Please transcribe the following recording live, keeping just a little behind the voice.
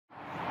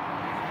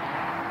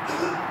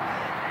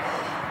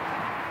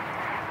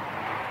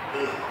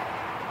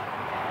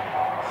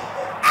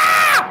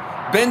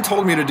Ben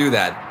told me to do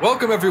that.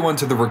 Welcome, everyone,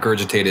 to the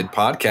Regurgitated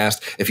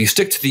podcast. If you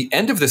stick to the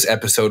end of this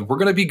episode, we're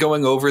going to be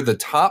going over the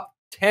top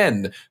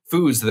 10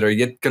 foods that are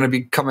yet going to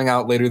be coming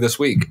out later this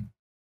week.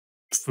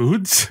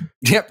 Foods?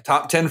 Yep,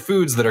 top 10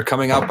 foods that are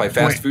coming out by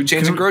fast food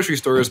chains and grocery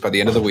stores by the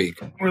end of the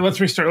week. Wait, let's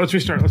restart.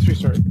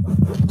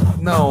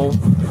 No,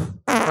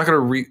 I'm not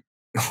going to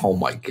Oh,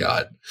 my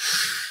God.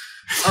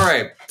 All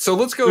right, so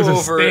let's go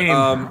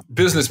over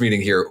business meeting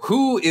here.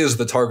 Who is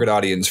the target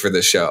audience for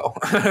this show?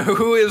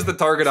 Who is the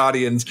target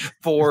audience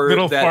for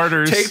Little that?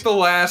 farters. Take the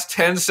last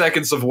 10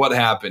 seconds of what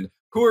happened.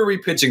 Who are we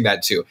pitching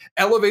that to?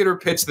 Elevator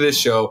pitch this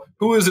show.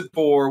 Who is it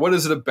for? What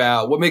is it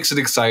about? What makes it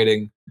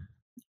exciting?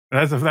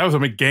 That was a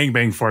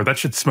McGangbang fart. That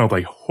shit smelled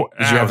like.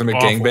 Did you have a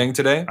McGangbang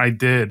today? I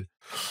did.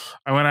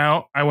 I went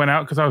out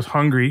because I was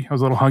hungry. I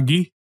was a little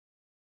hungry.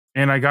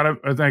 And I got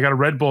a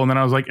Red Bull, and then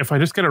I was like, if I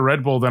just get a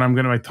Red Bull, then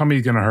my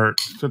tummy's gonna hurt.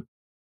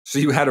 So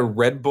you had a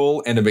Red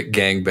Bull and a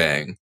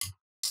McGangbang.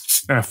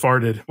 And I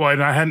farted. Well,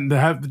 I hadn't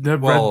had the Red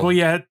Bull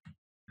yet.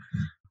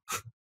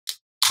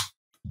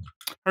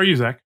 How are you,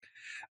 Zach?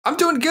 I'm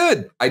doing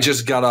good. I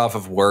just got off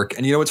of work,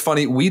 and you know what's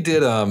funny? We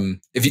did.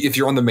 If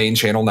you're on the main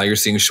channel now, you're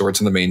seeing shorts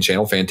on the main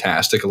channel.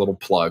 Fantastic. A little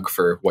plug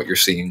for what you're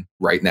seeing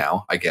right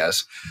now, I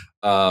guess.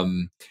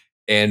 And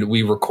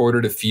we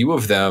recorded a few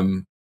of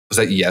them. Was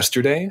that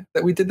yesterday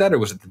that we did that, or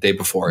was it the day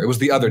before? It was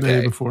the other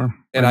day before.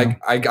 And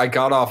I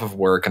got off of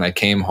work and I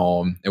came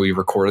home and we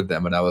recorded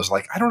them. And I was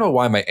like, I don't know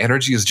why my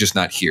energy is just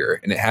not here.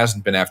 And it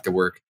hasn't been after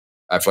work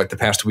for like the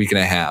past week and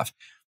a half.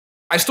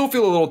 I still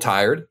feel a little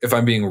tired, if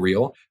I'm being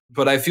real,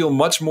 but I feel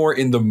much more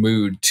in the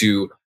mood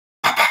to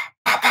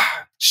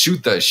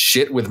shoot the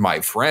shit with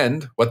my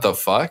friend. What the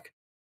fuck?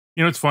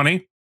 You know, it's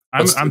funny.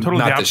 I'm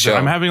totally the opposite.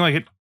 I'm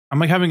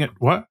having it.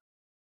 What?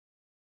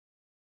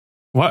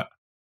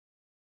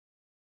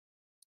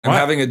 I'm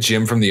having a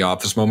Jim from The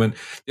Office moment.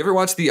 You ever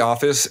watch The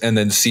Office and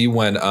then see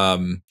when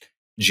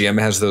Jim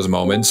has those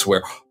moments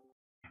where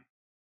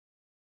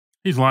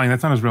he's lying?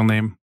 That's not his real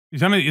name.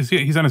 He's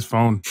on his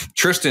phone.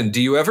 Tristan,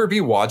 do you ever be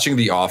watching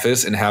The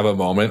Office and have a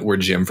moment where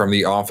Jim from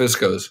The Office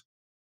goes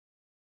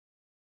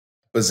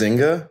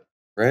Bazinga,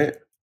 right?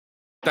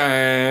 The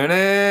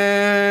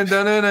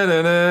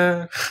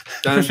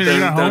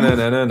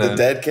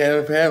dead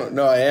cam?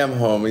 No, I am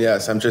home.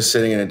 Yes, I'm just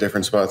sitting in a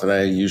different spot than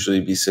I usually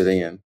be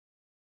sitting in.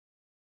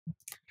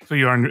 So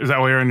is that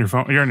why you're on your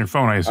phone? You're on your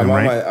phone, I assume,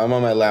 right? I'm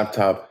on my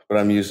laptop, but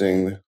I'm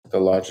using the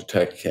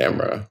Logitech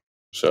camera.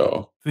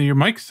 So your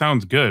mic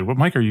sounds good. What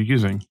mic are you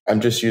using?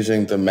 I'm just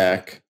using the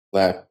Mac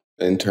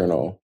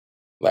internal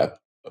lap.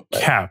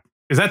 Cap.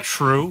 Is that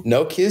true?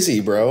 No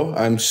kizzy, bro.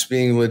 I'm just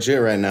being legit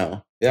right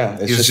now. Yeah.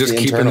 He's just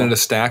keeping it in a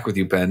stack with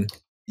you, Ben.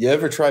 You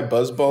ever tried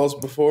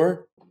Buzzballs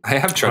before? I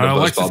have tried a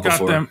Buzzball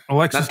before.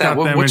 Alexis got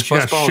them. Which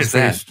Buzzball is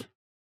that?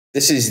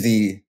 This is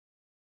the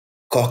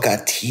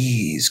Coca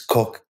Teas.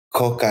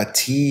 Coca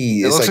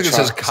Teas. It looks like it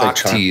says cock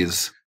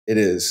teas. It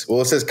is.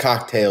 Well, it says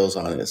cocktails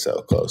on it,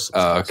 so close.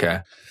 Oh, okay.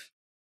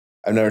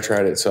 I've never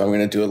tried it, so I'm going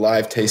to do a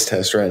live taste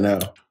test right now.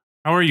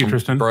 How are you,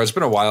 Tristan? Bro, it's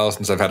been a while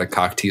since I've had a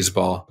cock teas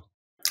ball.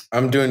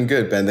 I'm doing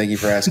good, Ben. Thank you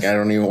for asking. I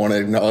don't even want to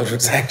acknowledge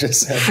what Zach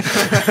just said.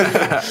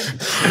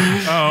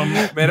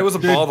 Man, it was a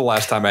ball the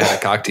last time I had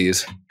a cock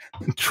teas.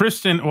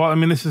 Tristan, well, I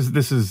mean, this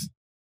is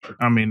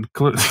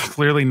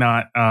clearly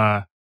not.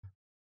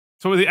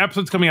 So the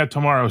episode's coming out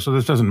tomorrow, so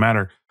this doesn't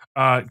matter.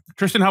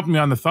 Tristan helped me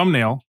on the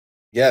thumbnail.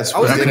 Yes, I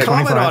was going to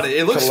comment on it.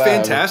 It looks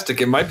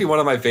fantastic. It might be one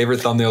of my favorite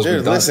thumbnails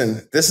we've done.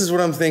 Listen, this is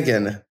what I'm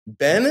thinking.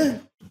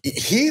 Ben,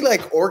 he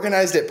like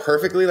organized it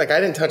perfectly. Like I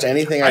didn't touch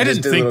anything. I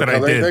didn't think that I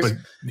did, but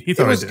he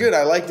thought it was good.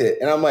 I liked it,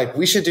 and I'm like,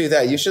 we should do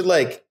that. You should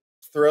like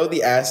throw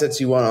the assets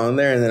you want on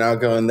there, and then I'll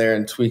go in there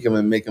and tweak them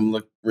and make them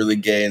look really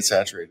gay and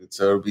saturated.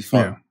 So it'll be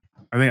fun.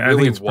 Yeah. I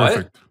think it's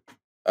perfect.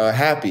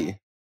 Happy.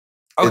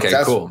 Okay,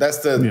 cool.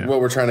 That's what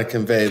we're trying to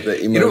convey.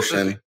 The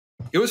emotion.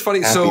 It was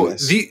funny.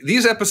 Happiness. So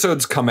these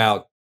episodes come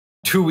out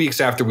 2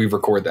 weeks after we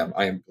record them.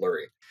 I am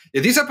blurry.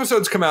 Yeah, these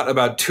episodes come out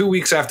about 2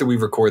 weeks after we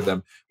record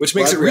them, which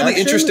makes it really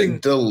interesting.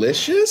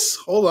 Delicious?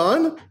 Hold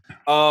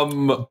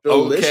on.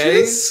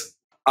 Delicious? Okay.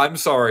 I'm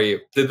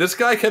sorry. Did this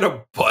guy get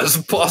a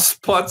Buzzball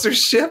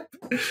sponsorship?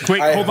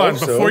 Wait, hold on.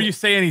 Before you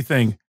say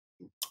anything,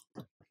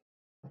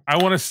 I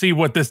want to see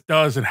what this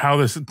does and how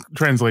this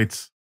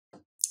translates.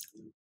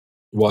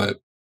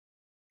 What?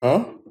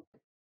 Huh?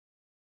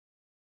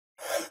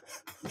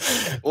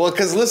 Well,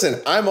 because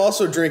listen, I'm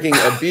also drinking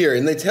a beer,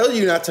 and they tell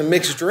you not to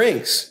mix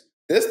drinks.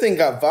 This thing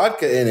got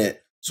vodka in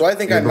it, so I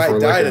think I might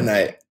die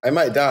tonight. I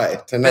might die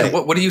tonight.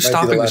 Man, what are you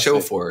stopping the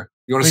show for?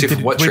 You want to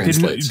see what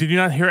translates? Did you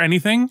not hear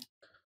anything?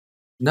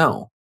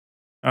 No.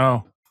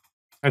 Oh,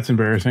 that's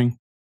embarrassing.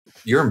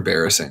 You're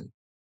embarrassing.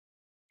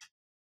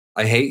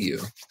 I hate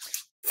you.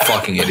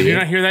 Fucking idiot. Did you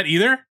not hear that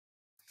either?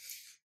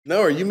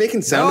 No, are you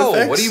making sound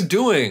effects? What are you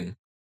doing?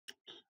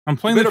 I'm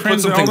playing all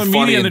the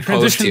media and the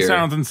transition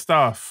sounds and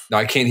stuff. No,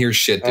 I can't hear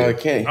shit, dude.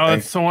 Okay. Oh,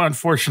 that's so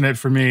unfortunate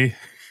for me.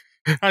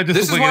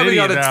 This is why we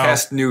got to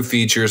test new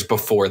features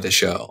before the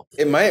show.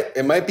 It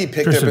might be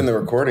picked up in the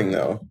recording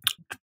though.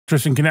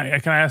 Tristan, can I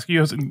ask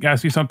you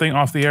something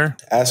off the air?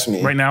 Ask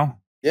me right now.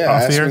 Yeah,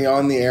 ask me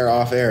on the air,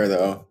 off air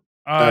though.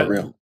 Not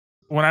real.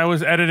 When I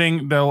was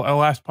editing the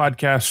last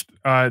podcast,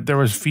 there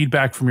was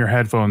feedback from your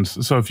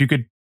headphones. So if you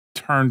could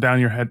turn down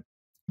your head.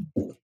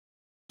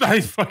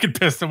 I fucking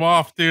pissed him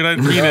off, dude. I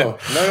didn't mean it.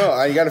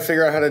 No. You got to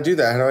figure out how to do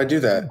that. How do I do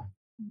that?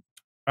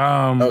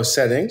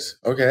 Settings.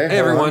 Okay. Hey,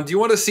 everyone. Do you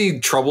want to see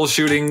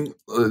troubleshooting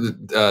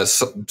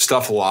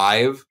stuff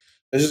live?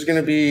 This is going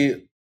to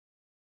be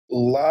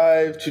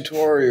live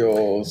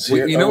tutorials.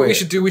 You know what we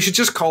should do? We should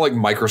just call like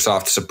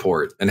Microsoft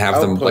support and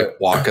have them like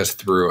walk us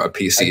through a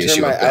PC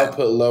issue. Turn my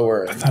output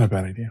lower. That's not a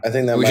bad idea. I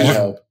think that might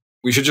help.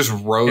 We should just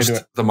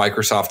roast the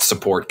Microsoft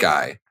support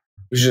guy.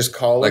 We should just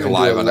call him like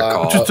live on a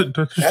call.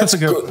 That's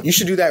good. You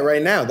should do that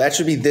right now. That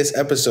should be this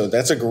episode.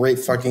 That's a great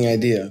fucking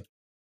idea.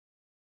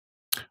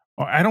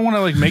 Well, I don't want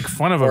to like make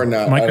fun of a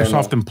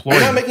Microsoft employee.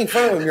 You're not making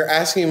fun of him. You're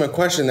asking him a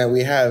question that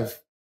we have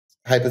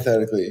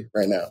hypothetically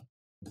right now.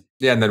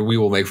 Yeah, and then we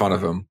will make fun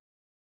of him.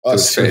 Oh,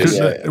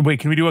 wait,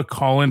 can we do a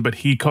call in? But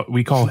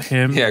we call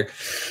him. Yeah.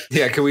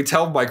 Can we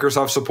tell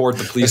Microsoft support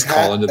to please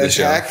call into the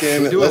show?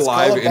 Can we do a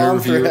live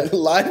interview?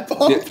 Live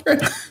bomb thread.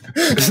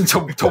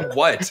 To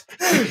what?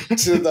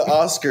 To the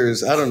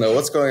Oscars. I don't know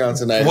what's going on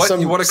tonight. What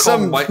you want to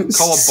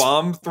call a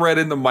bomb thread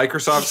in the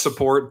Microsoft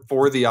support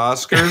for the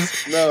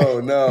Oscars?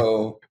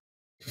 No.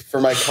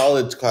 For my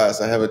college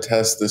class, I have a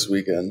test this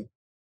weekend.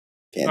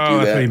 Can't do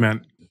that. That's what he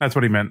meant. That's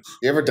what he meant.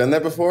 You ever done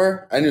that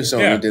before? I knew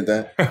someone who did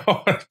that.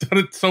 I've done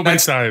it so many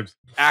times.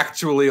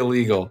 Actually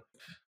illegal.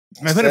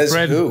 I've had a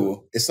friend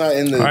who? It's not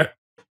in the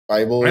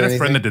Bible. I had a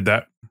friend that did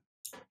that.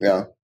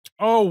 Yeah.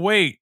 Oh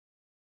wait.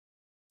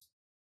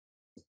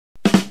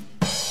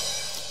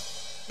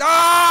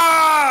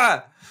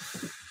 Ah!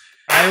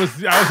 I was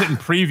hitting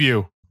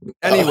preview.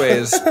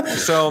 Anyways,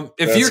 so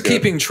if you're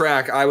keeping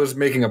track, I was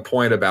making a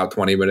point about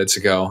 20 minutes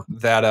ago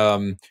that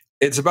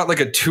it's about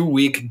like a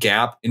 2-week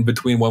gap in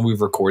between when we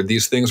record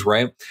these things,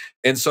 right?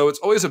 And so it's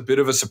always a bit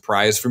of a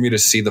surprise for me to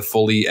see the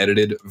fully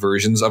edited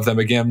versions of them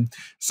again.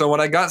 So when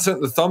I got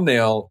sent the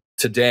thumbnail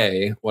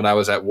today when I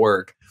was at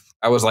work,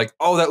 I was like,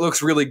 oh, that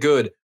looks really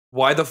good.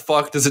 Why the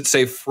fuck does it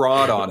say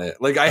fraud on it?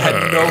 Like I had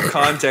no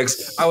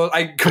context.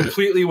 I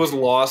completely was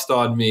lost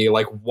on me,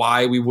 like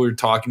why we were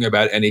talking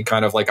about any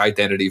kind of like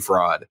identity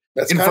fraud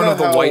in front of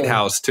the White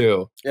House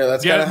too. Yeah,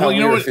 that's kind of how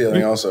we were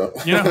feeling. Also,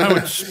 you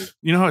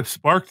know how it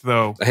sparked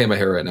though. I hate my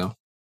hair right now.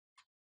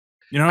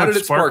 You know how did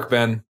it spark,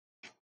 Ben?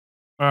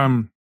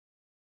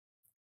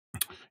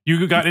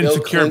 You got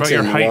insecure about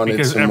your height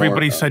because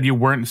everybody said you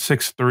weren't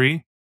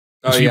 6'3".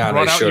 Oh, so yeah, you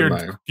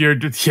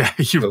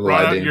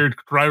brought out your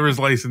driver's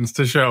license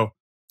to show.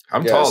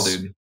 I'm tall,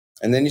 dude.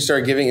 And then you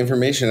start giving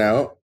information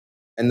out,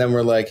 and then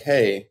we're like,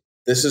 hey,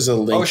 this is a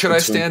link. Oh, should I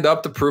stand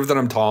up to prove that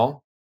I'm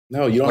tall?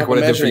 No, you don't like have what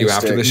I did for you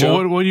after the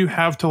show. What do you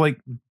have to like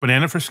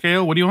banana for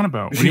scale? What do you want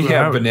about?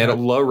 Banana,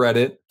 low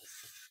Reddit.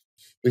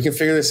 We can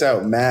figure this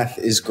out. Math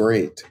is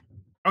great.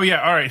 Oh,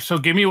 yeah. All right. So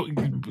put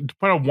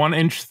a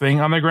 1-inch thing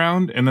on the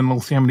ground, and then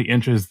we'll see how many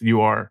inches you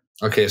are.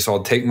 Okay, so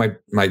I'll take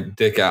my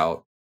dick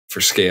out for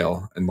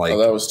scale and like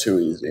that was too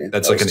easy.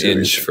 That's like an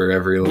inch for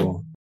every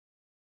little.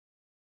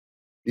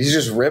 You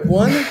just rip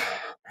one?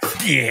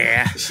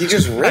 Yeah. He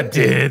just ripped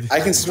it.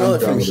 I can smell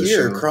it from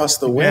here across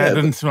the web. Yeah, it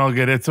doesn't smell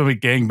good. It's like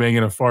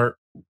gangbanging a fart.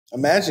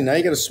 Imagine now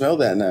you got to smell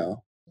that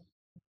now.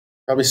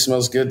 Probably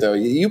smells good though.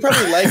 You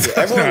probably like it.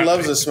 Everyone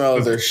loves the smell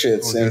of their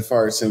shits and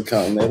farts and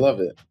cum. They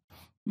love it.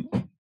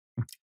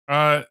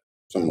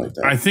 Something like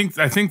that. I think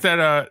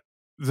that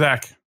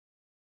Zach.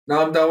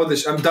 No, I'm done with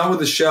this. I'm done with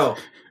the show.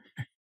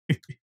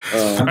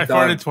 I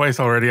farted twice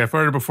already. I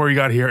farted before you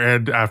got here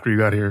and after you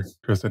got here,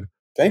 Tristan.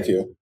 Thank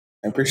you.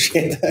 I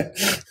appreciate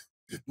that.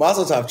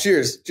 Mazel tov.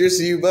 Cheers. Cheers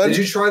to you, bud. Did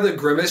you try the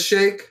grimace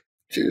shake?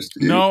 Cheers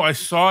to you. No, I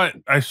saw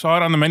it. I saw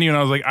it on the menu and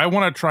I was like, I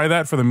want to try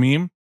that for the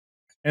meme.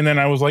 And then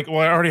I was like, well,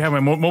 I already have my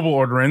mobile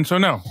order in, so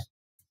no.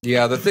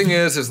 Yeah, the thing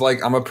is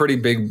like I'm a pretty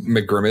big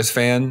McGrimace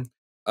fan.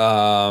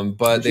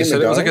 But they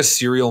said it was like a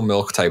cereal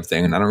milk type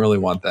thing, and I don't really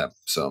want that.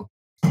 So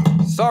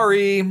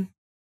sorry.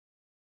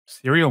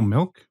 Cereal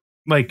milk?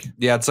 Like,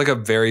 yeah, it's like a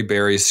very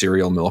berry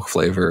cereal milk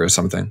flavor or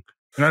something.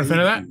 You're not a fan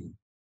of that?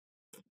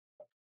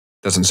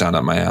 Doesn't sound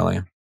up my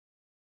alley.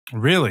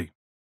 Really?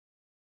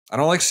 I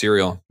don't like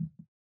cereal.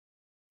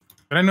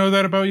 Did I know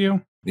that about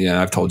you? Yeah,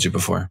 I've told you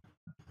before.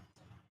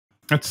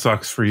 That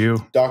sucks for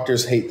you.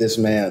 Doctors hate this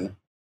man.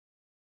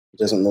 He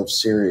doesn't love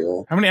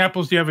cereal. How many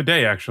apples do you have a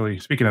day, actually?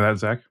 Speaking of that,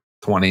 Zach.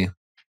 20.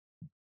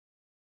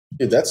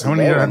 Dude, that's how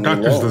many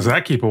doctors does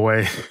that keep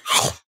away?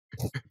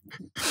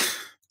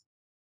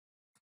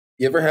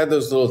 You ever had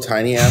those little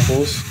tiny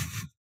apples?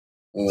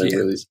 Really,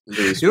 really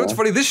you know what's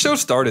funny? This show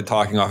started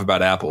talking off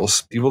about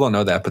apples. People don't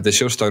know that, but this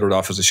show started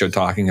off as a show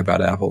talking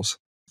about apples.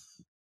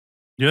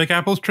 You like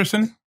apples,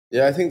 Tristan?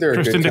 Yeah, I think they're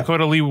Tristan a good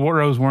Dakota Lee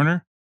Rose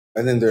Warner.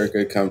 I think they're a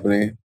good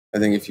company. I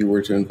think if you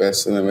were to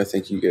invest in them, I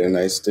think you get a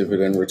nice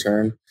dividend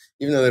return.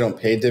 Even though they don't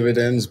pay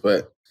dividends,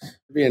 but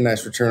It'd be a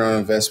nice return on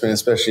investment,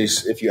 especially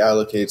if you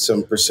allocate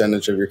some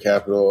percentage of your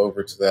capital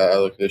over to that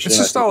allocation. It's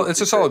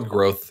a solid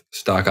growth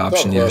stock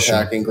option. Growth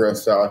hacking, growth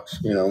stocks,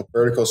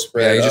 vertical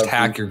spread. Yeah, you just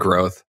hack your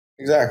growth.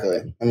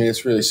 Exactly. I mean,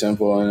 it's really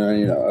simple,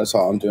 and that's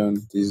all I'm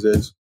doing these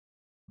days.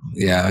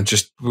 Yeah,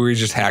 we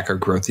just hack our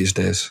growth these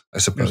days, I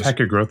suppose. Just hack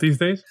your growth these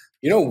days?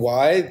 You know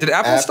why? Did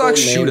Apple stock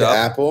shoot up?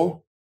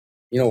 Apple?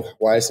 You know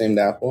why it's named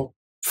Apple?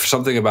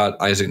 Something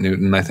about Isaac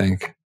Newton, I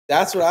think.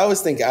 That's what I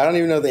was thinking. I don't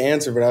even know the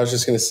answer, but I was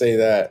just going to say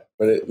that.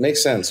 But it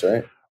makes sense,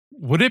 right?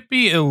 Would it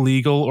be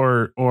illegal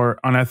or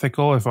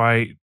unethical if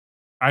I've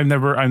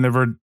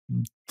never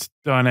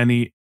done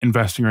any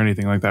investing or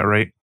anything like that,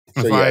 right?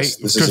 So if yes,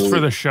 I just for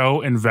the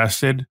show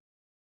invested,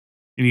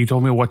 and you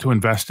told me what to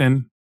invest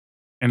in,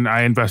 and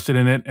I invested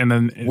in it, and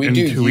then in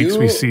 2 weeks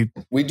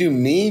we do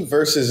me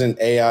versus an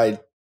AI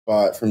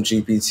bot from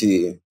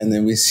GPT, and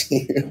then we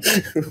see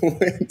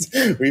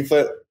we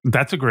put.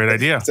 That's a great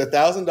idea. It's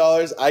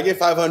 $1,000. I get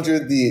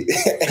 500.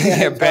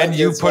 Ben,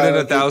 you put in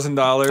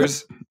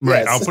 $1,000.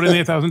 Right, yes. I'll put in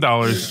the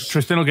 $1,000.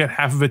 Tristan will get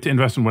half of it to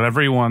invest in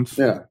whatever he wants.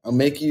 Yeah, I'll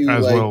make you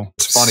as well.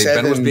 It's funny.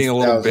 Ben was being a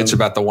little bitch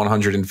about the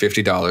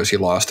 $150 he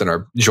lost in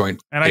our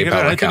joint and I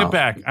took it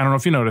back. I don't know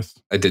if you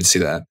noticed. I did see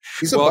that.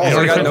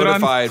 I got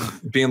notified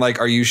being like,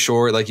 "Are you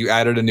sure?" Like you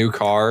added a new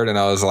card, and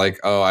I was like,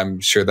 "Oh, I'm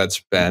sure that's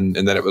Ben."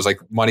 And then it was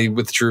like money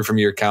withdrew from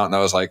your account, and I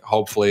was like,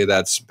 "Hopefully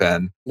that's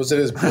Ben." Was it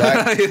his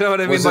black? You know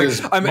what I mean? Like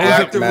I'm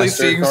actively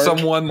seeing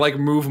someone like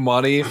move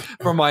money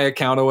from my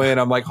account away, and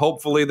I'm like,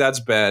 "Hopefully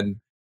that's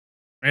Ben."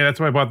 Hey,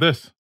 that's why I bought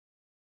this.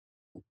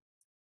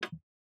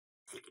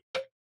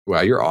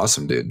 Wow, you're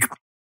awesome, dude.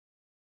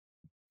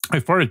 I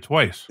farted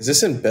twice. Is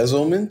this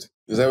embezzlement?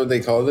 Is that what they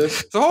call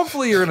this? So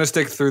hopefully you're going to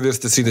stick through this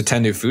to see the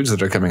 10 new foods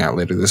that are coming out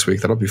later this week.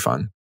 That'll be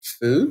fun.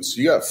 Foods?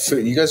 You got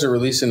food? You guys are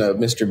releasing a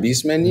Mr.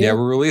 Beast menu? Yeah,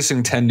 we're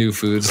releasing 10 new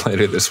foods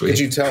later this week. Could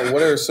you tell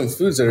what are some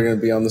foods that are going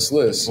to be on this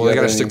list? Well, they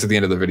got to stick to the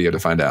end of the video to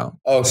find out.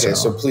 Okay,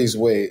 so please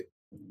wait.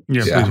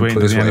 Yeah, please wait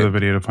until the end of the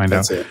video to find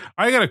out.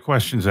 I got a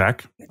question,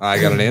 Zach.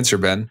 I got an answer,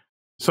 Ben.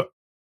 So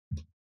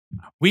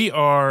we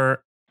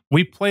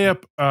play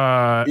up.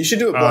 You should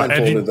do it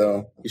blindfolded,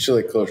 though. You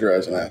should close your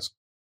eyes and ask.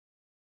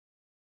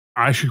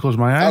 I should close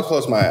my eyes? I'll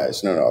close my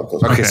eyes. No, I'll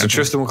close my eyes. Okay, so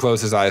Tristan will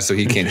close his eyes so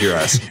he can't hear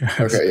us.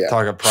 Okay, yeah.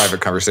 Talk a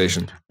private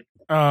conversation.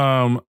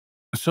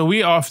 So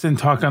we often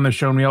talk on the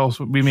show,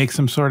 and we make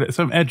some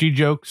edgy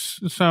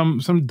jokes,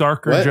 some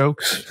darker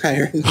jokes.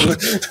 I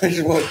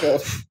just woke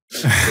up.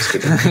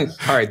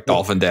 All right,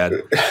 Dolphin Dad.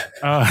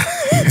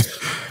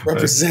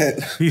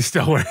 Represent. He's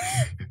still wearing.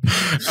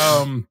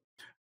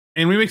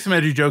 And we make some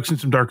edgy jokes and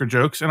some darker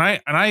jokes. And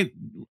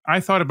I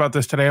thought about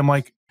this today. I'm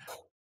like,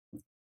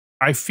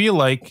 I feel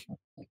like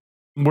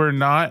we're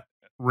not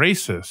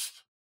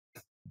racist.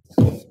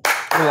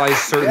 Well, I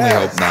certainly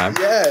hope not.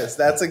 Yes,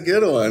 that's a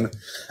good one.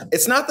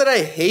 It's not that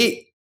I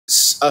hate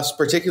a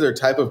particular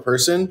type of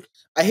person.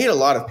 I hate a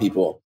lot of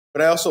people,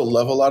 but I also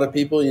love a lot of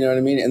people. You know what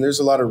I mean? And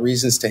there's a lot of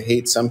reasons to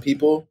hate some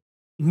people.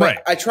 Right.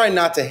 I try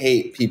not to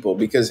hate people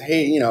because,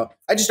 hey,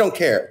 I just don't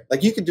care.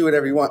 Like, you can do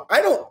whatever you want.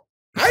 I don't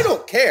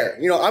care.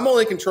 I'm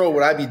only control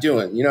what I be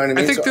doing. You know what I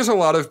mean? I think there's a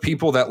lot of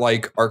people that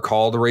are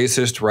called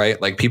racist,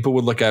 right? Like people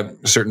would look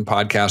at certain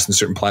podcasts and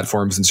certain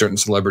platforms and certain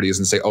celebrities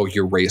and say, "Oh,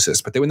 you're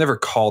racist," but they would never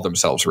call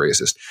themselves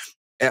racist.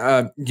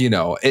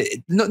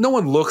 No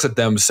one looks at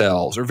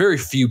themselves, or very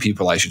few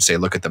people, I should say,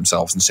 look at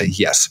themselves and say,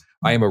 "Yes,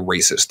 I am a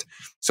racist."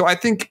 So I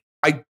think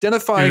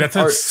identifying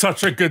that's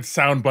such a good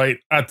soundbite.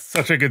 That's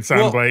such a good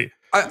soundbite.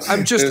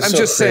 I'm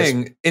just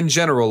saying in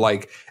general,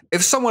 like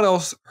if someone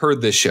else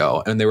heard this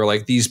show and they were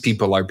like, "These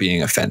people are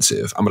being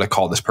offensive, I'm going to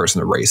call this person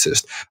a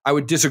racist," I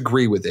would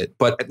disagree with it.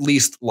 But at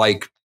least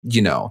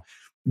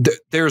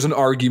there's an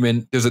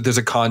argument. There's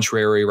a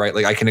contrary, right?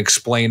 Like I can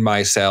explain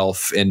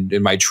myself and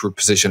in my true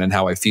position and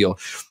how I feel.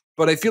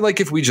 But I feel like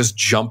if we just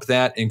jump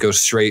that and go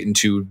straight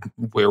into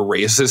we're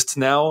racist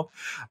now,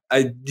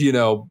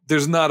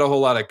 there's not a whole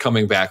lot of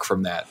coming back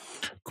from that.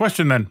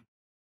 Question then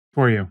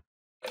for you.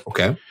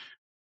 Okay.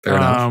 Fair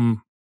enough.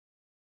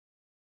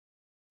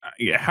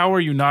 How are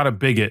you not a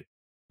bigot?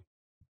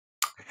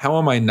 How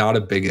am I not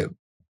a bigot?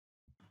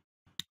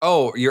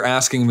 Oh, you're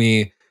asking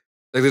me,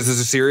 like, this is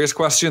a serious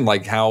question?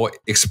 Like how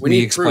me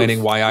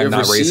explaining why I'm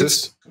not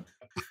racist?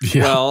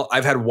 Yeah. Well,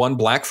 I've had one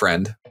black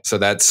friend, so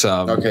that's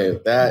okay.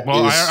 That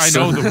I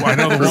know the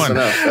one.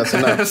 That's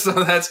enough.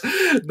 So that's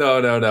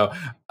no.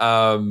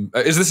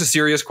 Is this a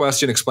serious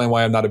question? Explain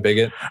why I'm not a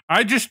bigot.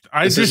 This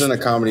isn't a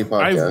comedy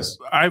podcast.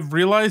 I've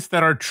realized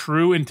that our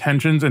true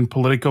intentions and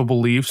political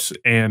beliefs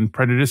and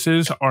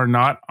prejudices are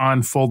not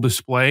on full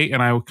display,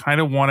 and I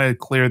kind of want to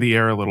clear the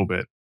air a little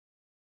bit.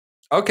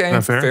 Okay,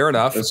 fair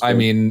enough. I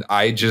mean,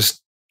 I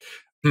just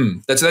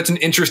that's an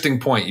interesting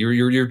point.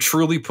 You're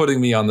truly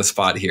putting me on the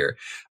spot here.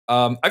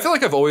 I feel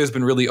like I've always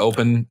been really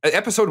open.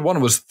 Episode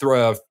 1 was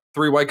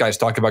three white guys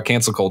talking about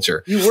cancel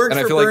culture. You worked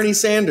for Bernie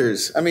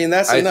Sanders. I mean,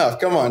 that's enough.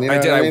 Come on. I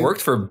did. I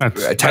worked for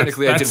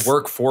technically. I did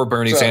work for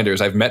Bernie Sanders.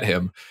 I've met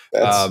him.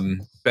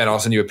 Ben, I'll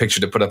send you a picture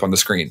to put up on the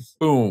screen.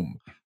 Boom.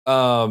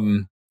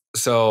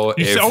 So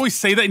you always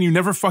say that and you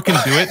never fucking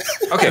do it.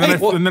 Okay.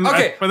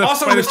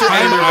 Also,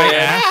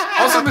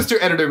 Mr.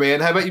 Editor Man,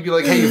 how about you be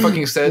like, hey, you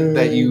fucking said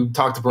that you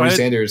talked to Bernie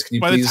Sanders. Can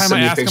you please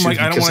send me a picture of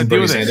you kissing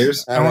Bernie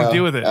Sanders? I don't want to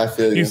deal with it. I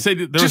feel you.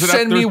 Just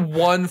send me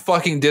one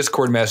fucking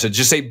Discord message.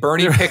 Just say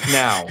Bernie pick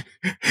now.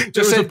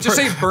 Just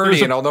say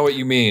Bernie and I'll know what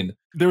you mean.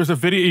 There was a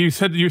video you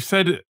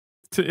said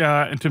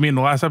to me in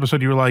the last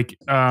episode. You were like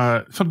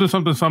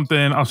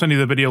something. I'll send you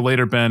the video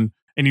later, Ben.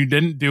 And you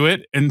didn't do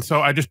it, and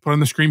so I just put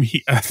on the screen.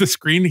 He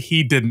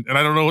didn't, and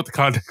I don't know what the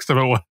context of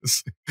it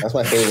was. That's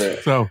my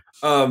favorite. So,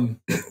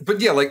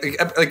 but yeah, like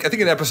I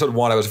think in episode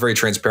 1, I was very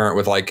transparent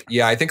with like,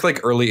 yeah, I think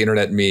like early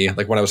internet me,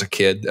 like when I was a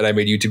kid and I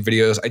made YouTube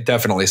videos, I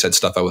definitely said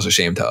stuff I was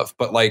ashamed of.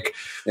 But like,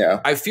 yeah,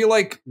 I feel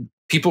like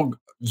people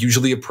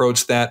usually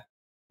approach that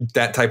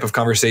type of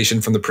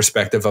conversation from the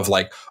perspective of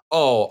like,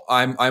 oh,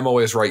 I'm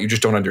always right, you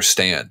just don't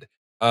understand.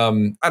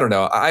 I don't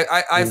know.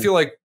 I feel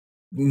like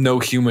no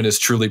human is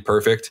truly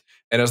perfect.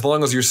 And as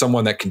long as you're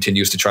someone that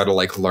continues to try to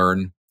like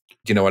learn,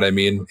 you know what I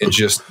mean? And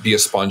just be a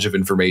sponge of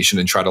information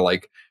and try to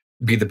like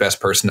be the best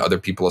person to other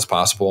people as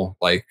possible.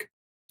 Like,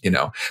 you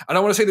know, I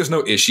don't want to say there's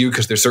no issue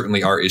because there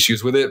certainly are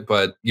issues with it,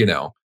 but you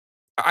know,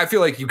 I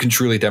feel like you can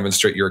truly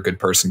demonstrate you're a good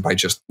person by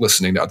just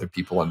listening to other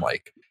people and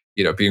like,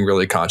 you know, being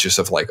really conscious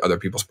of like other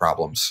people's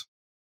problems.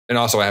 And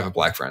also I have a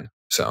black friend.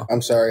 So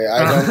I'm sorry.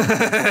 I don't.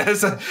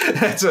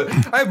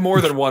 I have more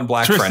than one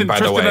black friend, by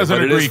the way,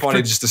 but it is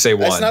funny just to say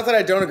one. It's not that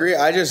I don't agree.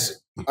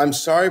 I'm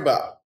sorry,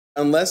 but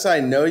unless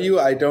I know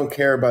you, I don't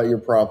care about your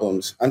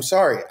problems. I'm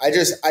sorry. I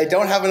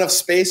don't have enough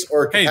space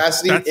or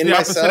capacity in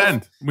myself.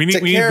 End. We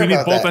need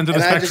both ends of the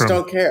spectrum. I just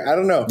don't care. I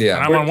don't know. Yeah,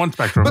 and I'm on one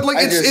spectrum. But like,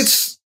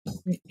 it's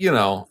you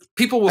know,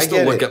 people will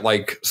still look at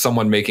like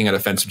someone making an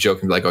offensive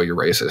joke and be like, "Oh, you're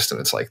racist," and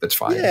it's like that's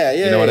fine. Yeah,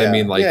 you know what I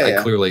mean? Like,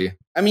 I clearly.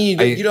 I mean,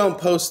 you don't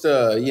post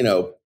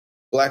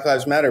Black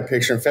Lives Matter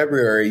picture in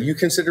February, you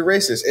consider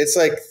racist. It's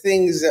like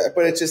things,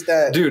 but it's just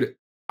that. Dude,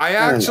 I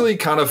actually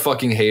kind of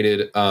fucking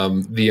hated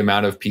the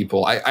amount of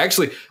people. I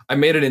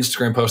made an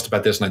Instagram post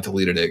about this and I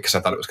deleted it because I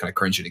thought it was kind of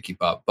cringy to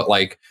keep up. But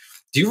like,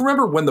 do you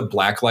remember when the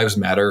Black Lives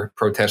Matter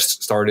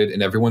protests started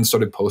and everyone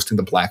started posting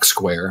the black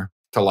square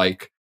to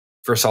like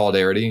for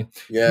solidarity?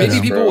 Yeah, maybe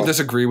people will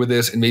disagree with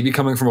this, and maybe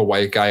coming from a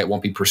white guy, it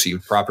won't be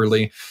perceived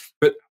properly.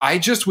 But I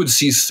just would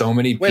see so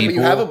many people. But you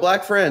have a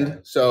black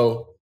friend,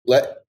 so.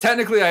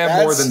 Technically, I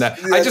have more than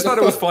that. I just thought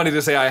it was funny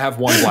to say I have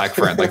one black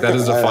friend. Like that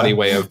is a funny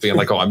way of being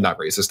like, oh, I'm not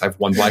racist. I have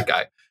one black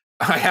guy.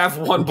 I have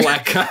one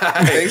black guy.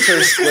 Thanks for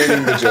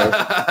explaining the joke.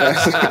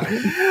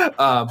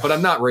 But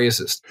I'm not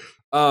racist.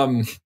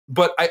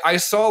 But I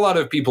saw a lot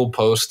of people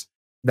post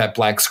that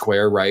black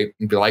square, right?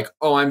 And be like,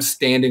 oh, I'm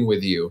standing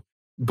with you.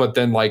 But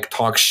then like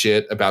talk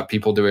shit about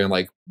people doing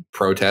like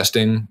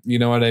protesting. You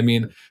know what I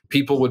mean?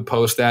 People would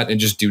post that and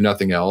just do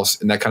nothing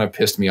else. And that kind of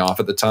pissed me off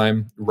at the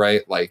time,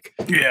 right? Like,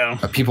 yeah,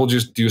 people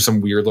just do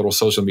some weird little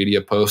social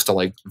media post to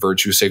like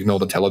virtue signal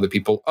to tell other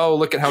people, oh,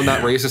 look at how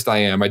not racist I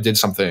am. I did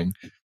something,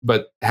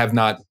 but have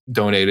not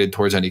donated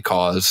towards any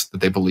cause that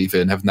they believe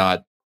in, have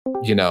not,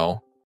 you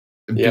know,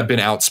 been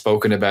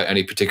outspoken about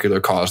any particular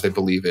cause they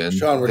believe in.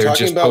 Sean, They're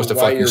just post a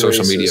fucking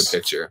social media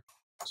picture.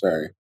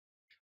 Sorry.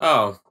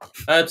 Oh,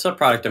 it's a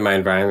product of my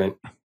environment.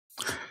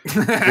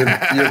 Your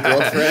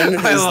girlfriend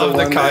I love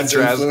the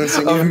contrast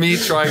of me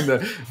trying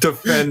to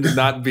defend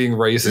not being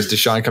racist to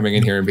Sean coming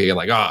in here and being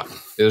like,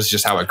 it was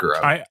just how I grew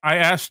up. I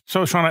asked,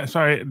 so Sean,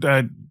 sorry,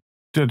 to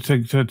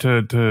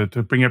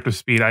bring you up to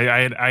speed,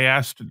 I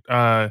asked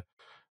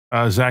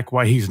Zach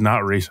why he's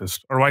not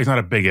racist, or why he's not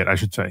a bigot, I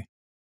should say.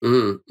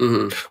 Mm-hmm,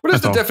 mm-hmm. What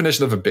is the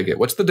definition of a bigot?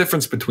 What's the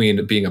difference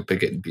between being a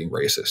bigot and being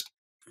racist?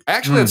 I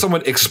actually had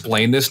someone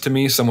explain this to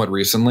me somewhat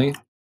recently.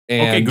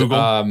 And okay, Google.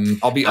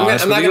 I'll be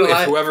honest with you,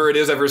 if whoever it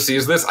is ever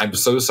sees this, I'm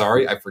so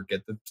sorry. I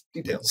forget the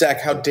details.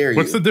 Zach, how dare you?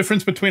 What's the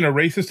difference between a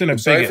racist and a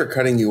bigot? Sorry for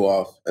cutting you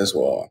off as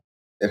well.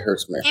 It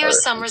hurts my heart. Here are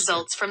some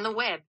results from the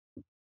web.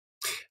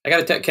 I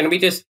gotta can we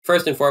just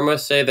first and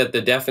foremost say that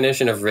the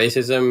definition of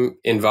racism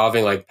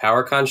involving like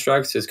power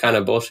constructs is kind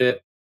of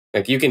bullshit.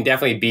 Like you can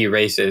definitely be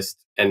racist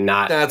and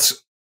not.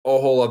 That's a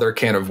whole other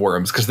can of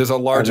worms because there's a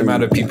large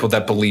amount of people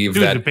that believe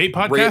that debate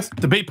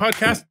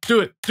podcast,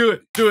 do it.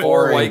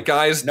 Or white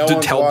guys to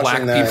tell black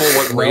people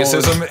what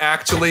racism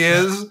actually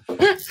is. Look,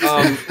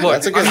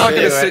 that's a good I'm not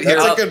going to sit here.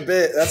 That's a good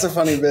bit. That's a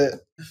funny bit.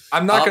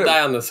 I'm not going to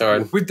die on the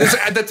sword.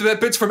 That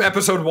bit's from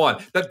episode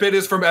 1. That bit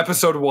is from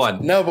episode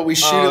 1. No, but we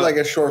shoot it like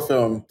a short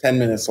film, 10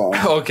 minutes long.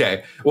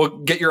 Okay, well,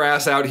 get your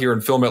ass out here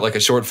and film it like a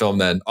short film,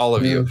 then, all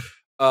of you.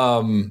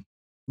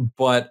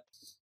 But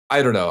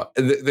I don't know.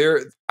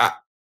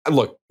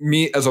 Look,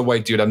 me as a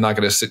white dude, I'm not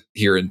going to sit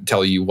here and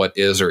tell you what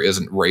is or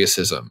isn't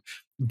racism,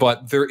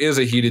 but there is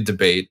a heated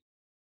debate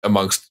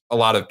amongst a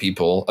lot of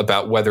people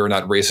about whether or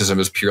not racism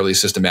is purely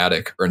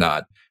systematic or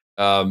not.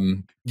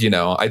 You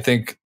know, I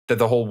think that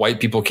the whole white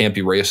people can't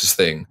be racist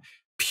thing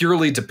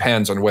purely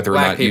depends on whether or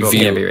not you view.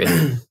 Can't be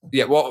racist.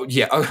 Yeah, well,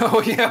 yeah.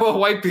 Oh, yeah, well,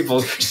 white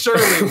people,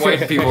 surely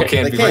white people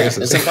can't be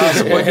racist. It's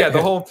impossible. Well, yeah,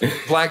 the whole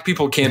black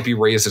people can't be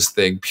racist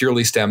thing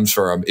purely stems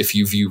from if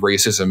you view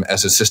racism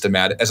as a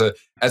systematic, as a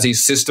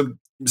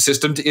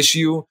systemed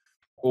issue,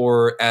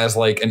 or as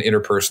like an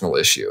interpersonal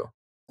issue.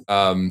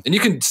 And you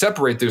can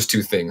separate those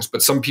two things,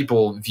 but some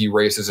people view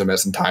racism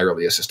as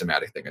entirely a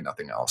systematic thing and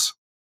nothing else.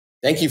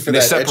 Thank you for And they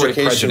that separate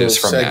educational prejudice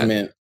from that.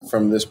 segment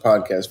from this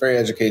podcast. Very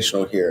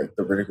educational here at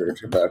the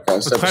Regurgitated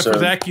podcast. But clap for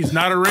Zach. He's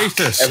not a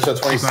racist. Episode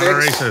 26. He's not a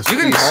racist. You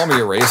can call me a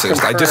racist.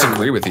 I Confirmed.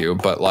 disagree with you,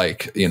 but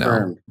like, you know,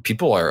 Confirmed.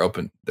 people are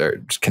open. They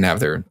can have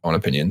their own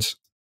opinions.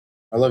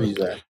 I love you,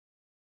 Zach.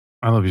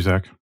 I love you,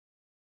 Zach.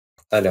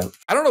 I don't.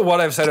 I don't know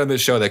what I've said on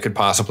this show that could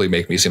possibly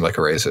make me seem like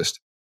a racist.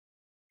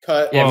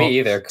 Cut. Yeah, Well, me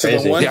either. To the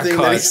Crazy. one Yeah, thing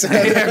cut. that he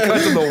said. Yeah,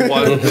 cut to the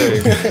one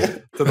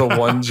thing. To the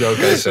one joke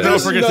I said. Don't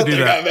There's forget to do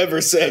nothing that. I've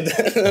ever said.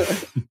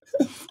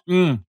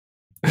 Mm.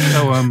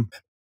 So,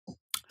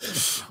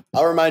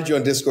 I'll remind you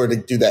on Discord to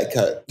do that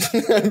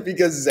cut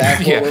because Zach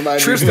will Yeah, remind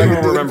Tristan you.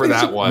 will remember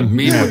that one.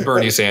 Me with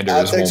Bernie Sanders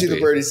I'll text won't you the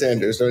be. Bernie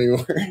Sanders. Don't even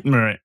worry. all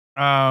right.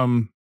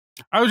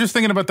 I was just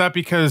thinking about that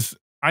because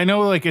I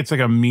know like it's like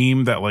a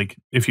meme that like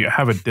if you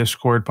have a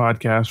Discord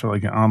podcast or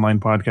like an online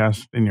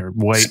podcast and you're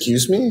white,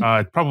 Excuse me.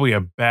 it's probably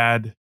a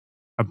bad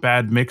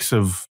mix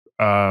of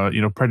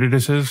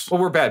prejudices.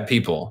 Well, we're bad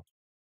people.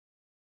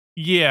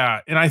 Yeah,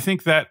 and I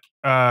think that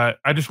I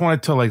just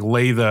wanted to like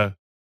lay the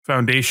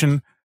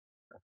foundation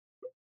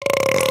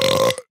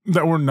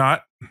that we're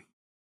not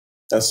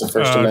That's the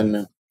First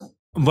Amendment.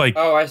 like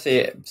Oh, I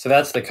see. So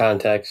that's the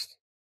context.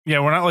 yeah,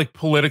 we're not like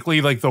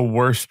politically like the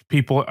worst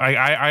people.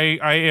 I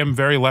am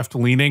very left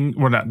leaning.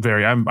 We're not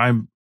very.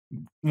 I'm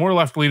more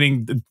left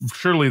leaning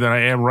surely than I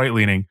am right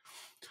leaning.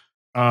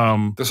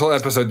 This whole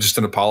episode just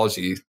an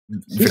apology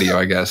video,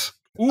 I guess.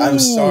 I'm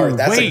sorry,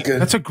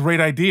 That's a great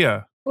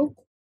idea.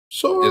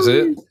 Sorry. Is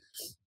it?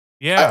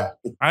 Yeah,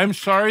 I'm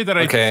sorry that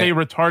I Okay. say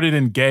retarded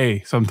and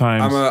gay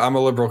sometimes. I'm a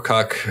liberal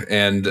cuck,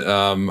 and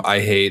I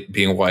hate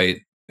being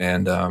white.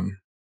 And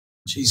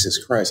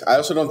Jesus Christ. I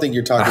also don't think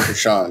you're talking for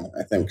Sean.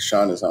 I think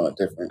Sean is on a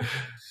different.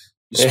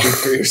 You speak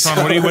for yourself.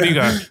 Sean, what do you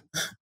got?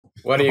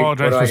 What do you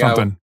Apologize what do for I got?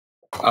 something.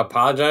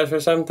 Apologize for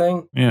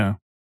something? Yeah.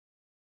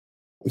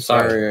 I'm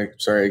sorry.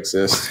 Sorry I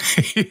exist.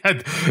 He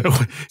didn't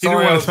Sorry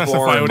want I to was specify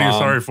born, what he was Mom.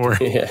 sorry for.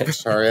 Yeah.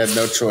 Sorry, I had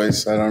no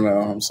choice. I don't know.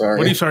 I'm sorry.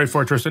 What are you sorry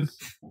for, Tristan?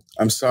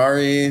 I'm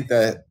sorry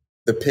that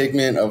the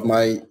pigment of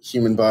my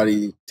human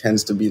body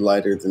tends to be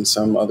lighter than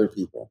some other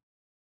people.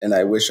 And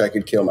I wish I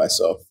could kill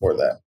myself for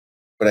that.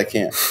 But I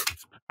can't.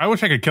 I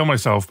wish I could kill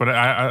myself, but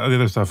I the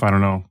other stuff, I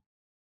don't know.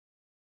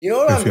 You know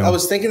what? I feel- I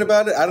was thinking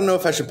about it. I don't know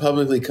if I should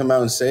publicly come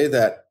out and say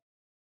that.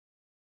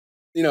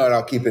 You know what?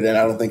 I'll keep it in.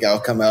 I don't think I'll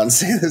come out and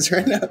say this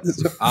right now.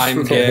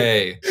 I'm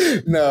gay.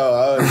 No,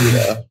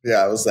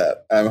 I was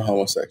that. I'm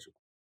homosexual.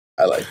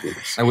 I like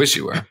these. I wish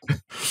you were.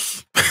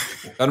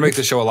 That'd make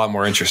the show a lot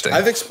more interesting.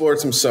 I've explored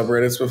some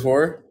subreddits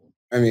before.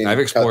 I mean, I've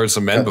explored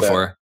some men cut that.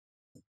 before.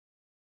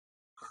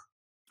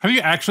 Have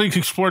you actually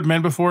explored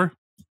men before?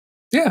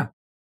 Yeah,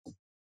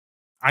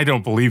 I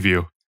don't believe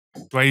you.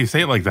 Why do you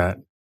say it like that?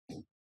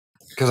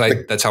 because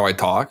that's how I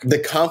talk. The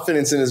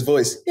confidence in his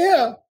voice.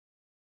 Yeah.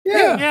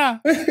 Yeah.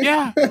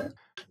 I've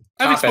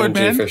Top explored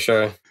energy men. for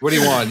sure. What do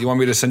you want? You want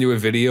me to send you a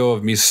video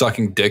of me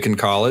sucking dick in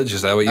college?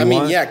 Is that what you I mean,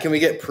 want? yeah. Can we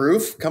get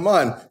proof? Come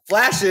on.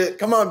 Flash it.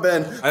 Come on,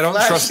 Ben. I don't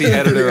Flash trust the it.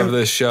 editor of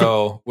this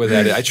show with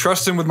edit. I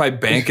trust him with my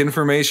bank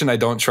information. I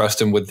don't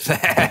trust him with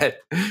that.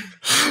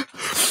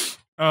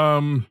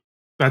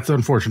 That's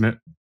unfortunate.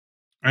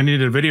 I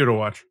needed a video to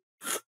watch.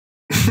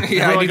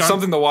 Yeah, I Like need on-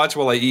 something to watch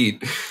while I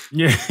eat.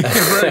 Yeah,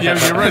 you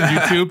ever on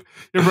YouTube?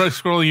 You ever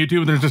scrolling YouTube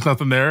and there's just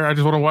nothing there? I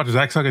just want to watch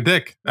Zach suck a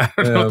dick. I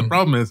don't know what the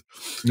problem is.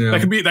 Yeah.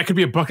 That could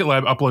be a Bucket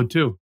Lab upload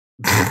too.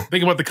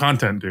 Think about the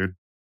content, dude.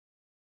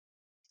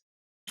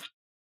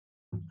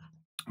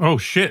 Oh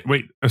shit!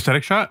 Wait,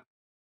 aesthetic shot.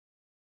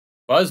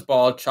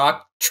 Buzzball,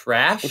 chalk,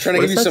 trash. I'm trying to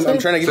What give you does some. that I'm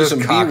say? trying to give you Says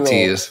some cock B-roll.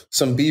 tease.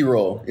 Some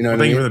B-roll. You know what I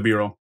Thank you for mean? the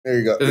B-roll. There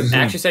you go. Does it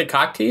actually say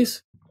cock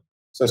tease?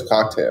 It says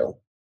cocktail.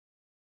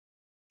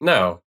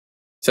 No.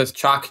 It says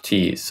chalk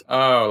tease.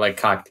 Oh, like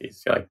cock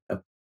tease. You're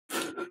like,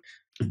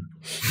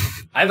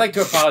 I'd like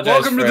to apologize.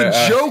 Welcome to for,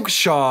 the joke,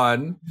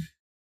 Sean.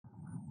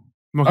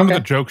 Welcome to Okay.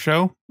 the joke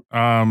show.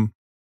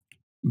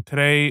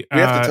 Today, We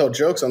have to tell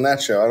jokes on that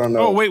show. I don't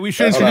know. oh wait, we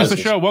should That's introduce the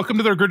awesome. show. Welcome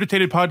to the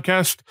Regurgitated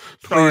podcast.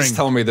 Starring, Please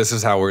tell me this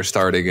is how we're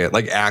starting it.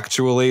 Like,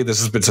 actually, this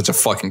has been such a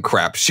fucking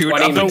crapshoot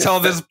 20 up minutes. until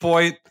this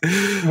point.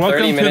 welcome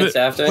 30 to minutes the,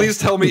 after. Please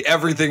tell me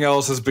everything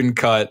else has been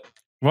cut.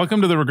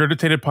 welcome to the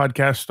Regurgitated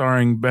podcast,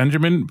 starring Ben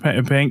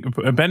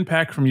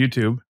Pack from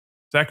YouTube,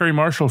 Zachary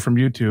Marshall from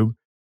YouTube,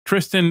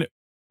 Tristan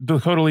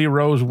Dakota Lee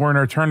Rose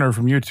Werner Turner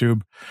from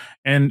YouTube,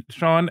 and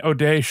Sean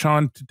O'Day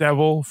Sean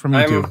Devil from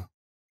YouTube.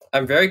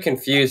 I'm very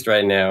confused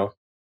right now.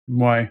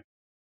 Why?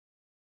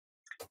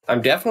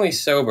 I'm definitely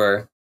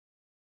sober.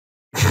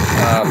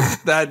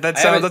 That's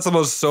the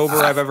most sober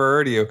I've ever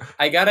heard you.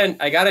 I got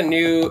a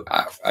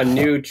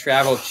new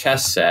travel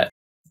chess set,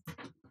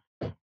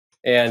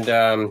 and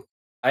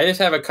I just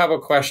have a couple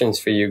questions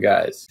for you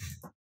guys.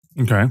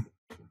 Okay.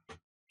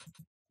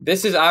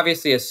 This is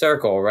obviously a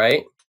circle,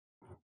 right?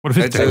 What if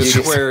it's It's a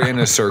dead? square in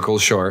a circle,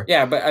 sure.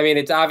 Yeah, but I mean,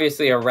 it's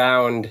obviously a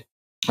round.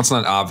 That's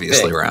not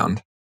obviously Big.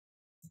 round.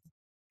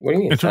 What do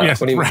you mean? It's,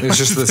 yes, what do you it's mean? It's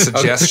just the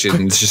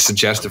suggestion. It's just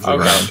suggestively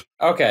round.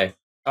 Okay.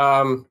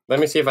 Let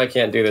me see if I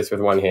can't do this with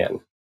one hand.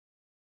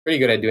 Pretty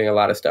good at doing a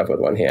lot of stuff with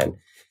one hand.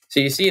 So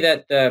you see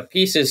that the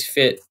pieces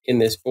fit in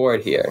this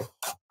board here.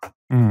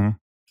 Mm-hmm.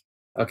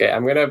 Okay,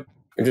 I'm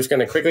just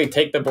gonna quickly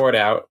take the board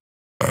out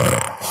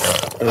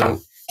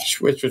and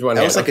switch with one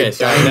That hand. was like Okay, a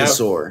so I'm now-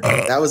 dinosaur.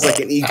 That was like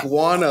an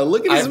iguana.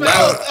 Look at his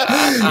mouth.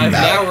 I've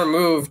now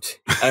removed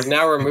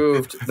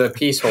the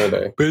piece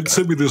holder. Ben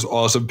sent me this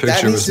awesome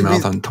picture of needs his to be-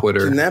 mouth on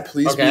Twitter. Can that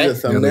please Okay. be the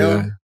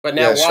thumbnail? But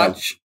now Yeah,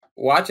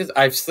 watch as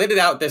I've slid it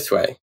out this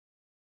way.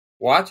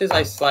 Watch as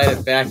I slide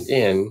it back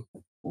in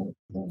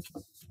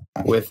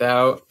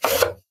without.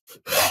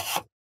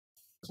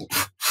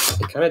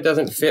 It kind of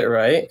doesn't fit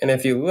right. And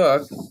if you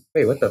look,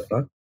 wait, what the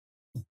fuck?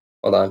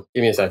 Hold on,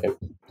 give me a second.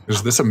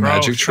 Is this a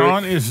magic trick?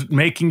 Sean is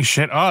making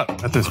shit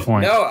up at this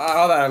point. No,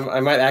 hold on. I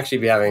might actually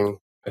be having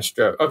a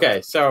stroke.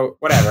 Okay, so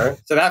whatever.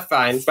 So that's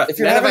fine. But If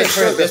you're then having a I turn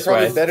stroke, it that's this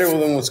probably way, better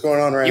than what's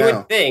going on right you now.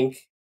 would think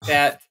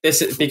that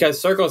this is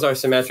because circles are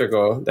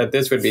symmetrical, that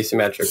this would be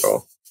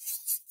symmetrical.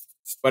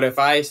 But if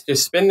I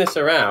just spin this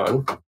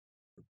around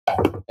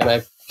and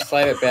I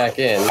slide it back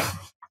in,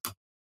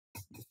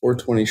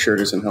 420 shirt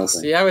isn't helping.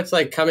 see how it's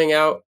like coming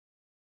out?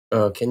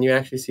 Oh, can you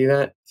actually see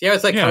that? See how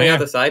it's like coming out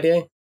the side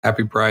here?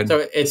 Happy Pride.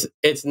 So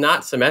it's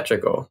not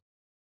symmetrical.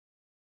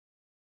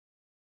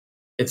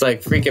 It's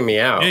like freaking me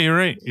out. Yeah, you're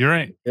right. You're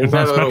right. Isn't It's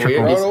that not a little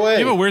symmetrical. weird? Throw it away.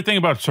 You have a weird thing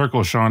about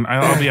circles, Sean.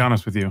 I'll be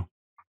honest with you.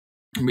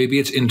 Maybe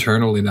it's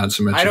internally not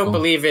symmetrical. I don't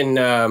believe in.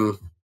 Never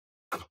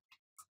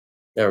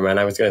mind.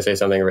 I was going to say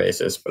something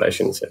racist, but I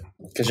shouldn't say.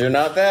 Because you're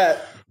not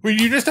that. Well,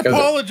 you just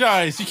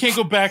apologize. You can't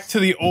go back to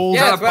the old.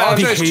 Yeah, I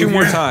apologize behavior. 2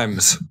 more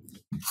times.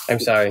 I'm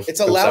sorry. It's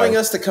allowing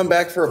us to come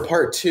back for a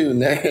part 2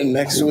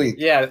 next week.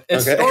 Yeah,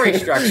 it's Okay. story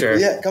structure.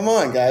 Yeah, come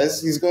on,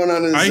 guys. He's going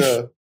on his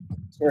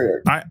story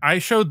arc. I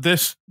showed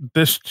this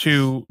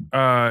to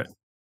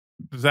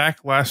Zach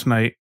last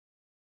night,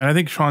 and I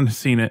think Sean has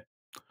seen it.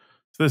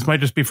 So this might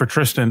just be for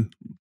Tristan.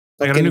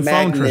 I got a new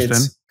phone,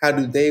 Tristan. How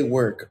do they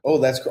work? Oh,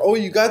 that's cool. Oh,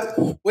 you got.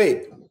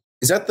 Wait,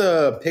 is that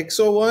the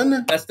Pixel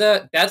one? That's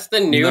the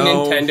new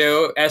No.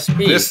 Nintendo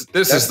SP. This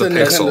That's is the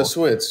Nintendo Pixel.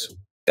 Switch.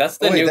 That's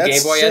the Oh, wait, new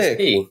that's Game Boy sick.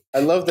 SP. I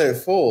love that it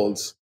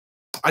folds.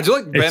 I do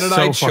like Ben It's and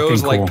so I chose fucking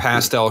cool. like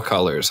pastel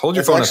colors. Hold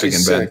your That's phone up actually again,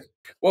 sick. Ben.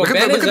 Well, Look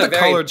Ben at the, is look a at the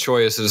very color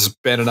choices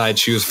Ben and I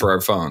choose for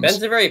our phones.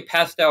 Ben's a very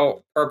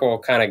pastel purple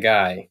kind of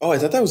guy. Oh, I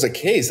thought that was a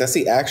case. That's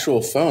the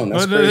actual phone.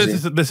 That's No,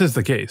 crazy. this is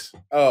the case,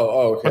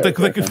 Oh, okay. but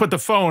the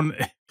phone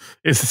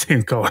is the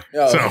same color.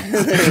 Oh, So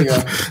there you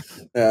go.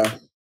 Yeah.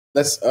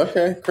 That's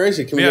okay.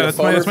 Crazy. Can we Yeah, get a that's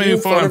phone my review?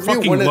 new phone. I'm review?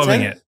 fucking 1 out of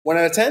loving 10? it. 1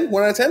 out of 10?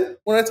 1 out of 10?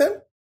 1 out of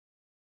 10?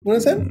 1 out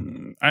of 10?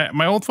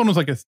 my old phone was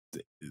like a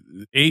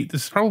 8.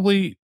 This is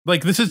probably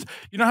like you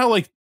know how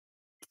like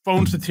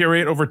phones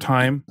deteriorate over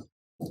time,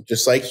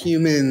 Just like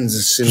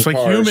humans. in just like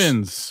cars.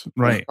 humans,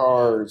 right?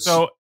 Cars.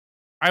 So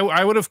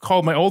I would have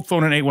called my old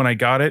phone an 8 when I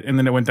got it, and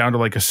then it went down to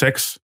like a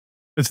 6.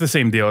 It's the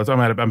same deal.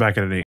 I'm back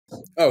at an 8.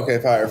 Okay,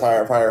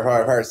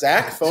 fire.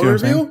 Zach, phone See what I'm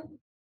review?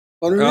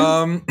 Phone review?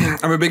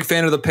 I'm a big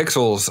fan of the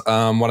Pixels.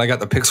 When I got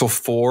the Pixel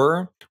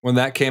 4, when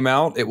that came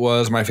out, it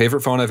was my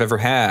favorite phone I've ever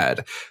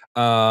had.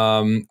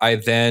 I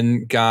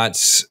then got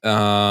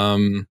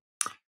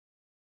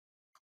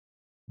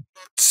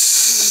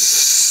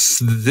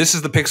this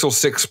is the Pixel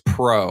 6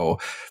 Pro.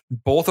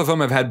 Both of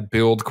them have had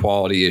build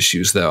quality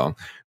issues though,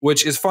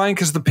 which is fine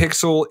because the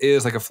Pixel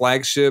is like a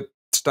flagship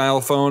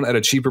style phone at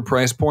a cheaper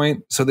price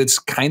point. So that's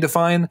kind of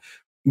fine.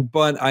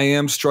 But I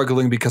am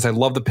struggling because I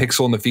love the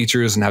Pixel and the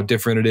features and how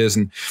different it is.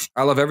 And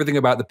I love everything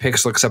about the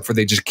Pixel except for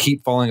they just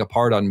keep falling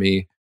apart on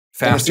me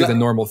faster than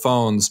normal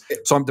phones.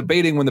 So I'm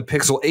debating when the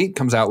Pixel 8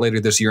 comes out later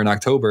this year in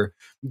October,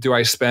 do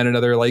I spend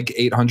another like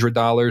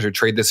 $800 or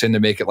trade this in to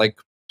make it like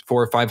 $400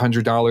 or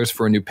 $500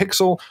 for a new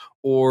Pixel?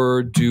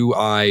 Or do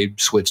I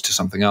switch to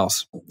something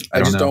else? I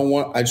just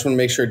want to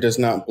make sure it does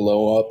not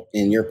blow up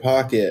in your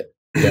pocket.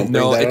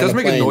 No, it does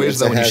make a noise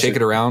though when you shake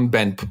it around.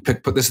 Ben,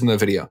 put this in the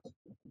video.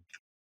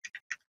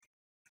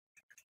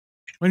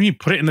 What do you mean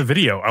put it in the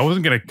video? I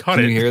wasn't going to cut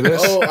it. Can you hear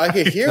this? Oh, I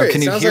can hear it.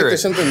 Can It you sounds hear like it?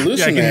 there's something loose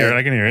Yeah, I in can hear there. it.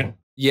 I can hear it.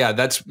 Yeah,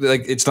 that's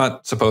like it's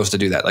not supposed to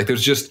do that. Like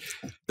there's just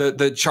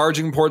the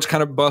charging port's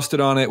kind of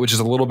busted on it, which is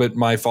a little bit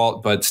my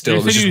fault, but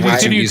still it's just way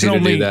too easy to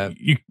do that.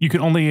 You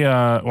can only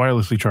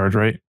wirelessly charge,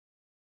 right?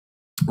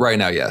 Right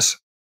now, yes.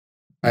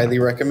 Highly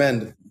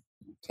recommend.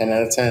 10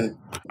 out of 10.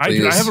 I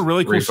have a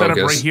really cool setup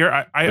right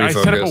here. I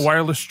set up a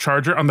wireless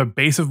charger on the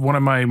base of one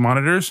of my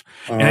monitors,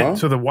 and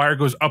so the wire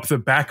goes up the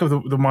back of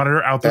the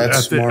monitor out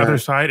the other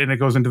side, and it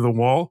goes into the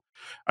wall.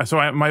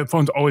 So my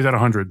phone's always at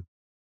 100.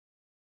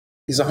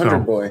 He's a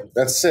 100 boy.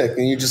 That's sick.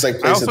 And you just like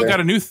place I also it there. got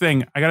a new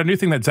thing. I got a new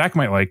thing that Zach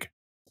might like.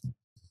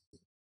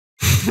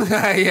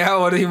 Yeah,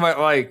 what he might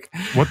like.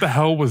 What the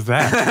hell was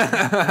that?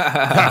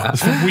 That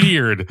was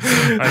weird.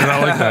 I did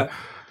not like that.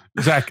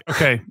 Zach,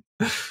 okay.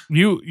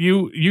 You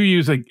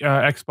use a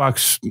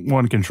Xbox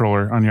One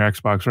controller on your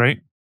Xbox, right?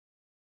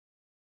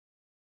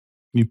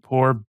 You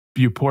poor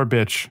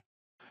bitch.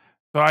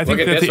 So I think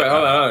Look at that this. Hold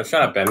on.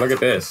 Shut up, Ben. Look at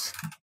this.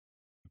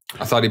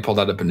 I thought he pulled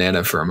out a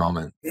banana for a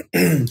moment.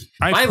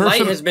 My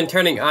light has been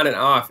turning on and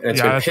off, and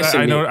it's been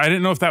pissing me. I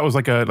didn't know if that was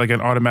like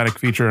an automatic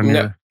feature.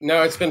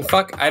 No, it's been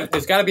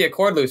there's got to be a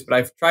cord loose, but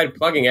I've tried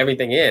plugging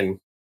everything in.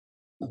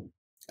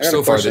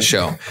 So far, the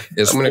show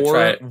is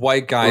 4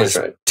 white guys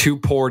too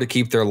poor to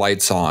keep their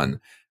lights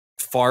on,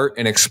 fart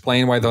and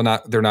explain why they're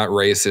not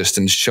racist,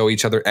 and show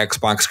each other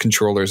Xbox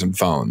controllers and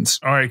phones.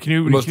 All right, can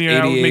you most make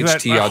that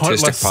ADHD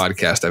autistic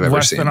podcast I've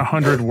ever seen? Less than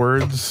 100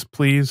 words,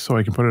 please, so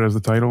I can put it as the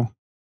title.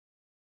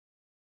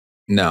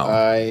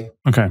 No.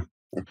 Okay.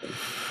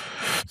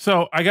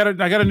 So I got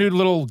a new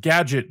little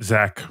gadget,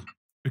 Zach,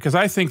 because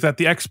I think that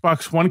the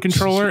Xbox One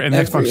controller and the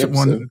Xbox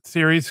One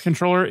Series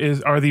controller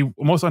are the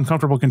most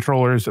uncomfortable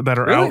controllers that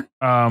are out.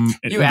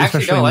 You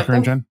actually don't like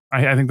them? Gen.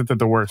 I think that they're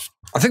the worst.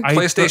 I think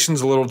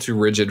PlayStation's a little too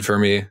rigid for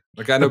me.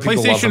 Like I know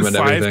people love them and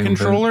everything. The PlayStation 5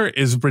 controller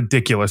is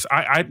ridiculous.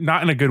 I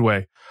not in a good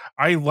way.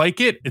 I like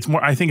it. It's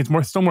more. I think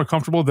it's still more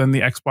comfortable than the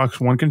Xbox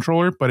One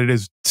controller, but it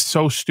is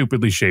so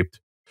stupidly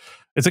shaped.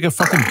 It's like a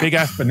fucking big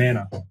ass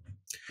banana.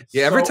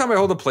 Yeah, every time I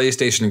hold a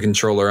PlayStation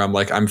controller, I'm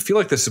like, I feel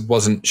like this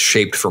wasn't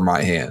shaped for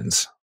my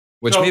hands.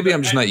 Which maybe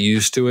I'm just not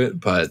used to it,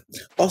 but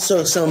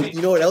also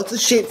you know what else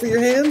is shaped for your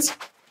hands?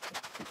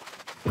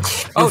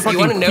 Oh, do you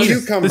want to know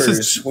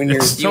cucumbers when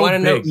you're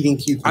eating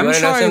cucumbers?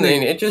 I'm trying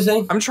something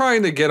interesting. I'm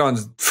trying to get on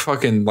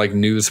fucking like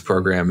news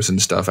programs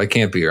and stuff. I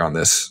can't be on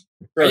this.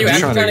 Are you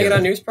actually trying to get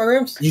on news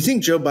programs? You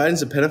think Joe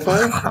Biden's a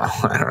pedophile?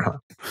 I don't know.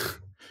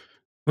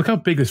 Look how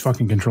big this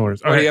fucking controller is.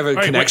 Do you have a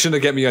connection to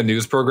get me on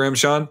news programs,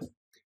 Sean?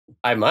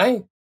 I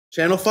might.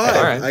 Channel 5.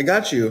 Right. I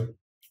got you.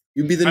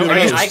 You be the new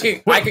host.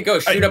 I could go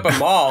shoot up a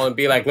mall and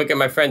be like, look at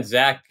my friend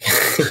Zach.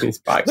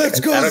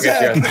 Let's go,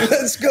 Zach.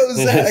 Let's go,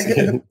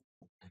 Zach.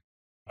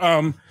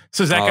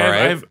 So Zach,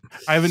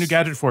 I have a new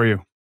gadget for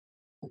you.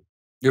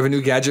 You have a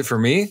new gadget for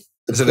me?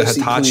 Is it a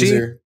Hitachi?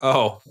 Pleaser.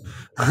 Oh,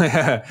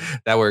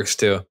 that works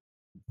too.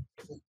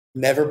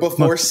 Never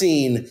before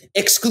seen.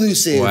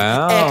 Exclusive.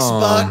 Wow.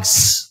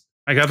 Xbox.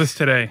 I got this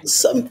today.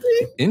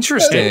 Something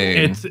interesting.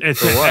 It's an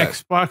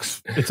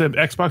Xbox. It's an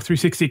Xbox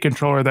 360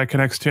 controller that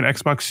connects to an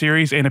Xbox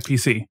Series and a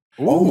PC.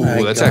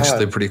 Oh, that's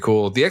actually pretty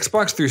cool. The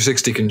Xbox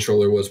 360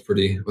 controller was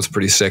pretty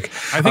sick.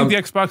 I think the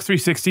Xbox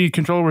 360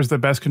 controller was the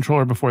best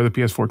controller before the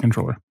PS4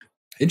 controller.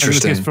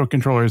 Interesting. The PS4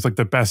 controller is like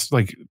the best,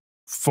 like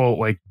full,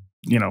 like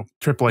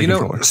AAA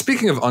controller.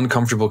 Speaking of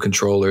uncomfortable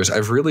controllers,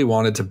 I've really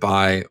wanted to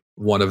buy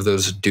one of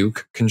those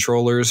Duke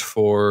controllers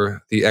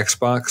for the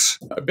Xbox.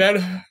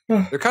 Ben,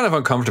 they're kind of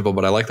uncomfortable,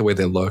 but I like the way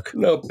they look.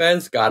 No,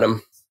 Ben's got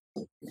them.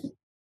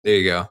 There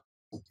you go.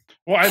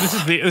 Well, this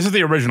is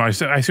the original. I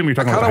assume you're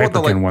talking about the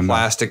Hyperkin one.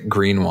 Plastic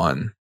green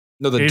one.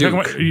 No, the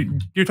Duke.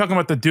 You're talking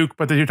about the Duke,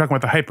 but then you're talking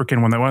about the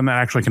Hyperkin one, the one that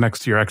actually connects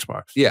to your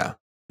Xbox. Yeah.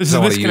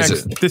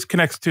 This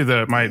connects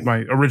to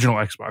my original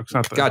Xbox.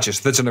 Not the. Gotcha.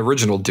 So that's an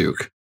original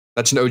Duke.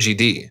 That's an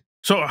OGD.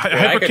 So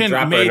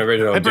Hyperkin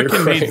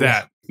made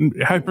that.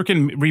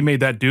 Hyperkin remade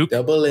that Duke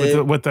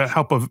with the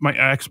help of my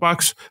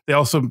Xbox. They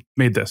also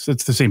made this.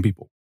 It's the same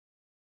people.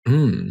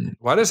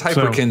 Why does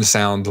Hyperkin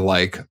sound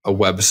like a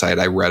website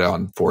I read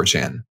on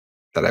 4chan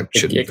that I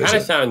shouldn't visit? It kind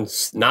of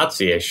sounds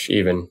Nazi-ish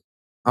even.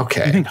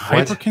 Okay. You think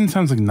Hyperkin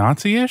sounds like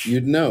Nazi-ish?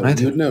 You'd know.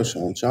 You'd know,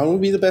 Sean. Sean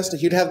would be the best.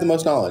 He'd have the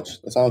most knowledge.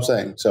 That's all I'm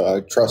saying. So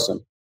I trust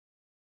him.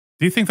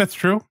 Do you think that's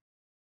true?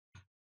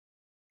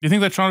 Do you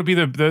think that Sean would be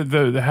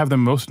the have the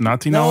most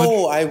Nazi knowledge?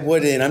 No, I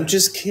wouldn't. I'm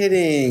just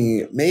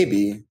kidding.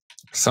 Maybe.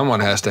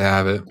 Someone has to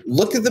have it.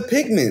 Look at the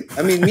pigment.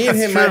 I mean, me and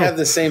him might have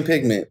the same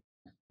pigment.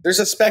 There's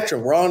a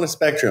spectrum. We're all on a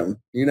spectrum,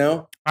 you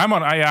know? I'm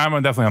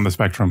definitely on the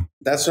spectrum.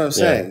 That's what I'm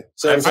saying. Yeah.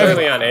 So I'm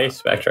certainly on a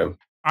spectrum.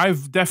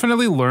 I've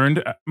definitely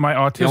learned my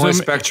autism. The only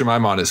spectrum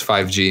I'm on is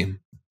 5G.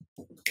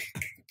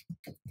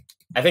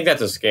 I think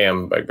that's a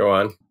scam, but go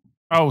on.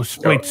 Oh,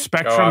 wait,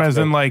 Spectrum as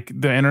in like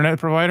the internet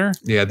provider?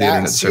 Yeah, the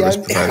internet service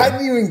provider. I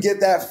didn't even get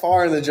that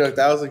far in the joke.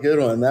 That was a good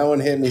one. That one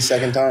hit me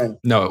second time.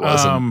 No, it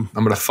wasn't. I'm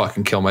going to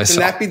fucking kill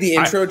myself. Can that be the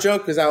intro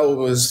joke? Because that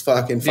was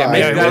fucking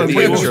fire.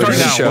 We'll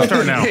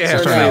start now. Yeah,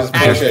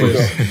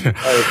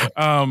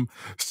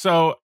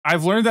 so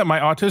I've learned that my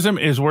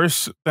autism is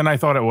worse than I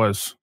thought it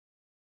was.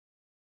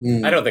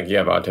 I don't think you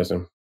have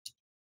autism.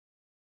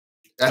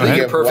 I think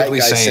you're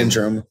perfectly sane.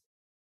 Syndrome.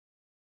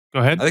 Go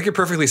ahead. I think you're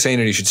perfectly sane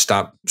and you should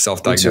stop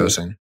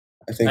self-diagnosing.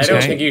 I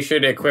don't think you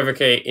should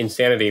equivocate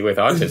insanity with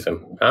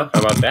autism. Huh? How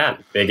about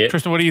that, bigot?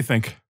 Tristan, what do you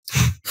think?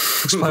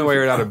 Explain why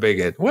you're not a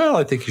bigot. Well,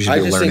 I think you should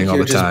be learning all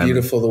the time. I just think you're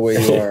just beautiful the way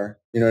you are.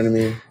 You know what I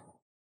mean?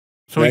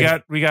 So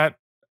we got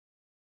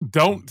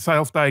don't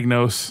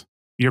self-diagnose.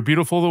 You're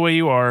beautiful the way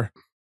you are.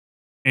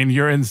 And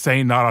you're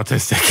insane, not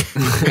autistic.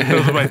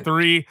 Those are my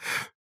three.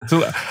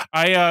 So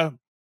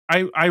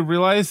I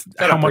realized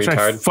how much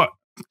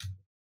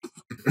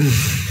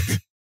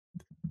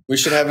We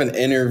should have an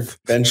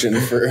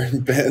intervention for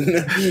Ben.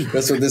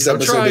 That's what this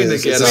episode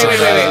is. Wait.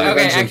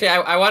 Okay, actually,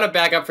 I want to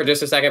back up for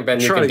just a second,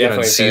 Ben. You can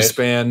definitely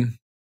C-SPAN.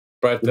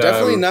 But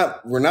definitely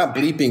not. We're not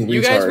bleeping.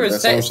 You guys were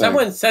saying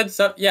someone said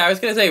something. Yeah, I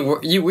was going to say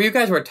you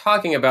guys were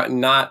talking about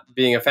not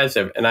being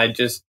offensive, and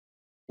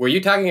were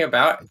you talking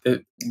about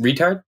the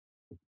retard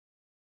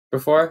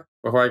before?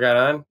 before I got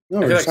on? No,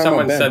 I we're feel like talking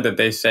someone about Ben. said that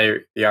they say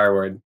the R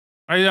word.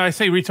 I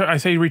say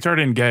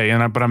retarded and gay,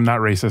 but I'm not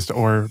racist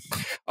or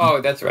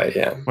Oh, that's right.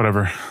 Yeah.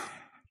 whatever.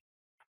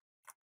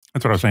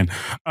 That's what I was saying.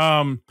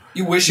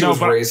 You wish you No, was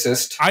but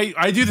racist.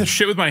 I do this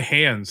shit with my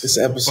hands. This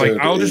episode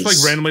Like I'll just like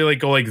is- randomly like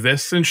go like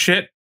this and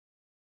shit.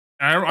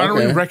 I don't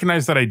really Okay.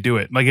 recognize that I do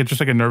it. Like it's just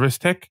like a nervous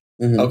tick.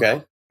 Mhm.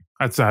 Okay.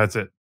 That's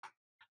it.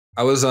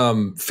 I was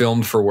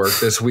filmed for work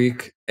this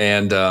week,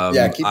 and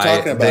Yeah, keep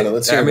talking about it.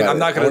 Let's hear I mean, about I'm it.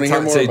 not I going wanna hear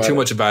to more say about too it.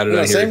 much about it No,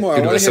 on say here more. I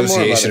due to wanna hear more about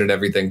association it. and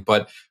everything.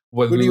 But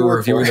when Who do we you were work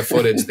reviewing for? the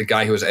footage, the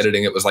guy who was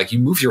editing it was like, "You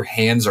move your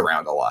hands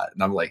around a lot,"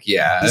 and I'm like,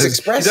 "Yeah." He's He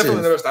expressive.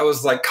 definitely noticed. I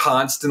was like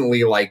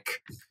constantly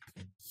like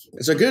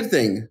It's a good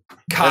thing.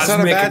 That's not a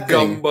cosmic bad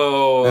thing.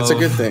 gumbo. That's a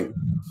good thing.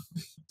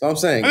 That's all I'm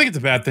saying. I think it's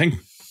a bad thing.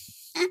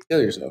 Kill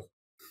yourself.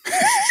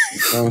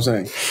 That's all I'm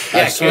saying.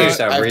 Yeah, kill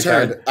yourself,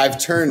 retard. I've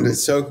turned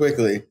so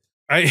quickly.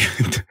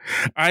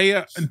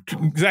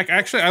 Zach,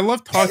 actually, I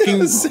love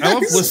talking. I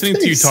love listening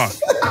to you talk.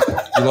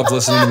 You love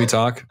listening to me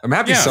talk. I'm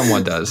happy Yeah.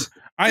 someone does.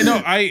 I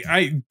know.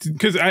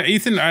 Because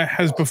Ethan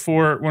has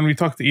before, when we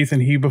talked to Ethan,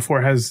 he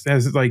before has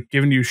like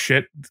given you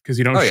shit because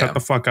you don't Oh, shut yeah. the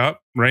fuck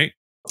up, right?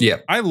 Yeah.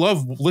 I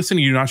love listening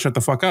to you not shut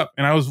the fuck up,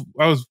 and I was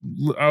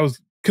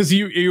because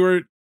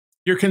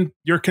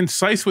you're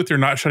concise with your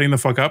not shutting the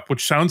fuck up,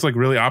 which sounds like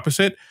really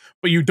opposite,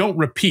 but you don't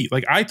repeat.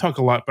 Like I talk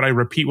a lot, but I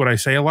repeat what I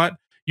say a lot.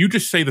 You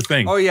just say the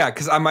thing. Oh yeah,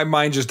 because my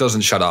mind just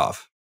doesn't shut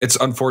off. It's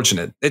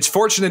unfortunate. It's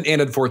fortunate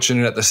and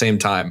unfortunate at the same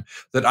time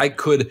that I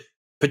could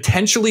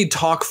potentially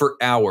talk for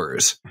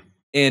hours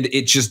and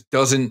it just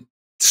doesn't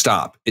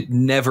stop. It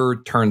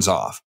never turns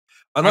off.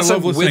 Unless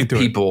love I'm listening with to it.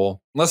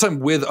 people, unless I'm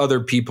with other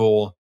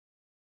people,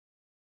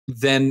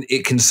 then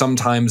it can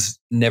sometimes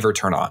never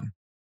turn on.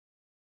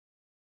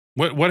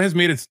 What has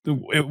made it?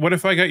 What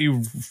if I got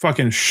you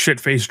fucking shit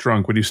faced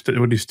drunk? Would you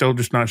still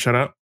just not shut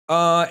up?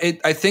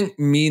 I think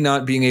me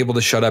not being able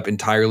to shut up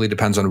entirely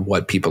depends on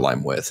what people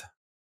I'm with.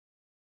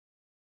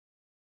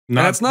 And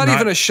that's not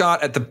even a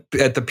shot at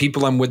the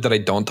people I'm with that I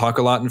don't talk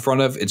a lot in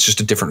front of. It's just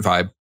a different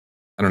vibe.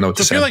 I don't know what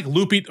to So say. I feel like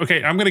loopy.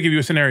 Okay, I'm going to give you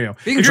a scenario.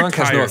 Being If you're drunk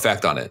has no tired-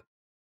 effect on it.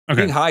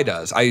 Okay, Being high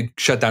does. I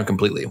shut down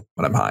completely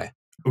when I'm high.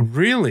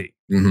 really?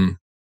 Mm-hmm.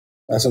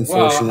 That's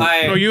unfortunate.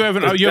 Well, No, you have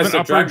an does the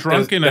upper drug-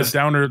 drunk and a does-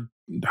 downer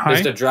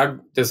high.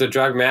 Does the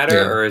drug matter,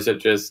 Yeah. or is it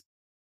just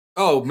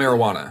Oh,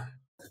 marijuana.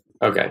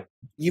 okay?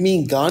 You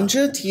mean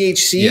ganja,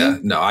 THC, Yeah,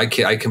 no, I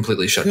can't. I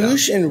completely shut down.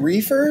 Kush, and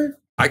reefer?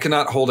 I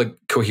cannot hold a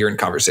coherent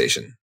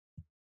conversation.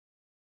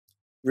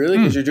 Really?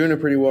 Because you're doing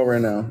it pretty well right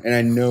now, and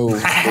I know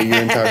that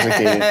you're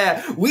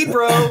intoxicated. Weed,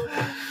 bro.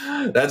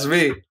 That's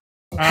me. Into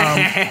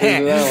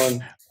that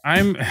one.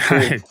 I'm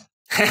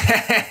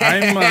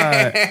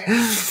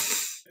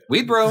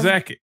Weed, bro.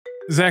 Zach.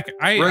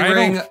 I Ring, don't.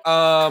 ring.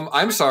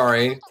 I'm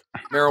sorry.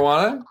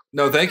 Marijuana?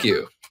 No, thank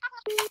you.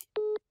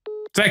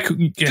 Zach,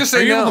 Just are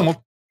say you no. able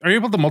to are you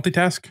able to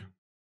multitask?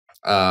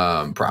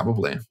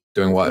 Probably.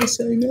 Doing what?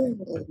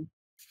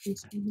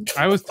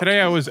 I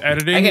was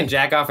editing. I can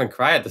jack off and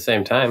cry at the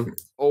same time.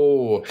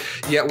 Oh,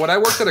 yeah. When I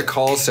worked at a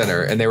call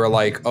center and they were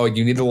like, "Oh,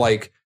 you need to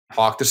like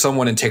talk to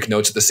someone and take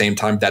notes at the same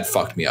time," that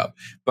fucked me up.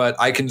 But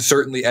I can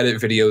certainly edit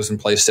videos and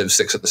play Civ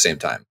 6 at the same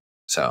time.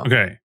 So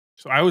Okay,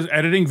 so I was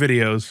editing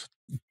videos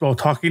while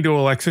talking to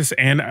Alexis,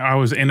 and I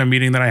was in a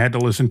meeting that I had to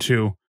listen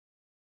to,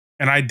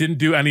 and I didn't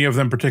do any of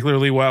them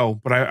particularly well.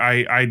 But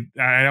I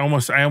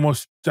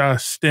almost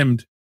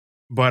stimmed,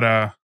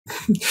 but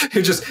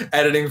you're just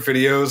editing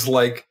videos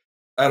like,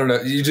 I don't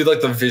know, you do like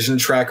the vision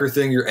tracker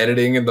thing. You're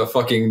editing in the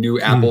fucking new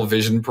Apple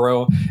Vision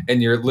Pro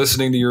and you're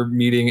listening to your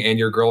meeting and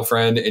your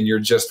girlfriend and you're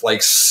just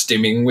like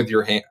stimming with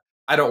your hand.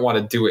 I don't want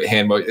to do it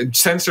hand mode.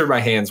 Censor my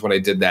hands when I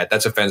did that.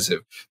 That's offensive.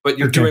 But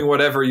you're doing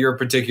whatever your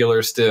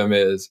particular stim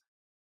is.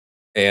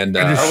 And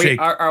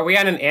Are we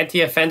on an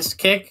anti-offense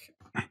kick?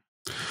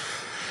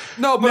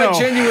 no, but I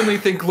genuinely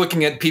think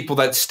looking at people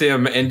that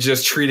stim and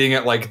just treating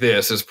it like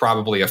this is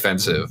probably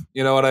offensive.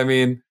 You know what I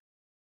mean?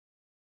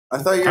 I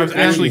thought you were I was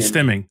actually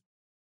Canadian. stimming.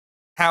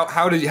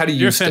 How do you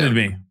You offended stim?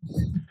 me.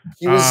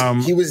 He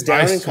was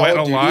down I in sweat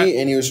Call of a lot. Duty,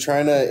 and he was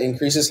trying to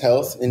increase his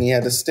health, and he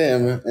had to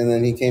stim, and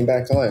then he came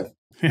back to life.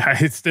 Yeah, I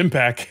hit stim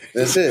pack.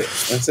 That's it.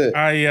 That's it.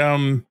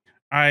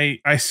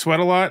 I sweat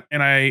a lot,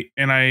 and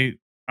I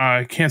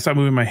can't stop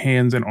moving my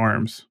hands and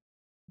arms.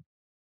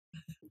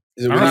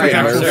 Is it I don't know if really it's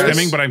actual nervous?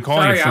 stimming, but I'm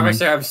calling Sorry, it stimming.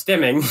 officer, I'm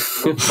stimming.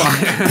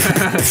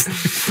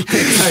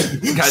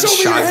 Got Show me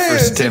shot your for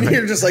hands. And stimming.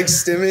 you're just like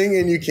stimming,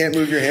 and you can't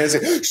move your hands.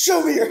 Like,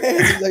 show me your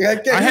hands. It's like I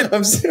can't.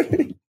 I'm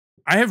stimming.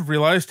 I have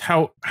realized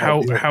how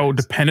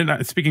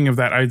dependent. Speaking of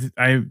that,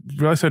 I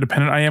realized how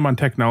dependent I am on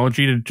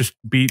technology to just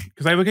be,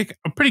 because I have like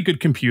a pretty good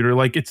computer.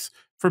 Like it's,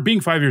 for being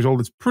 5 years old,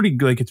 it's pretty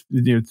good. Like it's,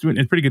 you know, it's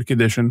in pretty good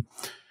condition.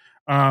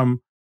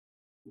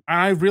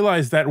 I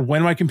realized that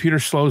when my computer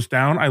slows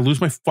down, I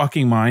lose my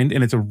fucking mind,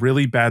 and it's a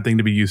really bad thing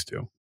to be used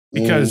to.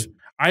 Because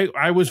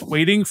I was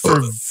waiting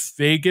for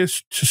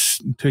Vegas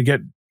to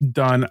get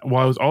done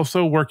while I was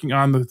also working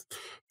on the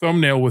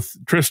thumbnail with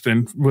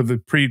Tristan, with the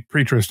pre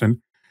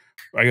Tristan.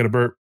 I got a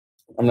burp.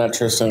 I'm not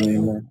Tristan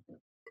anymore.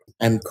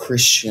 I'm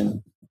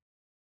Christian.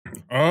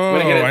 Oh,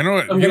 get I know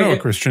it. You know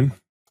it, Christian.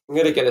 I'm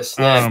gonna get a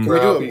snack. Can we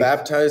do a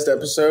baptized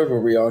episode where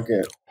we all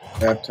get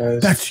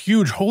baptized? That's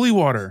huge. Holy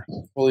water.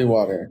 Holy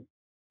water.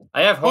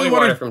 I have holy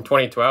water from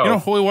 2012. You know,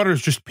 holy water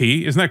is just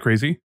pee. Isn't that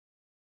crazy?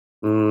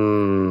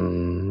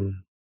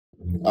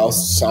 I'll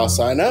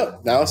sign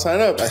up. Now I'll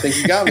sign up. I think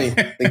you got me.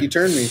 I think you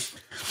turned me.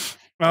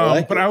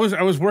 But I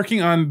was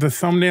working on the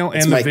thumbnail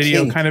and the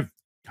video kind of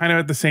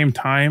at the same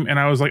time, and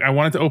I was like, I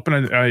wanted to open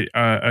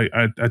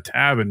a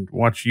tab and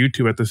watch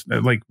YouTube at this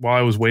while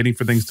I was waiting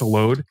for things to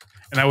load,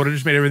 and I would have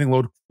just made everything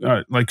load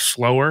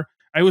slower.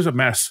 It was a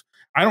mess.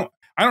 I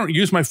don't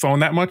use my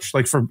phone that much.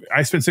 I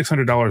spent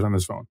 $600 on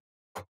this phone.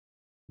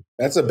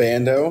 That's a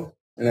bando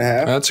and a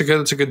half. That's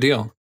a good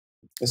deal.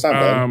 It's not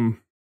bad.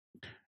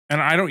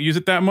 And I don't use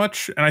it that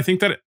much, and I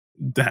think that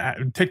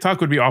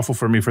TikTok would be awful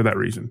for me for that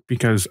reason,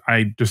 because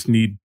I just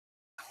need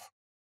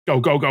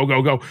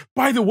go.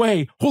 By the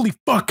way, holy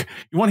fuck!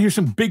 You want to hear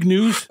some big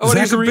news? Oh,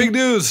 here's some big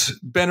news,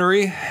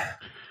 Bennery.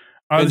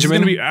 This is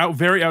going to be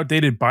very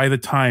outdated by the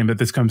time that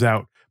this comes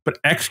out. But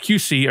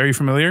XQC, are you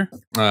familiar?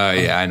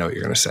 Yeah, I know what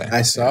you're going to say.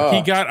 I saw.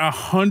 He got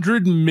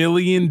 $100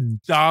 million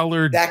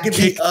that could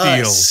kick be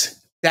us. deal.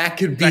 That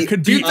could be.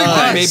 Do you think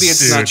that maybe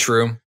it's not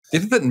true? Do you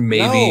think that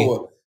maybe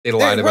they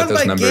lied about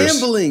those numbers?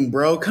 Gambling,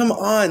 bro. Come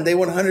on, they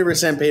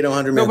 100% paid $100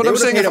 million. No, but I'm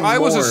saying if I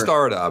was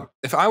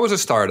a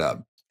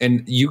startup,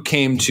 and you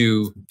came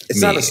to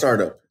It's not a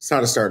startup. It's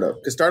not a startup.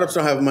 Because startups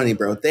don't have money,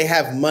 bro. They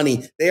have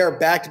money. They are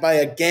backed by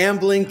a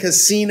gambling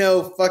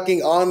casino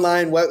fucking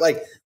online web.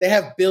 They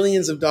have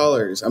billions of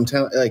dollars. I'm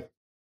telling they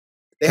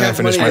Can have I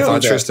finish money my thought,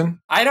 to do that. Tristan?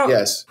 I don't.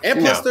 Yes. And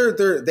plus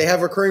they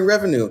have recurring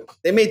revenue.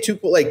 They made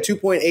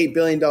 $2.8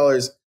 billion,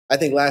 I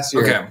think, last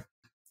year.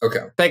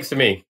 Okay. Thanks to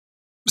me.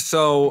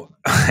 So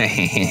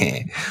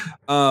if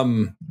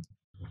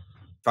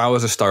I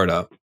was a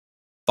startup,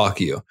 fuck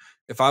you.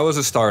 If I was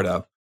a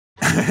startup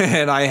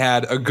and I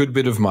had a good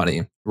bit of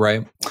money,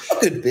 right? A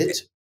good bit.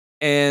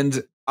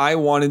 And I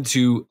wanted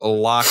to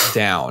lock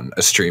down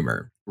a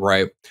streamer,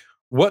 right?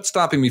 What's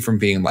stopping me from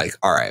being like,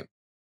 all right,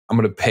 I'm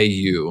going to pay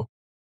you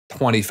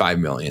 $25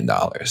 million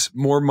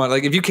more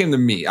money. If you came to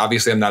me,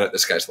 obviously I'm not at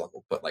this guy's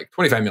level, but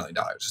 $25 million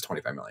is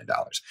 $25 million.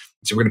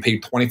 So we're going to pay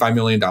 $25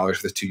 million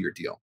for this 2-year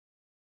deal.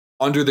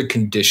 Under the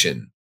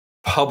condition,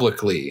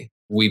 publicly,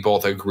 we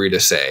both agree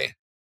to say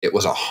it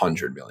was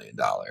 $100 million.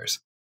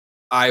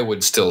 I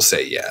would still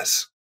say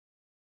yes.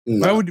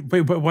 No.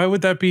 Why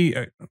would that be?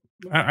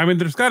 I mean,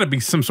 there's got to be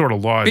some sort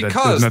of law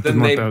because that then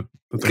they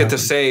get to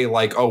say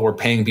we're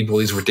paying people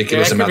these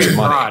ridiculous amounts of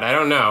money. Fraud. I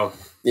don't know.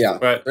 Yeah,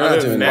 but they're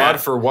not doing fraud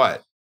for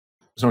what?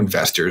 There's no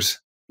investors.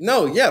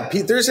 No, yeah,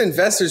 there's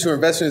investors who are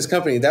investing in this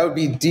company. That would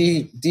be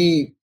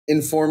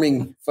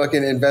de-informing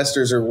fucking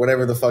investors or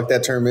whatever the fuck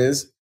that term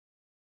is.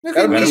 Look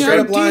at me,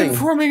 I'm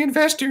de-informing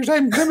investors.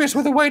 I'm grimace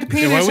with a white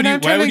penis.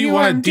 Why would you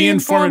want to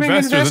de-inform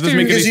investors? That doesn't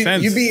make any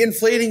sense. You'd be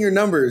inflating your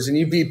numbers and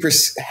you'd be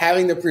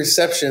having the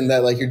perception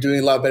that you're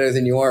doing a lot better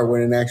than you are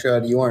when in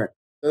actuality you aren't.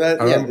 So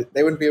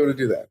they wouldn't be able to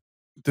do that.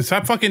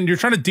 Stop fucking, you're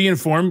trying to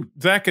de-inform.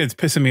 Zach, it's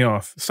pissing me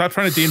off. Stop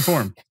trying to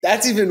de-inform.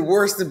 That's even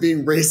worse than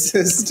being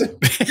racist.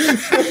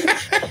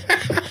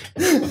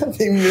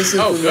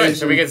 Oh, good.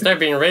 So we can start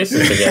being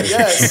racist again.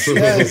 Yes.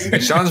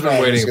 Sean's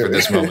been waiting for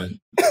this moment.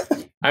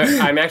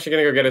 I'm actually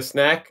going to go get a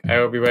snack. I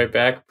will be right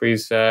back.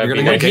 Please you're going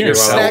to go get your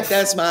yourself. Snack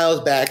that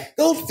smiles back.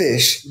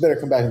 Goldfish. You better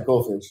come back with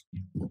goldfish.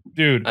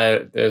 Dude.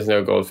 There's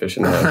no goldfish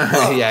in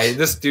there. Yeah,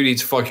 this dude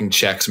eats fucking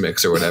Chex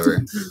Mix or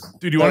whatever.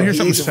 Dude, you want to hear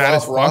something sad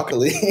as fuck?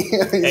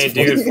 Hey,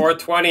 dude,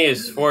 420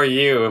 is for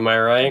you. Am I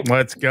right?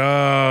 Let's go.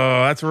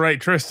 That's right,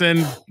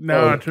 Tristan.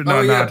 No. Tristan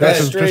would never.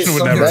 That's straight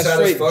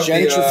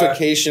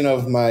gentrification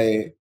of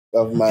my.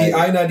 The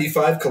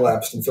I-95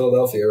 collapsed in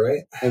Philadelphia,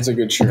 right? That's a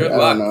good shirt. Good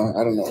I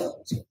don't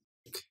know.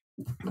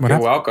 You're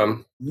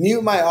welcome.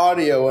 Mute my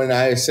audio when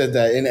I said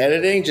that. In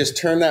editing, just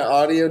turn that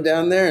audio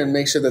down there and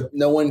make sure that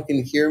no one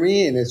can hear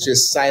me and it's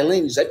just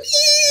silent. Just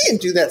and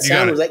do that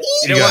sound. It was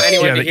you don't want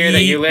anyone to hear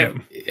that you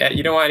live.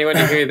 You don't want anyone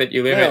to hear that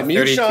you live at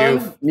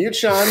 32.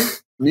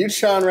 Mute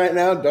Sean right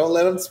now. Don't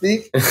let him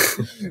speak.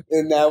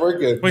 And now we're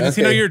good. Wait, does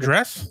he know your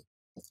address?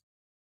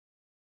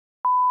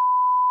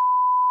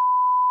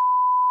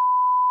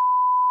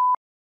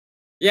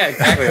 Yeah,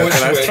 exactly. I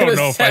don't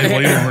know if I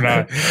believe him or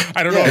not.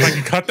 I don't know if I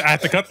can cut that. I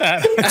have to cut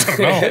that. I don't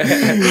know.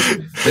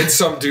 It's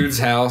some dude's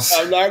house.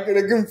 I'm not going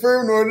to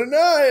confirm nor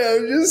deny.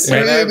 I'm just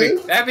saying.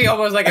 That'd be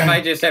almost like if I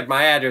just said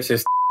my address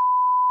is.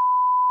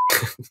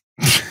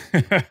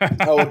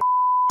 Oh,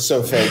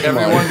 so fake.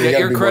 Everyone, get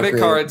your credit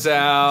cards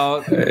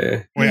out.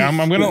 Wait, I'm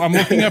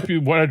looking up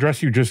what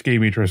address you just gave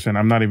me, Tristan.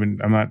 I'm not.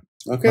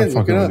 Okay,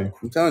 look it up.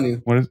 I'm telling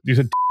you. What is you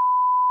said?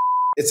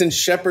 It's in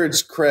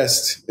Shepherd's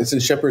Crest.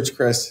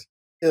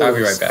 I'll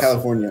be right back.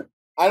 California.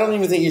 I don't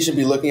even think you should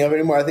be looking up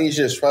anymore. I think you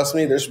should just trust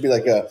me. There should be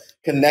a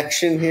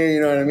connection here. You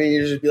know what I mean?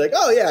 You should be like,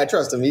 oh yeah, I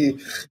trust him.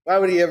 Why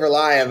would he ever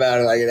lie about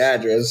it an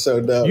address?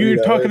 So dumb.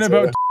 You're talking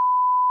about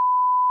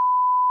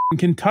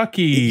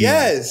Kentucky.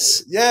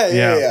 Yes.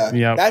 Yeah.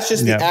 That's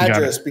just the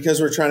address because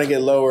we're trying to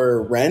get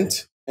lower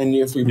rent. And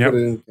if we put it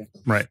in.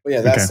 Right. Well,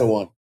 yeah, that's the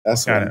one.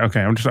 That's Got it.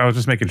 Okay, I was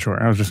just making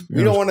sure. I was just.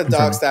 You don't want to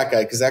dox that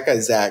guy because that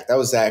guy's Zach. That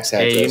was Zach's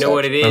hat. Hey, you know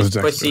what it That was is,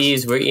 Zach's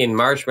pussies? We're eating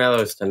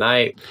marshmallows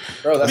tonight.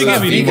 Bro, that's Speaking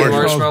not of eating vegan.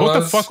 marshmallows, what the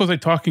marshmallows. fuck was I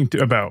talking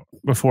about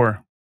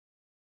before?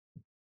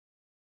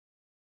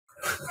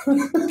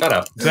 Shut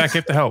up. Zach, you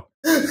have to help.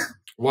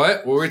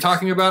 What were we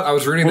talking about? I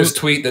was reading this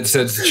tweet that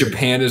says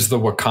Japan is the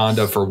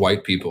Wakanda for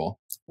white people.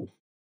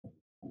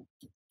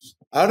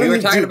 I don't We were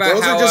even, talking dude, about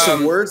those how are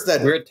just words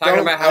that we were talking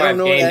don't- about I how don't I've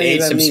know what gained any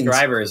 8 of that means.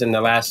 subscribers in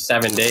the last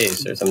 7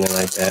 days or something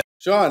like that.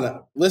 Sean,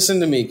 listen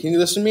to me. Can you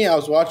listen to me? I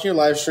was watching your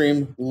live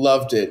stream.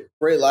 Loved it.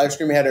 Great live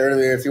stream we had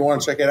earlier. If you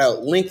want to check it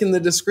out, link in the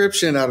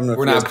description. I don't know if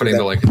We're you guys not putting put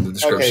the that. link in the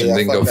description. Okay, yeah,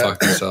 They can go fuck fuck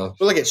that. themselves.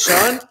 But look at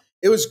Sean.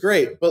 It was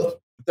great.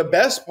 But the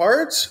best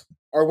parts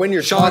are when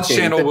you're Sean's talking.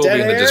 channel The will dead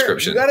be in the air,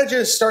 description. You gotta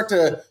just start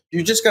to.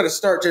 You just gotta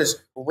start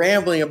just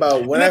rambling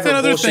about whatever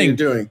another bullshit thing. you're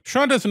doing.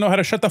 Sean doesn't know how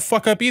to shut the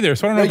fuck up either,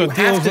 so I don't No, know you what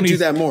the deal have is to when do he's.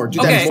 that more. Do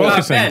Okay, that more.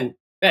 focusing.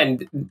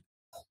 Ben,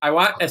 I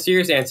want a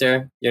serious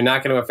answer. You're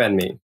not going to offend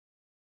me.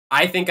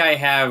 I think I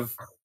have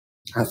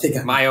I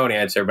think my own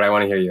answer, but I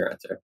want to hear your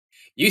answer.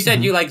 You said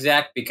Mhm. you like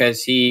Zach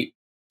because he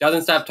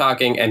doesn't stop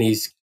talking and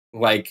he's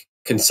like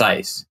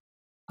concise.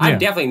 I'm Yeah.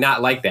 definitely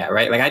not like that,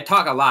 right? Like I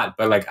talk a lot,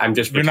 but like I'm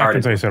just You're retarded. not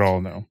concise at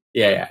all, no.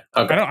 Yeah.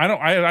 Okay.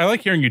 I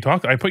like hearing you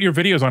talk. I put your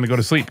videos on to go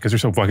to sleep because they're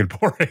so fucking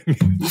boring.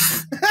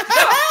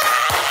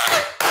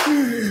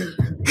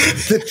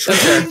 the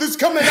truth is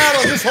coming out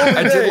on this whole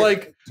I did day.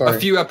 like Sorry. a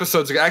few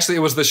episodes ago. Actually,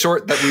 it was the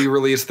short that we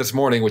released this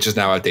morning, which is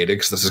now outdated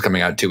because this is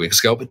coming out 2 weeks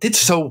ago, but did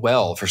so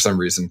well for some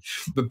reason.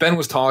 But Ben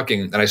was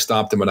talking and I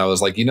stopped him and I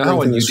was like, you know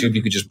how on YouTube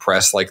you could just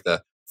press like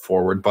the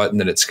forward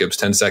button and it skips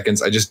 10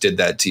 seconds? I just did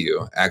that to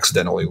you,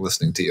 accidentally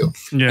listening to you.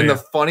 Yeah, And yeah. the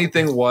funny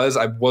thing was,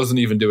 I wasn't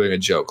even doing a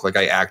joke. Like,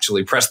 I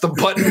actually pressed the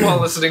button while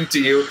listening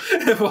to you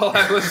while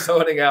I was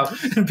zoning out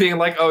and being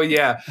like, oh,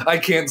 yeah, I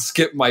can't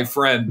skip my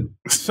friend.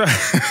 So,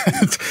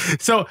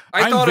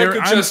 I I'm thought very-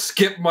 I could just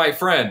skip my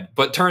friend,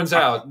 but turns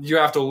out you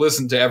have to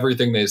listen to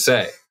everything they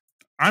say.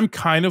 I'm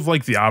kind of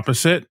like the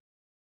opposite,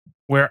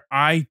 where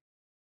I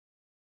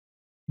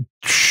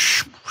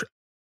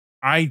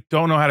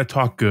don't know how to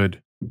talk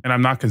good, and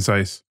I'm not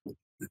concise.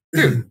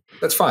 Dude,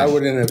 that's fine.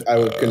 couldn't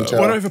tell.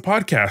 Why do I have a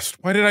podcast?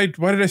 Why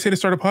did I say to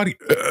start a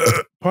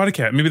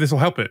podcast? Maybe this will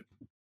help it.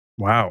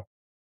 Wow.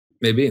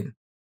 Maybe.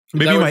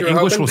 Maybe that what my you were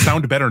English hoping? will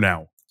sound better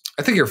now.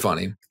 I think you're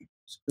funny.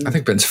 I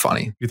think Ben's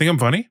funny. You think I'm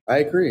funny? I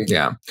agree.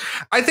 Yeah.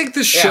 I think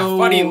the Yeah, show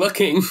funny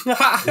looking.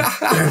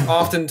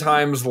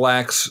 oftentimes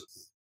lacks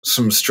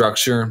some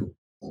structure.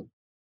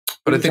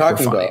 But I think we're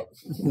funny.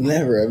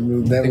 Never. I've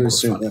never we're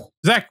assumed funny. that.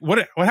 Zach,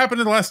 what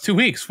happened in the last 2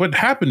 weeks? What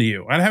happened to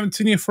you? I haven't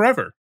seen you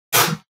forever.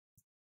 All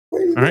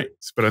right,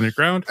 spit on your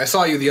ground. I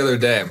saw you the other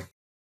day.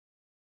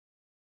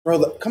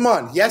 Bro, come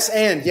on. Yes,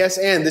 and.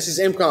 This is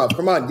improv.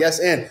 Come on. Yes,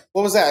 and.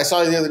 What was that? I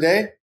saw you the other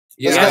day.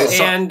 Yeah, Let's Yes,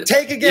 go. and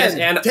Take again.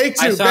 yes, and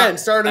Take I two. saw- Ben,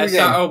 start it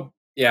again.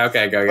 yeah,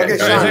 okay, go. Okay,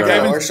 go, Sean go,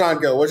 go. go. Or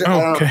Sean go.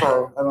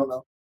 I don't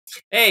know.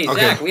 Hey, Okay.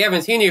 Zach, we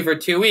haven't seen you for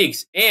 2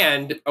 weeks,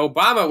 and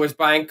Obama was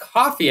buying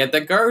coffee at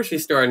the grocery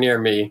store near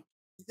me.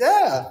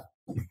 Yeah.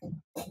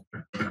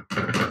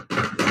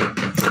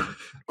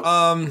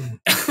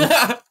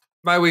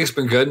 My week's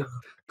been good.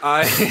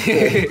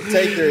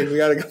 Take three. We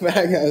gotta go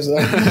back.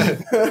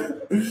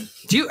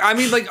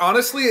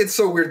 Honestly, it's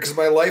so weird because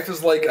my life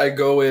is like I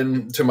go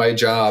into my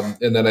job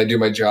and then I do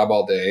my job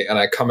all day and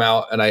I come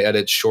out and I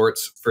edit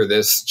shorts for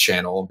this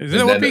channel Is that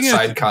and what then being a-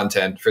 side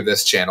content for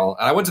this channel.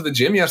 And I went to the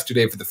gym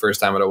yesterday for the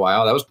first time in a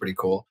while. That was pretty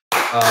cool.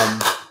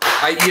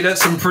 I eat at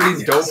some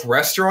pretty dope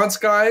restaurants,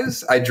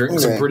 guys. I drink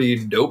some Okay.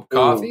 pretty dope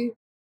coffee.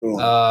 Cool.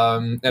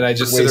 And I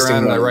just sit Wasting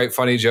around and I money. write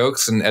funny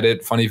jokes and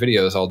edit funny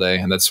videos all day.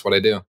 And that's what I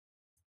do.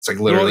 It's like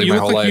Well, literally you my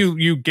look whole like life.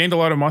 you gained a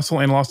lot of muscle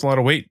and lost a lot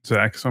of weight,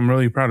 Zach. So I'm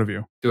really proud of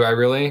you. Do I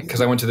really?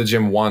 Because I went to the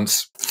gym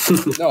once.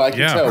 No, I can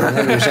Yeah. tell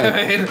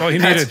 100%. All he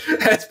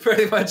That's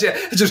pretty much it.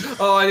 It's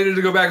just all I needed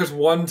to go back was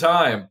one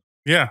time.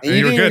 Yeah, And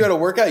you didn't even go to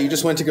work out. You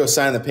just went to go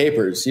sign the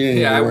papers. You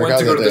didn't Yeah, I even work went out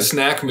to go that to the day.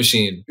 snack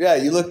machine. Yeah,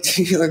 you looked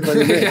like you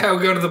did. Yeah, I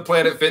would go to the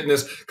Planet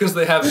Fitness because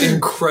they have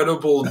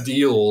incredible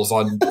deals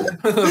on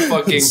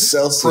fucking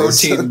Celsius.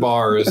 protein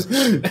bars.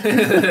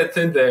 That's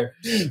in there.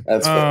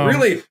 That's funny.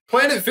 Really,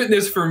 Planet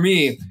Fitness for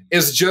me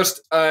is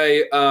just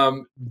a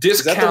Is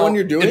discount. that the one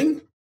you're doing?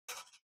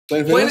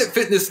 Planet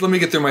Fitness, let me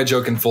get through my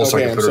joke in full so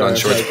I Okay, can put it I'm on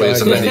sorry, shorts, okay,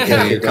 please, go and then you ahead.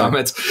 can do your Go ahead.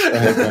 comments.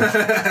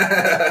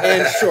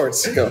 And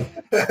shorts. Go.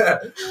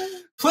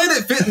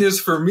 Planet Fitness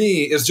for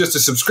me is just a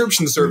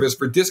subscription service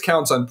for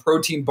discounts on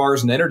protein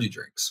bars and energy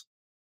drinks.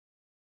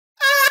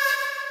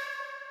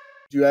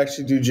 Do you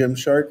actually do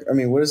Gymshark? I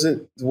mean, what is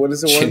it? What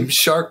is the one?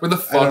 Gymshark? Where the I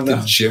fuck don't did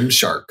know.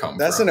 Gymshark come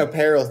That's from? an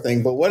apparel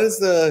thing, but what is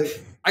the?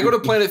 I go to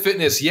Planet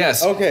Fitness,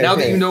 yes. Okay, now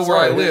that okay. you know where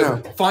I Sorry,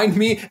 live, no. find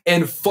me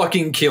and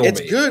fucking kill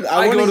It's me. good.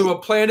 I wanna- go to a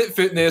Planet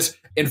Fitness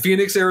in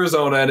Phoenix,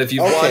 Arizona, and if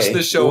you've Okay. watched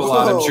this show a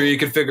lot, I'm Whoa. sure you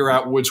can figure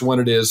out which one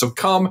it is. So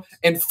come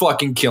and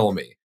fucking kill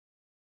me.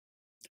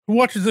 Who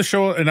watches the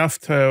show enough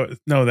to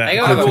know that? I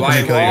go I to will the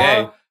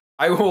YMCA.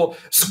 I will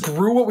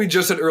screw what we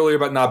just said earlier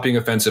about not being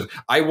offensive.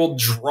 I will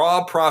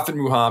draw Prophet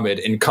Muhammad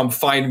and come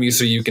find me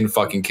so you can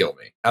fucking kill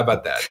me. How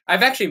about that?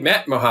 I've actually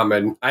met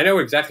Muhammad. I know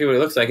exactly what he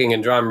looks like and can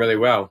draw him really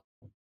well.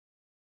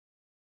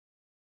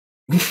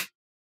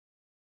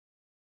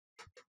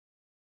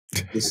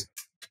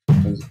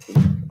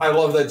 I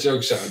love that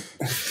joke, Sean.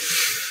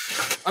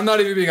 I'm not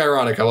even being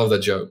ironic. I love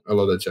that joke.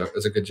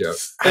 It's a good joke.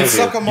 And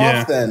suck him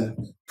off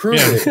then. Prove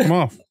it. Come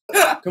off.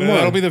 Come on.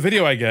 That'll be the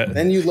video I get.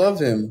 Then you love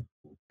him.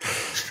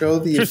 Show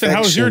the Tristan,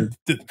 affection.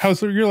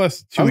 how's your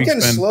last 2 I'm weeks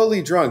getting been?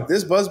 slowly drunk.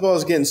 This buzzball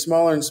is getting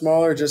smaller and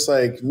smaller, just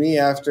like me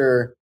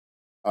after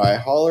I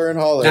holler and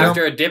holler.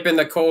 After a dip in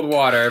the cold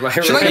water.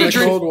 Should I get a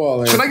drink? Cold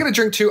water. Should I get a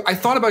drink too? I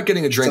thought about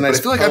getting a drink, It's a but I nice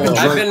feel like I've been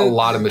poem. drinking a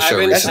lot in the show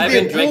recently. I've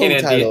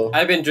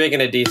been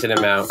drinking a decent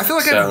amount. I feel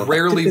like so. I've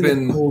rarely Dipped in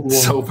been the cold water.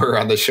 sober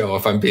on the show,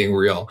 if I'm being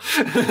real.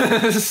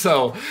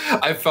 So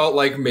I felt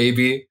like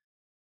maybe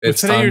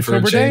it's today time your for a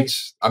sober day?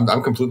 change.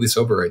 I'm completely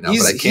sober right now,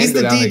 but I He's can go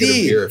the down and get a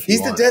beer DD. if you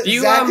He's want. the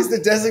Zach is the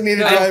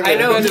designated driver. I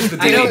know. Ben is the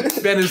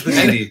DD. Ben is the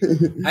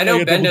DD. I know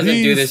get Ben double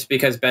doesn't do Ds. this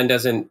because Ben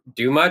doesn't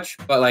do much,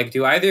 but like,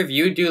 do either of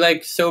you do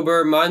like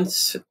sober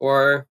months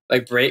or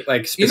like break,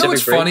 like specific? You know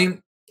what's break? funny?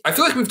 I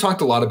feel like we've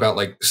talked a lot about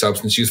like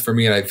substance use for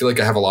me, and I feel like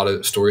I have a lot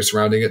of stories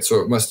surrounding it.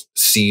 So it must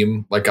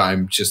seem like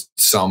I'm just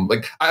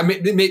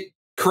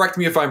correct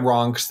me if I'm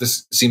wrong, because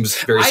this seems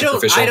very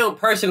superficial. I don't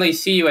personally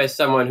see you as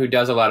someone who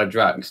does a lot of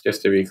drugs.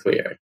 Just to be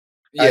clear.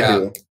 Yeah, I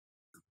do.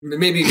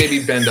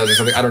 maybe Ben does or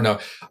something. I don't know.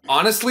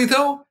 Honestly,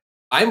 though,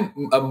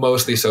 I'm a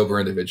mostly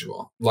sober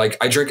individual. Like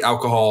I drink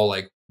alcohol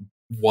like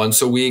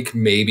once a week,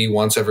 maybe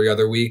once every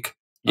other week.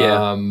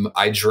 Yeah.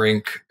 I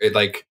drink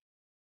like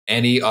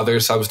any other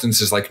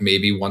substances like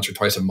maybe once or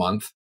twice a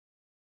month.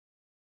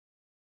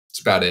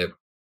 That's about it.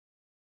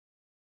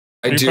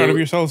 Are you proud of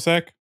yourself,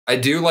 Zach? I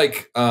do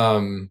like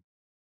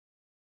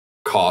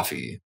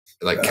coffee,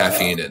 like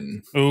caffeine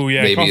and Oh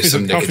yeah, maybe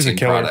some coffee's a nicotine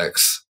killer.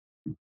 products.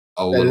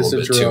 A That is little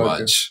a bit too drug.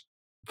 much,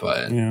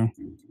 but Yeah.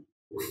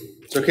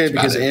 It's okay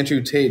because about it.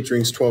 Andrew Tate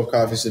drinks 12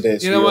 coffees a day.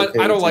 So you know you're what? okay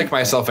I don't with like it.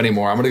 myself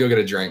anymore. I'm gonna go get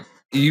a drink.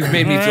 You've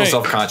made me All feel right.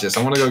 self-conscious.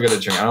 I'm gonna go get a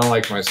drink. I don't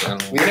like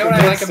myself. We You know what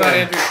I like about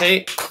Andrew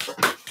Tate?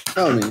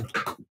 Tell me.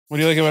 What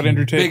do you like about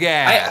Andrew Tate? Big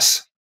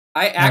ass.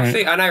 I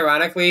actually,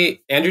 unironically,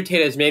 Andrew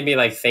Tate has made me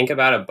like think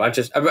about a bunch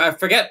of. I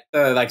forget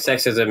the like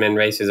sexism and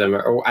racism,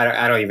 or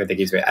I don't even think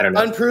he's. I don't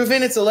know.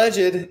 Unproven. It's alleged.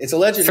 It's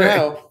alleged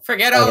now.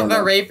 Forget I all don't of the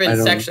know. rape I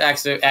and don't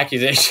sex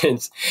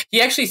accusations.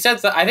 He actually said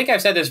that. I think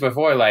I've said this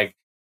before. Like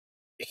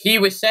he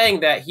was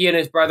saying that he and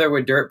his brother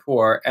were dirt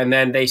poor, and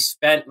then they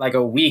spent like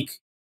a week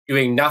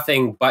doing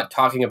nothing but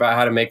talking about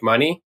how to make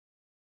money,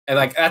 and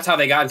like that's how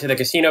they got into the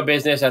casino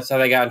business. That's how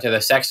they got into the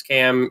sex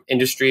cam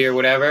industry or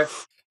whatever.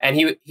 And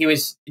he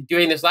was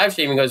doing this live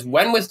stream and goes,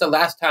 when was the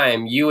last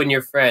time you and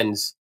your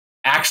friends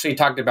actually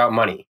talked about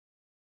money?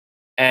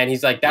 And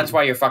he's like, that's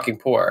why you're fucking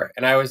poor.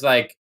 And I was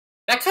like,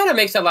 that kind of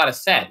makes a lot of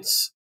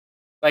sense.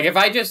 Like if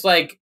I just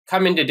like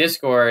come into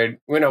Discord,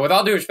 you know, with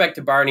all due respect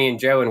to Barney and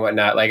Joe and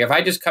whatnot, like if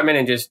I just come in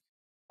and just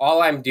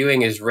all I'm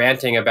doing is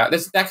ranting about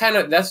this,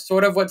 that's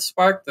sort of what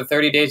sparked the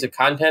 30 days of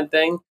content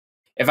thing.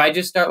 If I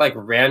just start like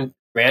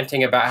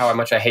ranting about how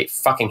much I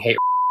fucking hate,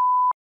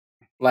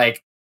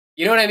 like,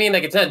 you know what I mean?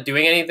 Like it's not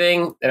doing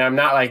anything, and I'm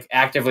not like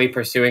actively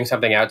pursuing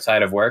something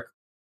outside of work.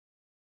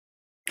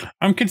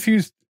 I'm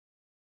confused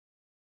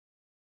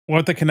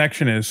what the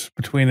connection is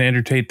between the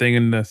Andrew Tate thing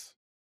and this.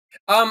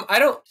 I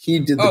don't. He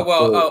did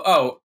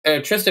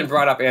the Tristan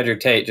brought up Andrew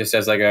Tate just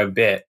as like a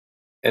bit,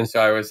 and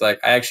so I was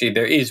like,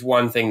 there is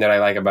one thing that I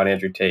like about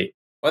Andrew Tate.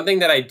 One thing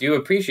that I do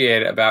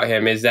appreciate about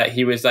him is that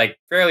he was like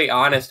fairly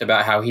honest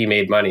about how he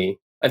made money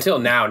until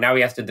now. Now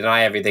he has to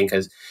deny everything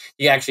because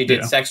he actually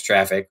did sex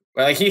traffic.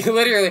 Like he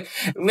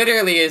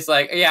literally is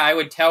like, yeah, I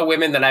would tell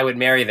women that I would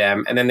marry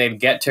them, and then they'd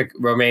get to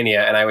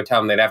Romania, and I would tell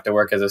them they'd have to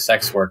work as a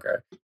sex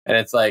worker. And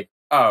it's like,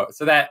 oh,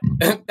 so that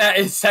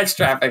is sex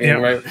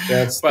trafficking, right?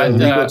 That's the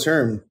legal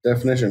term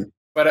definition.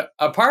 But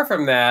apart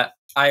from that,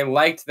 I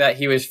liked that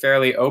he was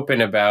fairly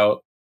open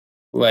about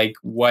like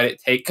what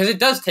it takes, because it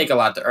does take a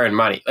lot to earn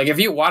money. Like if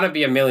you want to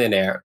be a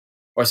millionaire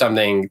or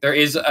something, there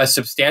is a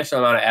substantial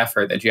amount of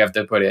effort that you have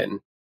to put in,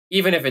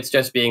 even if it's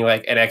just being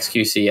like an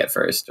XQC at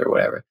first or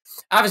whatever.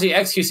 Obviously,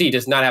 XQC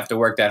does not have to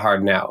work that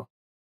hard now.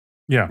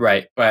 Yeah.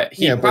 Right. But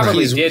he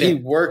He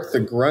worked the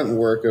grunt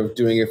work of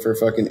doing it for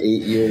fucking 8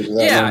 years.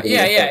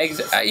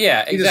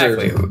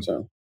 Exactly.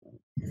 So.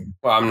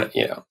 Well, I'm not,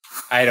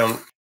 I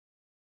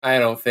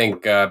don't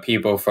think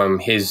people from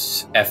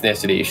his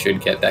ethnicity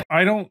should get that.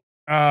 I don't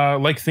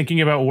like thinking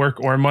about work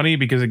or money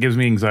because it gives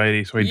me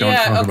anxiety, so I don't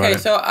talk about it.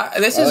 So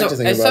this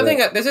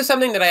is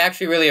something that I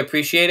actually really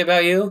appreciate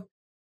about you,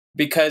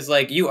 because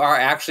like you are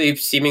actually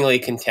seemingly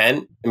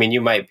content. I mean,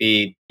 you might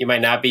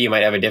not be, you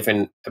might have a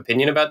different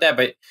opinion about that,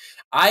 but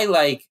I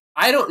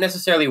don't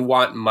necessarily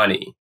want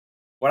money.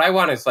 What I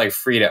want is like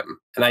freedom,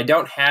 and I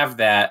don't have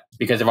that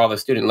because of all the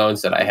student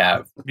loans that I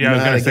have. Yeah, I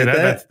was going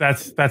to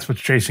say that's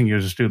what's chasing you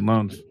is the student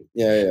loans.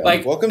 Yeah.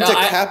 Like, welcome to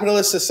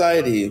capitalist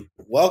society.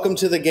 Welcome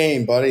to the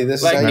game, buddy.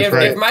 This like is how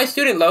if my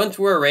student loans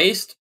were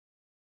erased,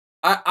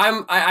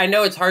 I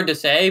know it's hard to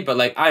say, but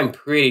like I'm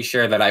pretty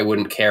sure that I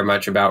wouldn't care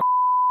much about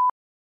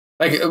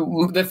like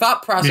the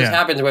thought process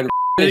happens when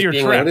is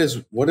being like,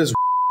 what is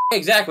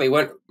exactly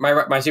when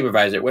my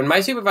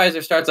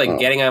supervisor starts like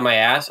getting on my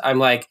ass, I'm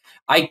like,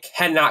 I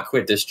cannot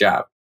quit this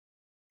job.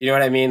 You know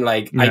what I mean?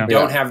 Like I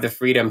don't have the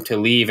freedom to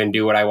leave and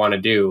do what I want to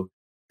do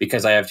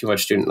because I have too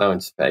much student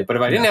loans. Right? But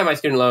if I didn't have my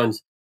student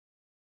loans,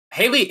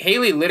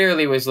 Haley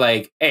literally was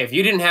like, hey, if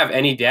you didn't have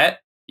any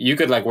debt, you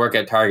could like work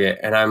at Target.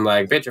 And I'm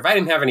like, bitch, if I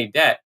didn't have any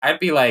debt, I'd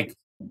be like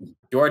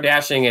door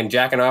dashing and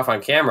jacking off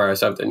on camera or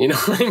something. You know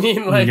what I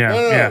mean? Like,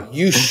 no.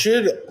 You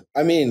should.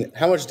 I mean,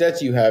 how much debt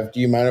do you have? Do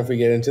you mind if we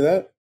get into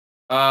that?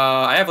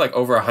 I have like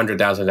over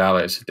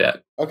 $100,000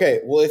 debt. Okay,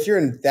 well, if you're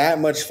in that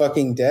much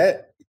fucking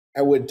debt,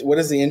 what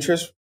is the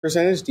interest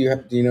percentage? Do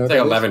you know? It's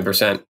like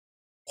 11%.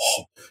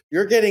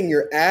 You're getting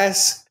your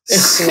ass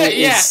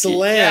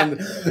slammed.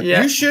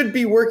 Yeah. You should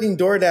be working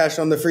DoorDash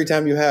on the free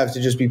time you have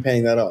to just be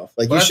paying that off.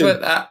 Like you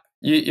should.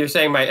 You're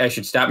saying I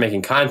should stop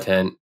making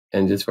content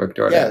and just work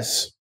DoorDash?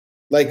 Yes.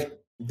 Like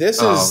that's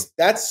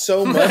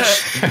so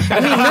much.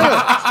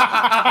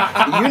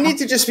 I mean, no. You need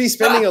to just be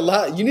spending a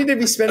lot. You need to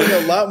be spending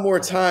a lot more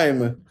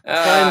time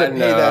trying to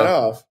pay that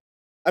off.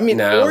 I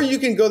mean, or you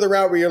can go the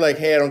route where you're like,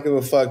 hey, I don't give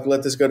a fuck.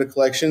 Let this go to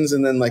collections,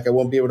 and then like I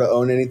won't be able to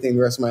own anything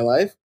the rest of my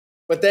life.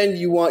 But then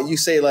you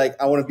say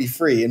like I want to be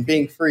free, and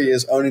being free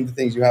is owning the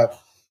things you have.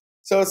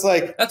 So it's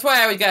like that's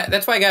why I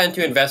got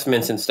into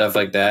investments and stuff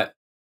like that.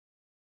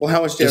 Well,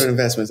 how much do you have in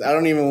investments? I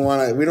don't even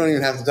want to. We don't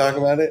even have to talk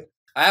about it.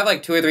 I have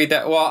like 2 or 3.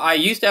 Well, I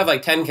used to have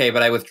like 10K,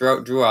 but I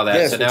drew all that.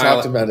 Yes, so we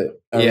talked about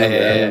it. I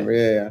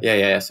remember.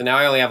 Yeah. So now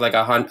I only have like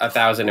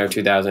 1,000 or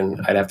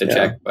 2,000. I'd have to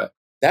check, but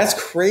that's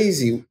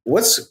crazy.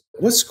 What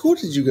school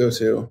did you go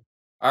to?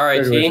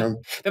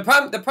 RIT.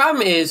 The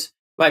problem is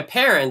my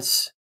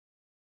parents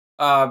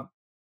liked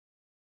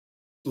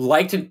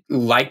it.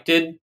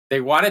 They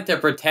wanted to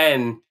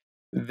pretend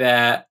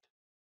that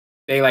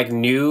they like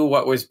knew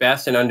what was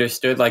best and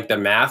understood like the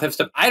math of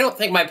stuff. I don't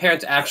think my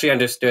parents actually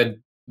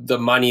understood the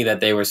money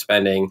that they were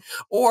spending,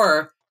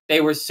 or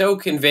they were so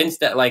convinced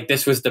that like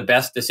this was the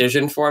best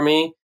decision for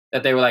me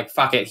that they were like,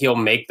 fuck it, he'll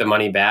make the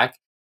money back.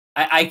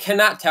 I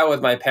cannot tell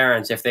with my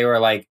parents if they were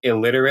like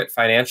illiterate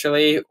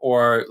financially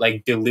or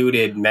like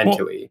deluded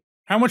mentally. Well,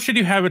 how much did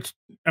you have it?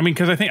 I mean,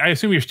 because I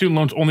assume your student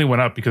loans only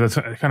went up because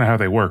that's kind of how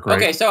they work, right?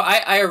 Okay, so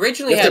I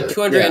originally had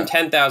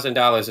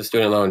 $210,000 of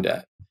student loan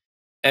debt.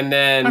 And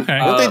then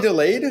weren't they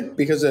delayed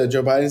because of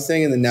Joe Biden's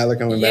thing, and then now they're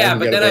coming back? Yeah,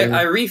 but then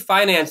I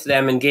refinanced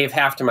them and gave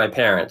half to my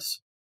parents.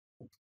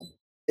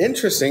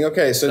 Interesting.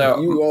 Okay, so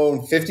you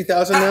own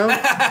 $50,000 now?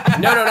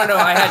 No.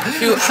 I had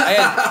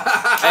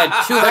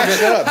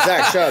 200.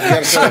 Zach, shut up. You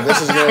gotta shut up.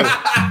 This is good.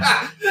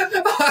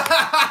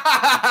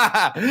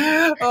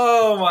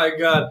 Oh my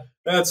god.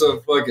 That's a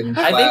fucking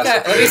classic.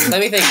 I think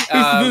let me think.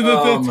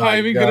 The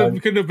timing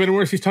could have been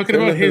worse. He's talking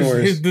about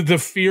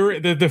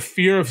the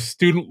fear of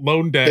student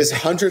loan debt. His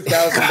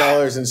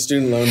 $100,000 in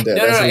student loan debt.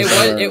 No.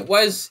 It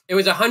was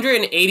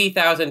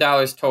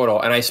 $180,000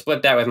 total, and I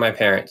split that with my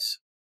parents.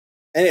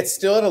 And it's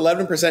still at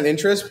 11%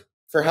 interest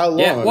for how long?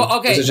 Yeah. Well,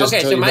 okay. So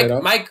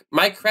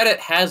my credit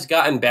has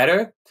gotten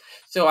better.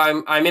 So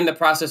I'm in the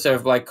process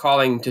of like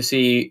calling to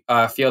see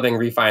fielding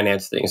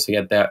refinance things to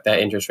get that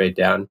interest rate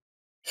down.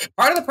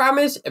 Part of the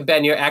problem is,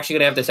 Ben, you're actually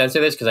going to have to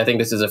censor this because I think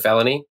this is a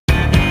felony.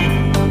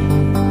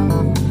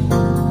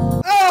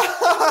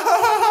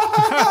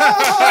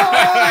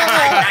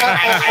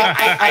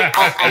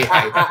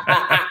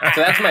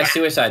 So that's my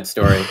suicide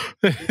story.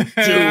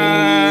 Do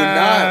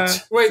not.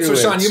 Wait, so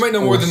Sean, you might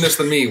know more than this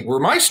than me. Were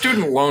my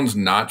student loans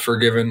not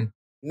forgiven?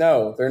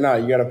 No, they're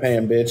not. You got to pay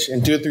them, bitch,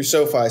 and do it through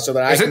SoFi so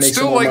that I can make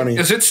some more money.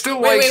 Is it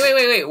still like?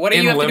 Wait. What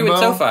do you have to do with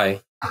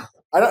SoFi?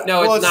 I don't.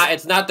 No, it's not.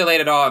 It's not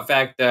delayed at all. In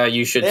fact,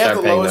 you should. They start have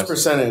the paying lowest those.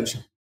 percentage,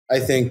 I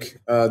think.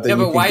 That yeah,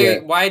 but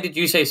get. Why did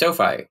you say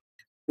SoFi?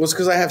 Well, it's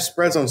because I have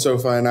spreads on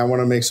SoFi and I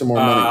want to make some more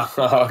money.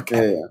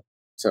 Okay. Yeah.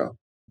 So.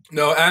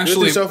 No,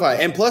 actually,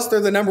 SoFi, and plus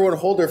they're the number one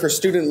holder for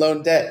student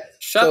loan debt.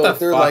 Shut the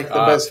they're fuck like the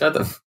up.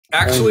 best.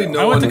 Actually,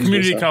 I went to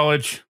community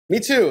college. Me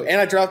too, and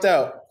I dropped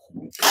out.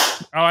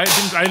 I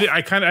might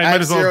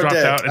as well have dropped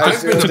out.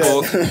 I've been to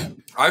both.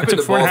 I've been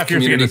to both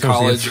community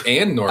college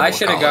and normal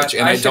college,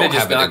 and I don't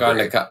have a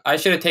degree. I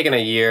should have taken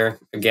a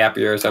gap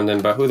year or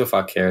something, but who the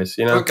fuck cares,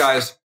 you know? Look,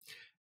 guys,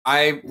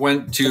 I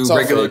went to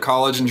regular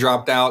college and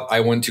dropped out.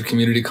 I went to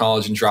community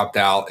college and dropped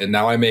out, and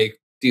now I make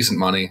decent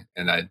money,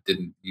 and I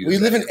didn't use We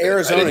live in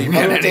Arizona. You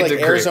went to like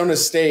Arizona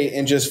State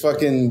and just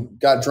fucking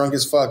got drunk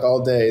as fuck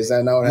all day. Is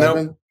that not what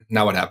happened?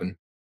 Not what happened.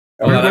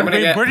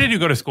 Where did you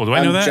go to school? Do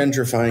I know that? I'm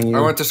gentrifying you. I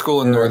went to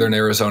school in Northern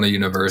Arizona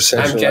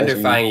University. I'm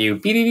gentrifying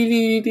you.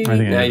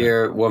 Now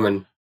you're a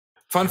woman.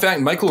 Fun fact,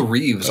 Michael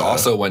Reeves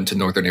also went to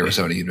Northern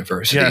Arizona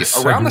University.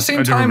 Yes, around the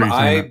same time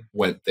I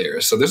went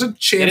there. So there's a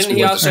chance Didn't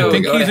he also I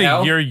think go he's to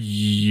hell? a year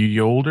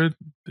younger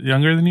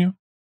than you.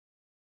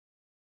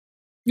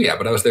 Yeah,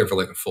 but I was there for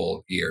like a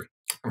full year.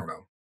 I don't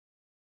know.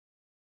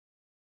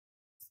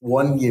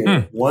 1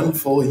 year. 1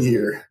 full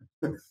year.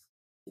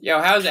 Yo,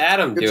 how's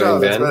Adam Good doing,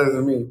 job. Ben? That's better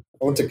than me.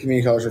 I went to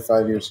community college for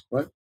 5 years.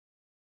 What?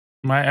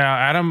 My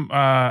Adam.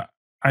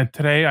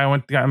 Today I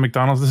went to got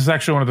McDonald's. This is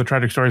actually one of the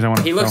tragic stories I want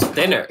to tell. He looks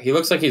thinner. He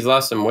looks like he's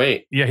lost some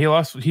weight. Yeah,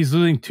 he's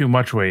losing too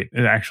much weight.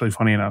 Actually,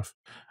 funny enough.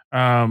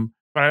 But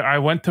I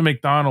went to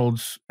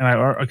McDonald's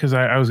and because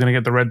I was going to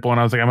get the Red Bull and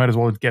I was like, I might as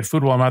well get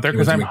food while I'm out there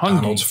because I'm hungry.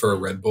 McDonald's for a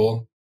Red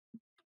Bull.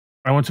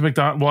 I went to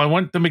McDonald's. Well, I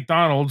went to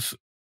McDonald's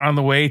on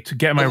the way to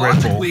get my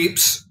Red Bull.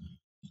 Leaps.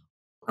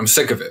 I'm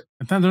sick of it.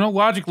 There's no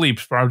logic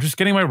leaps, bro. I'm just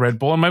getting my Red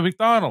Bull and my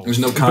McDonald's. There's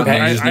no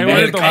continuity. I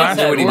wanted the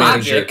continuity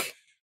last manager.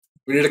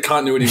 We need a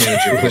continuity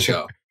manager for the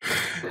show.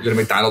 You go to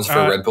McDonald's for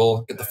a Red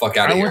Bull? Get the fuck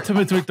out of here. I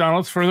went to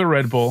McDonald's for the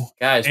Red Bull.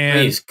 Guys,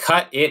 please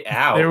cut it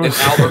out. There was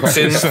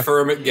Albertsons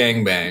for a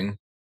McGangbang.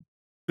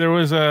 There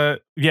was a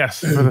yes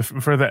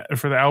for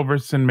the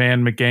Albertson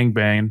man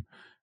McGangbang,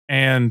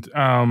 and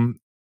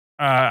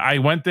I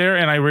went there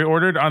and I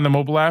reordered on the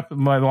mobile app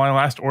my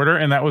last order,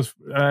 and that was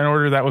an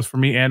order that was for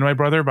me and my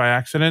brother by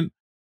accident.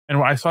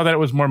 And I saw that it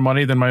was more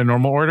money than my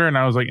normal order, and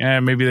I was like,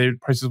 maybe the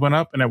prices went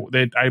up. And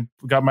I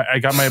got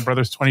my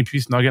brother's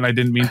 20-piece nugget, and I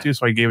didn't mean to,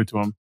 so I gave it to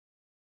him.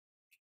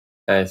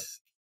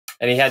 Nice.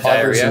 And he had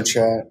diarrhea.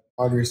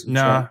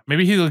 Nah,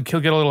 maybe he'll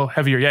get a little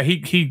heavier. Yeah,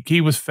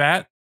 he was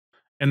fat,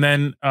 and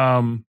then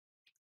I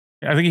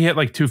think he hit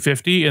like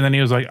 250, and then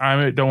he was like,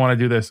 I don't want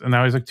to do this, and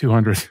now he's like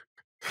 200.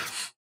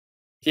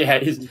 Yeah,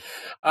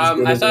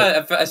 I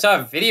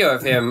saw a video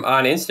of him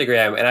on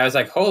Instagram, and I was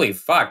like, holy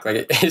fuck!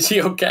 Like, is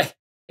he okay?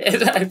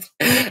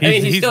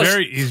 He's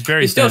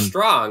still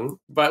strong,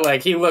 but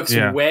like he looks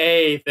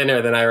way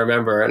thinner than I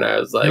remember. And I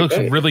was like, he looks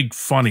really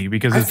funny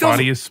because his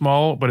body is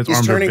small, but his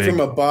arms are big. He's turning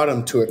from a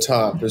bottom to a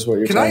top, is what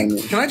you're telling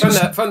me. Can I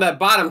just from the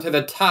bottom to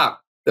the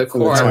top, the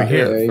core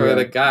here for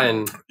the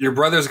gun? Your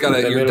brother's got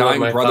your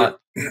dying brother,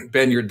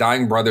 Ben. Your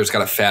dying brother's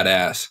got a fat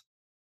ass.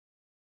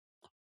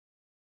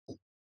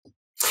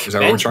 Is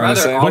that what we're trying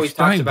to say?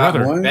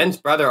 Ben's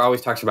brother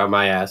always talks about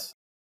my ass.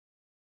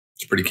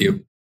 It's pretty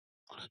cute.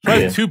 So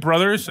I have two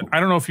brothers. I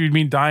don't know if you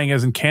mean dying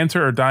as in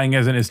cancer or dying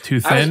as in is too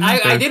thin.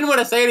 I didn't want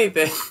to say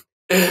anything,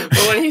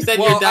 but when he said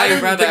your dying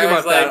brother, I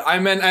was like, I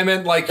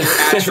meant like your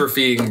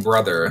atrophying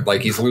brother,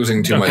 like he's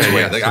losing too much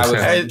weight. Like I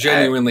was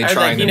genuinely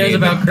trying to. He knows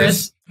about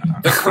Chris,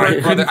 the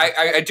current brother.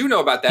 I do know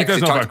about that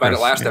because he talked about it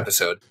last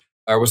episode,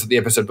 or was it the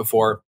episode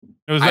before?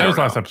 It was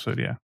last episode.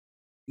 Yeah.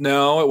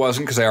 No, it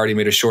wasn't because I already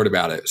made a short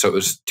about it, so it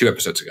was 2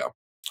 episodes ago.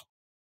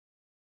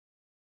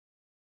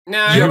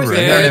 No, it was the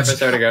 3rd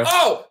episode ago.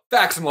 Oh,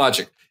 facts and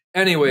logic.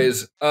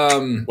 Anyways,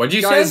 what'd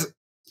you say?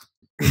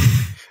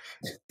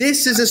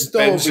 This is a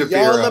story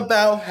all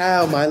about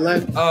how my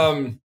life.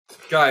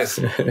 Guys,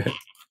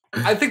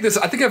 I think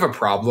I have a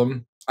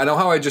problem. I know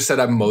how I just said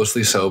I'm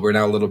mostly sober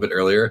now a little bit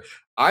earlier.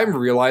 I'm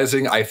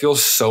realizing I feel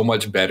so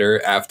much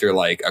better after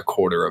like a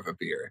quarter of a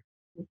beer.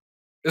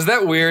 Is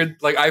that weird?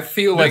 Like I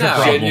feel like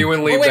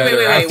genuinely better.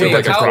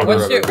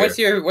 Wait.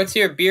 What's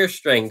your beer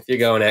strength you're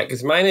going at?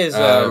 Because mine is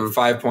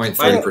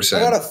 5.3%. I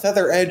got a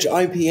Feather Edge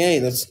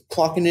IPA that's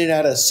clocking it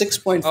at a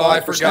 6.5%. Oh,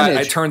 I forgot.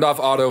 I turned off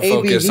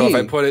autofocus, so if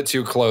I put it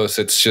too close,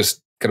 it's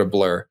just gonna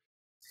blur.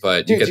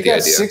 But you get the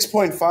idea.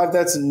 6.5.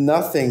 That's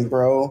nothing,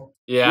 bro.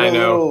 Yeah, I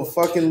know.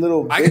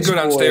 Little. I could go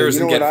downstairs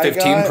and get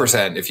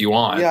 15% if you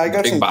want. Yeah, I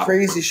got some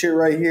crazy shit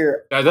right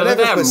here.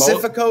 Whatever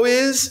Pacifico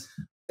is.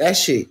 That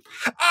shit.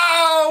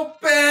 Oh,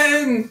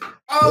 Ben.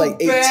 Oh, like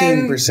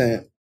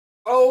 18%.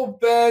 Oh,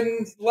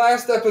 Ben.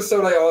 Last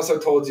episode, I also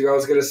told you I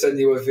was going to send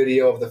you a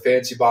video of the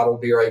fancy bottle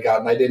beer I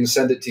got, and I didn't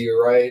send it to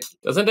you, right?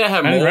 Doesn't that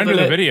have mold in it? I didn't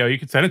render the video. You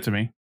can send it to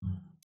me.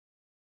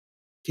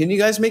 Can you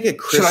guys make a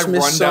Christmas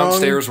song? Should I run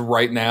downstairs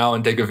right now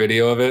and take a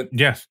video of it?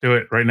 Yes, do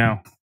it right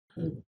now.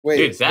 Wait,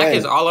 dude, Zach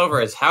is all over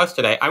his house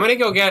today. I'm going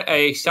to go get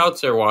a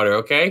seltzer water,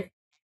 okay?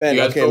 Ben,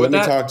 okay, let me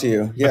talk to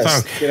you.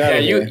 Yes, get out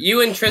of here.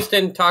 You and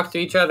Tristan talk to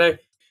each other.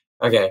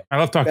 Okay. I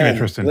love talking to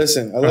Tristan.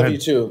 Listen, I love you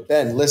too.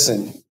 Ben,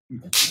 listen.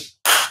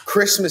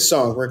 Christmas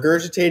song,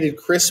 regurgitated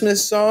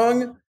Christmas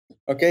song.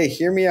 Okay,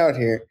 hear me out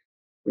here.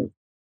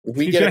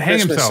 We get a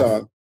Christmas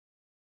song.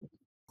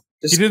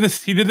 He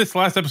did this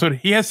last episode.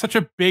 He has such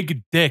a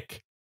big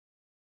dick.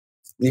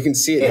 You can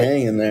see it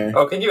hanging there.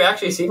 Oh, can you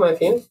actually see my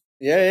penis?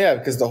 Yeah,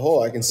 because the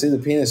hole. I can see the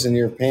penis in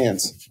your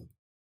pants.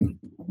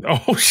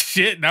 Oh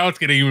shit! Now it's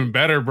getting even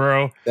better,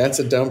 bro. That's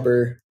a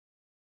dumper.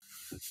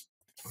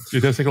 He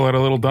does take a lot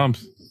of little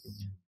dumps.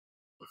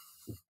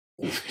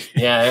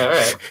 Yeah, all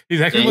right.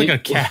 He's acting like a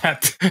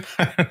cat.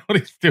 I don't know what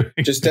he's doing.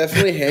 Just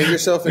definitely hang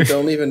yourself and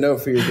don't leave a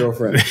note for your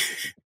girlfriend.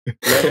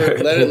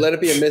 Let it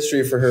be a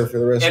mystery for her for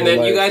the rest of her life.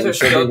 And then you guys are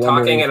still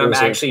talking and I'm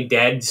actually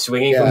dead,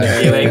 swinging from the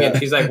ceiling. And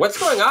she's like, what's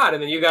going on?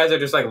 And then you guys are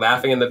just like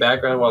laughing in the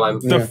background while I'm...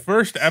 The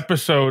first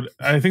episode,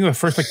 I think the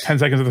first like 10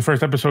 seconds of the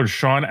first episode,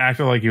 Sean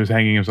acted like he was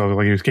hanging himself,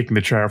 like he was kicking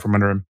the chair out from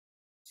under him.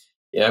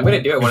 Yeah, I'm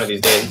going to do it one of these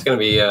days. It's going to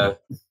be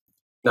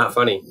not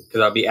funny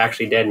because I'll be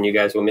actually dead and you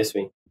guys will miss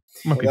me.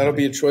 Well, that'll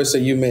be a choice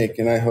that you make,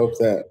 and I hope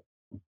that.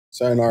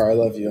 Sayonara, I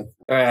love you.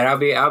 All right,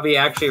 I'll be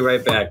actually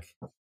right back.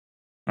 All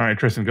right,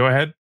 Tristan, go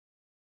ahead.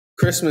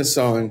 Christmas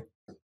song.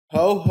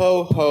 Ho,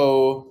 ho,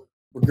 ho,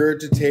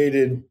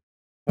 regurgitated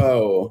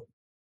ho.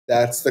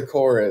 That's the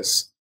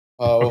chorus.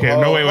 Ho, Okay, ho,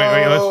 no, wait.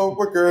 Ho,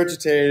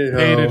 regurgitated ho.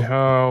 Hated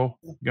ho.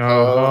 Go,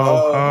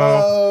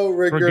 ho.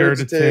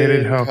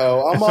 Regurgitated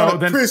ho. I'm So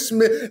on a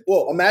Christmas.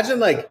 Well, imagine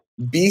like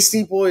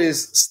Beastie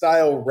Boys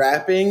style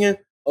rapping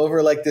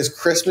over like this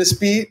Christmas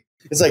beat.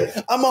 It's like,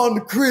 I'm on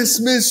the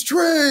Christmas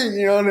train,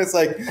 you know, and it's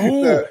like,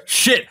 oh,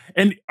 shit.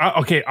 And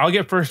okay, I'll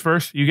get first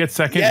verse. You get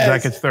second. Yes.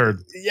 Zach gets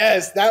third.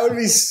 Yes, that would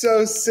be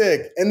so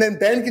sick. And then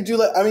Ben could do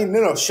like,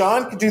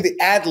 Sean could do the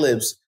ad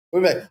libs.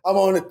 We'd be like, I'm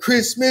on a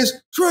Christmas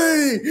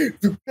train,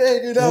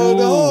 banging on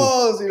the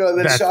halls. You know,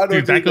 then Sean would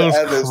do that goes the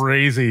ad-libs.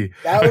 Crazy.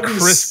 That would be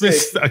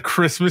sick. A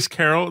Christmas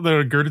Carol,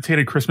 the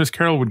regurgitated Christmas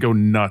Carol would go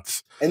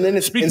nuts. And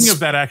then speaking of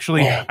that,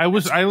 actually, I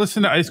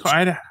listened to Iced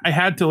Coffee. I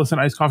had to listen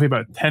to Iced Coffee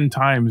about 10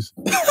 times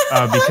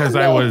because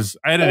I was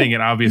editing it,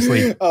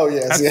 obviously. Oh,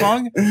 yes. That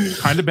song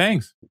kind of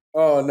bangs.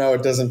 Oh, no,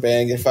 it doesn't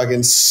bang. It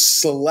fucking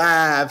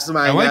slaps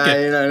my I like guy.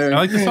 it. You know what I mean? I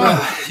like the song.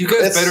 You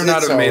guys better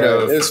not have made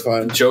a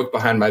fun. joke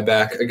behind my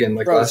back again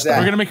like last Zach,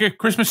 time. We're going to make a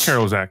Christmas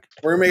Carol, Zach.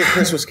 We're going to make a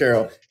Christmas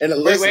Carol. And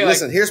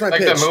listen, here's my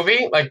like pitch. Like the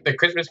movie? Like the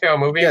Christmas Carol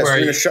movie? Yes, where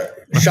we're going to shot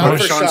for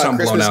shot,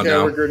 Christmas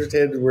Carol,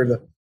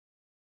 regurgitated.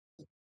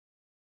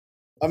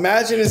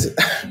 Imagine is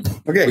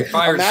okay. We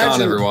fired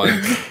Sean, everyone.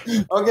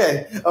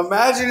 Okay,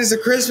 imagine it's a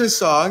Christmas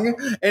song,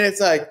 and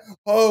it's like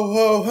ho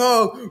ho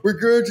ho,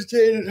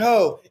 regurgitated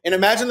ho, and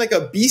imagine like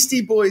a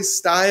Beastie Boys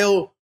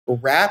style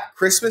rap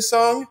Christmas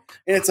song,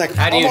 and it's like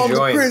I'm on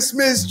the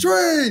Christmas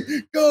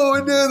tree,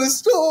 going to the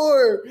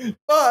store,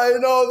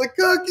 buying all the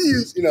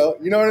cookies. You know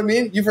what I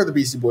mean? You've heard the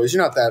Beastie Boys.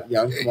 You're not that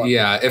young. Come on.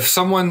 Yeah,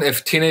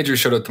 if teenagers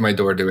showed up to my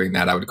door doing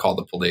that, I would call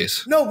the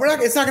police. No, we're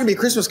not. It's not going to be a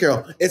Christmas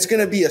Carol. It's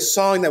going to be a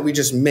song that we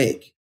just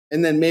make,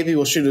 and then maybe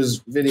we'll shoot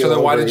his video. So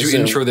then, why did you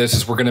intro this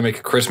as we're going to make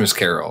a Christmas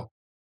Carol?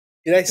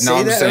 Did I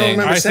say that? I don't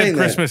remember saying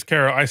that. Christmas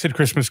Carol. I said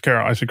Christmas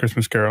Carol. I said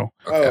Christmas Carol.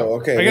 Oh,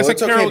 okay. I guess a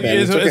carol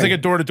is like a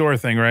door-to-door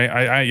thing, right?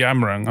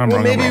 I'm wrong. I'm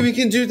wrong. Maybe we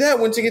can do that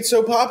once it gets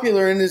so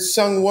popular and it's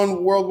sung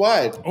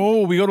worldwide.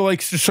 Oh, we go to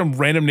like some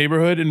random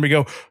neighborhood and we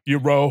go, you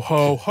row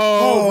ho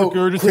ho,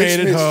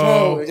 regurgitated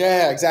ho.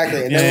 Yeah,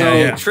 exactly.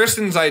 And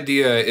Tristan's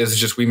idea is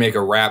just we make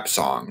a rap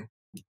song.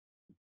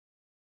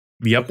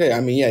 Yep. Okay, I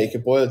mean, yeah, you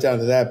could boil it down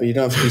to that, but you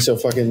don't have to be so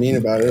fucking mean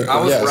about it.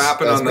 I was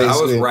rapping in the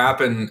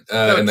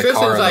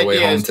car on the way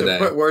home today.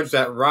 To put words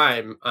that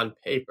rhyme on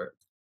paper.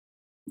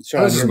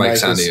 Sean, your mic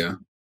sound to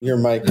you? Your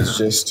mic is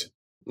just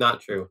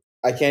not true.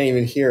 I can't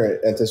even hear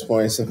it at this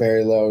point. It's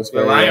very low. It's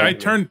very low.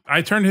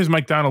 I turned his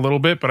mic down a little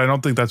bit, but I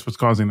don't think that's what's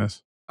causing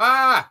this.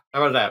 How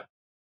about that?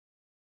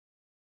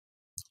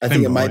 I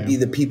think it might be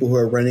the people who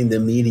are running the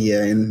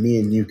media, and me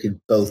and you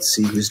could both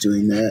see who's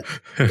doing that.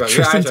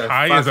 Tristan's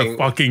eye is a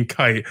fucking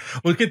kite.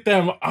 Look at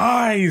them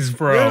eyes,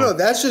 bro. No,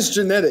 that's just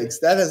genetics.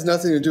 That has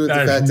nothing to do with the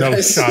fact that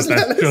that's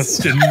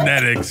just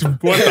genetics.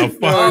 What the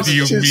fuck do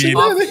you mean?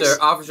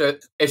 Officer,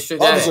 it's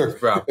genetics,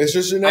 bro. It's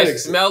just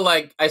genetics.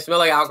 I smell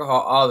like alcohol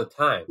all the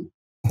time.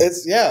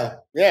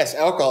 Yes,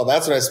 alcohol.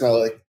 That's what I smell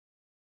like.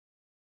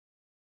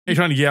 Hey,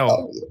 trying to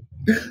yell.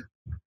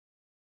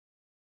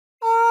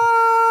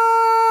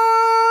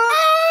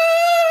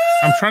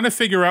 I'm trying to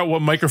figure out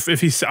what microphone,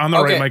 if he's on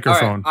the right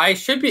microphone. Right. I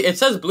should be. It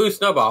says Blue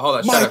Snowball. Hold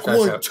on. Mic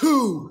 1,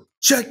 2.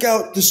 Check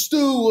out the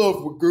stew of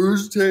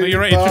regurgitated. No, you're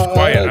right. It's just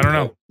quiet. I don't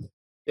know.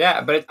 Yeah,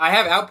 but I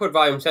have output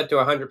volume set to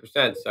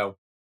 100%. So,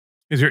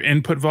 is your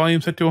input volume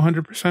set to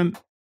 100%?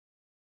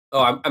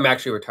 Oh, I'm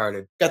actually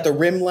retarded. Got the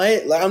rim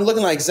light. I'm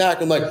looking like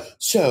Zach. I'm like,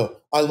 so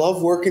I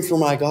love working for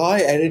my guy.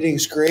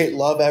 Editing's great.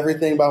 Love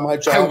everything about my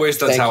job. I wish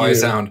that's how I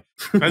sound.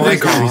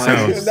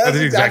 That's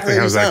exactly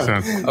how Zach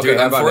sounds. Okay, dude,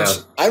 how about now?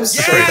 I'm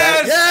so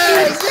bad.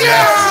 Yes!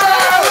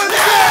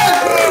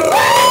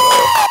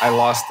 I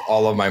lost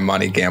all of my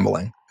money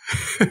gambling.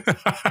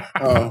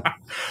 Oh.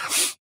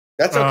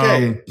 That's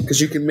okay,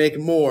 because you can make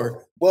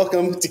more.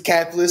 Welcome to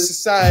capitalist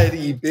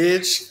society,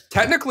 bitch.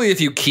 Technically, if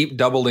you keep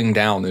doubling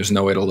down, there's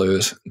no way to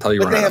lose until you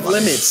run out of money. But they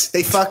have limits.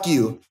 They fuck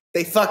you.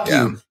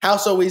 You.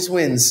 House always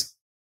wins.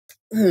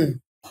 Did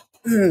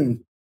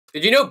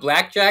you know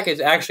blackjack is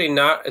actually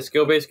not a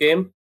skill-based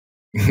game?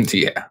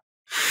 Yeah.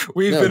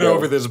 We've been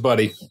over this,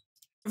 buddy.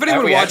 If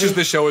anyone watches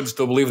the show and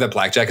still believe that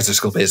blackjack is a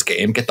skill-based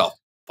game, get the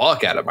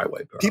fuck out of my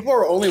way, bro. People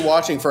are only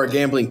watching for our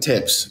gambling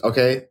tips,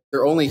 okay?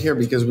 They're only here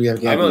because we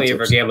have gambling tips. I'm only here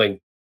for gambling.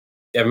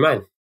 Never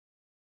mind.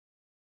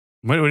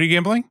 What are you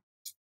gambling?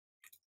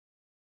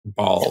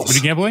 Balls. What are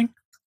you gambling?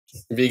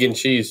 Vegan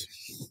cheese.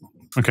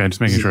 Okay,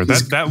 just making sure.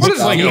 That what looks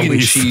is like a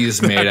leaf.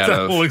 Cheese made out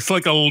of? That looks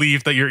like a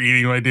leaf that you're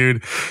eating, my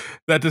dude.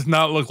 That does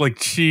not look like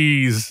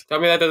cheese. Tell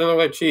me that doesn't look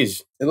like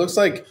cheese. It looks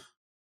like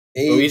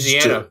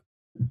Louisiana.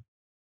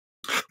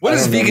 What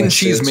is vegan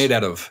cheese made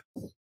out of?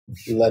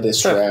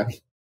 Lettuce wrap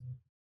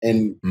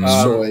and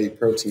soy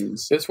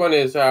proteins. This one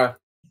is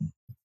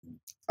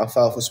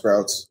alfalfa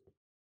sprouts.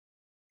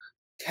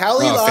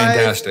 Cali Live.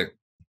 Fantastic.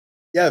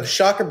 Yeah,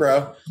 shocker,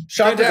 bro.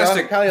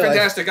 Fantastic. Bro.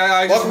 Fantastic.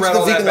 I just read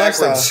all that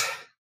backwards.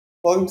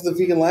 Welcome to the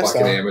vegan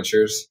lifestyle. Fucking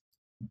amateurs.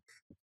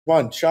 Come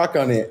on,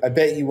 shotgun it. I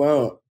bet you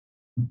won't.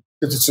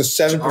 Because it's a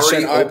 7%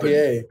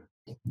 IPA.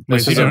 Wait,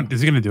 is he going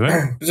to do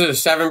it? This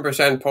is a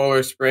 7%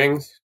 Polar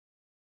Springs.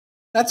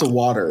 That's a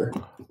water.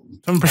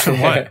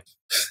 7% what?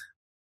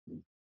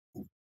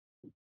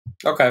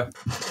 Okay.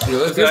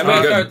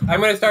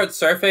 I'm going to start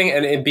surfing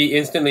and it'd be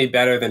instantly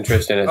better than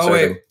Tristan at surfing.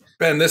 Wait,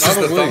 Ben, this is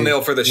the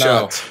thumbnail for the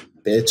show.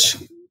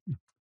 Bitch.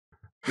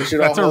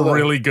 That's a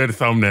really good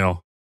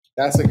thumbnail.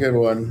 That's a good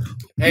one.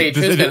 Hey,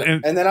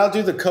 Tristan. And then I'll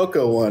do the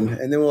cocoa one,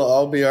 and then we'll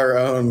all be our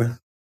own.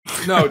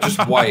 No,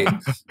 just white.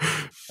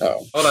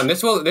 Oh. Hold on.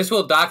 This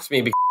will dox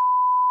me.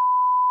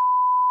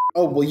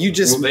 Oh, well, you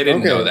just... Well, they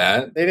didn't know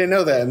that. They didn't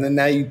know that, and then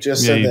now you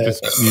just said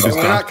that.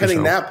 We're not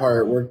cutting that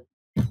part.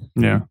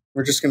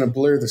 We're just going to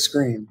blur the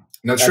screen.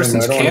 No,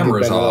 Tristan's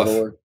camera's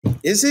off.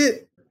 Is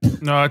it?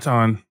 No, it's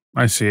on.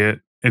 I see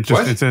it. It's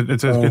just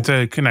it's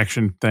a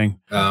connection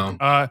thing.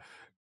 Oh.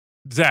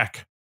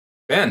 Zach.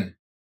 Ben.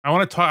 I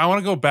want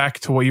to go back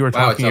to what you were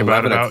talking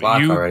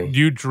about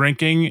you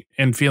drinking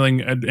and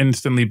feeling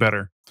instantly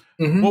better.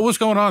 Mm-hmm. What was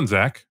going on,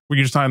 Zach? Were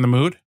you just not in the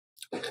mood?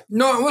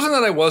 No, it wasn't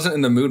that I wasn't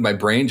in the mood. My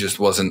brain just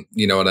wasn't,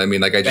 you know what I mean?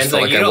 Like I just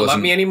felt like you I don't wasn't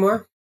love me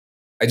anymore.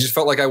 I just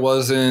felt like I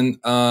wasn't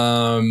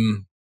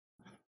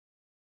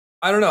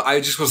I don't know. I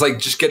just was like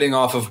just getting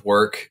off of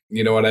work,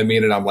 you know what I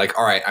mean? And I'm like,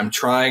 all right, I'm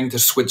trying to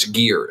switch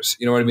gears.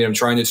 You know what I mean? I'm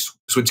trying to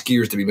switch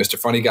gears to be Mr.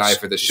 Funny Guy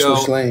for the show.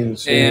 Switch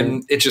lanes,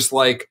 and it's just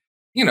like,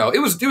 you know, it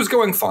was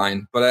going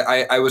fine, but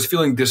I was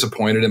feeling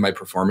disappointed in my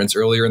performance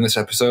earlier in this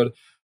episode.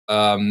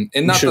 And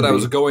not that I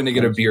was going to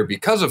get a beer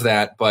because of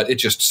that, but it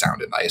just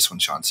sounded nice when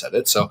Sean said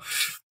it. So,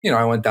 you know,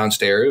 I went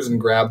downstairs and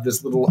grabbed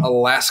this little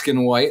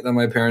Alaskan White that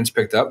my parents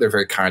picked up. They're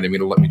very kind of me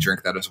to let me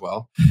drink that as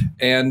well.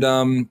 And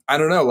I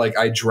don't know, like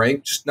I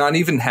drank just not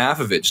even half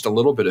of it, just a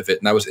little bit of it.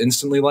 And I was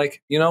instantly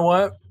like, you know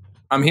what?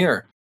 I'm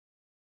here.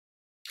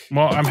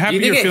 Well, I'm happy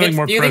you're feeling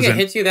more present. Do you think it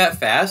hits you that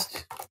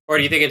fast? Or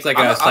do you think it's like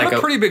I'm a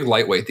pretty big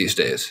lightweight these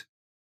days.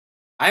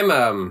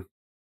 I'm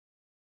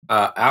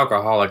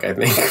alcoholic, I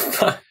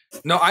think.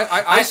 No,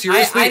 I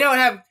seriously... I don't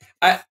have...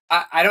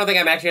 I don't think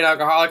I'm actually an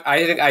alcoholic.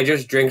 I think I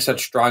just drink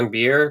such strong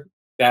beer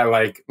that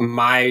like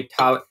my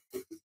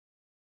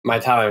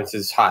tolerance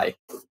is high.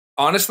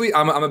 Honestly,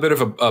 I'm a bit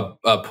of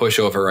a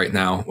pushover right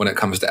now when it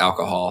comes to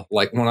alcohol.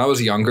 Like when I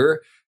was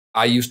younger,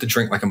 I used to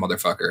drink like a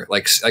motherfucker.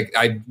 Like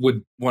I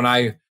would when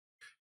I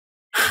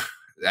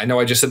know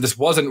I just said this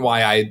wasn't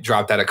why I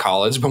dropped out of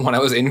college, but when I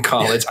was in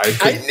college,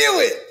 I knew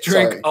it.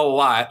 Drink a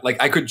lot.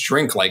 Like I could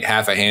drink like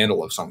half a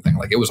handle of something.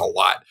 Like it was a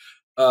lot.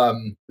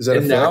 Is that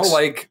and now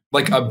like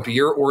a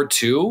beer or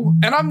two,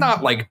 and I'm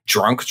not like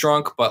drunk,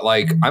 but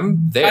like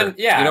I'm there.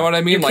 Yeah, you know what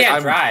I mean? You like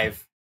can't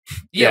drive.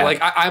 Yeah, like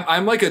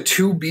I'm like a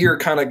 2 beer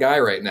kind of guy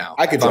right now.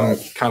 I could drive.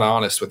 I'm kind of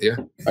honest with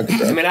you. I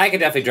mean, I could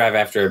definitely drive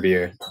after a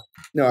beer.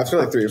 No, after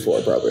like 3 or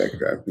 4, probably I could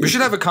drive. We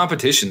should have a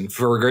competition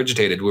for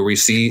Regurgitated where we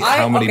see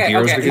how many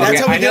beers we can That's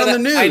drink. how we get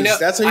on the news.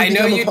 That's how you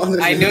become upon the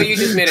news. I know you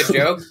just made a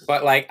joke,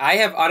 but like I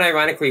have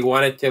unironically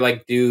wanted to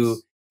like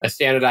do a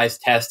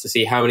standardized test to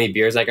see how many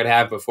beers I could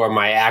have before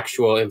my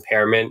actual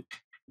impairment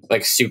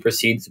like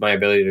supersedes my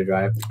ability to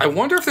drive. I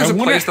wonder if there's a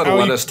place that'll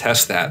let us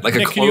test that, like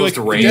a closed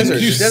range. Can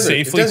you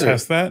safely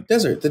test that?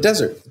 The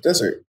desert.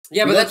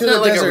 Yeah, but that's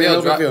not like a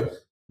real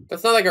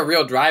that's not like a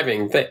real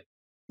driving thing.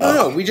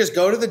 No, we just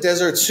go to the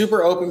desert,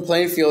 super open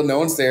plain field, no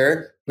one's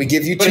there. We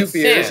give you 2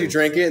 beers, you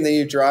drink it, and then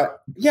you drive.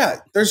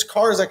 Yeah, there's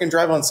cars that can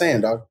drive on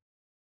sand, dog.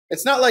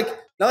 It's not like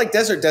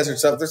desert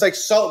stuff. There's like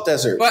salt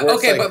desert. But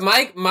okay, but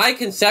my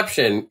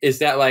conception is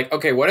that like,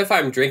 okay, what if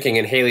I'm drinking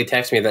and Haley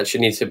texts me that she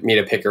needs me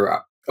to pick her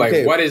up?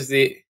 Like, what is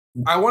the...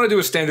 I want to do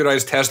a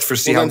standardized test for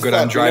how good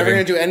I'm driving. You're never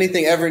going to do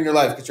anything ever in your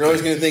life because you're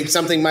always going to think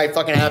something might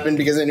fucking happen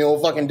because then you'll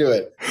fucking do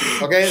it.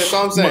 Okay? That's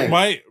all I'm saying.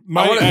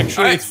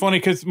 It's funny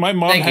because my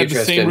mom had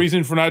the same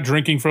reason for not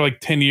drinking for like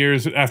 10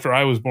 years after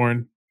I was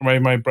born. I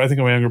think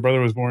my younger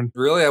brother was born.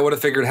 Really? I would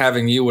have figured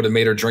having you would have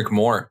made her drink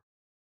more.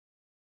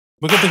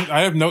 Look at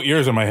I have no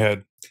ears on my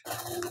head.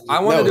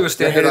 I want to do a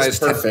standardized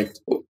test.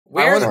 Perfect.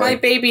 Where's my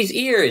baby's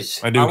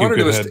ears? I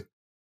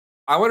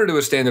want to do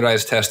a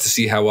standardized test to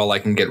see how well I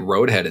can get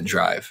roadhead and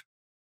drive.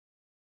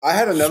 I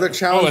had another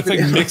challenge. Oh, it's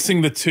like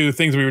mixing the two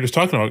things we were just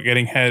talking about,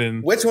 getting head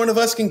and... Which one of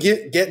us can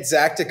get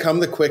Zach to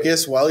come the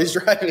quickest while he's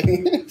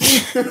driving?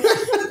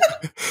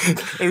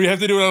 And we have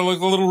to do it on like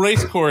a little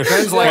race course.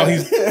 Ben's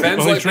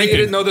like, you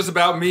didn't know this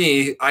about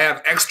me. I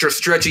have extra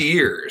stretchy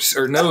ears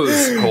or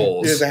nose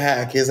holes. Here's a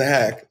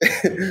hack.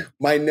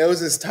 My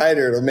nose is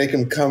tighter. It'll make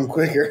him come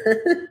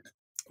quicker.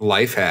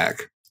 Life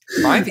hack.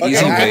 5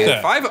 easy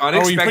ways. 5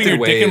 unexpected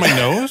ways. Dick in my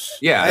nose?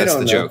 Yeah, that's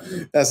the joke.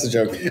 That's the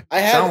joke.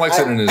 Sound like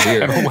it in his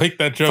ear. I don't like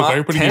that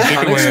joke. 10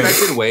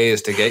 unexpected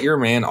ways to get your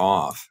man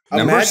off.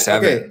 Number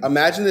 7. Okay,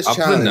 imagine this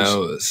challenge. Up the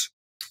nose.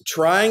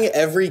 Trying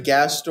every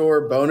gas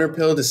store boner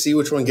pill to see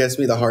which one gets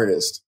me the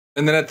hardest.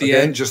 And then at the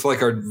end, just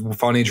like our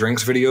funny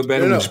drinks video,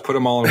 Ben, we just put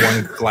them all in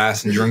one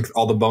glass and drink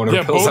all the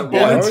boner pills at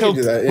once.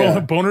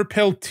 Boner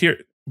pill tier.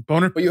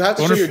 But you have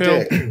to show your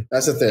dick.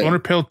 That's the thing. Boner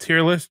pill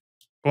tier list.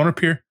 Boner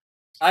peer.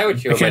 I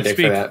would show my dick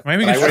for that.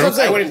 Maybe I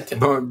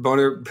wouldn't.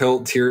 Boner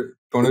pill tier.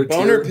 Boner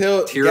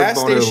pill. Tier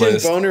gas boner station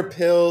list. boner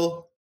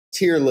pill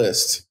tier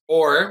list.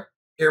 Or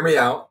hear me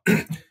out.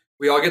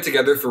 We all get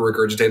together for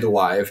Regurgitated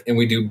Live, and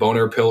we do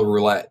boner pill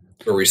roulette,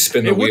 where we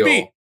spin the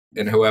wheel.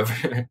 and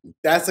whoever.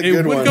 That's a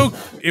good one.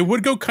 It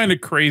would go kind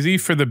of crazy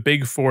for the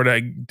big four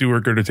to do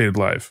Regurgitated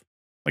live,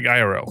 like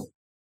IRL.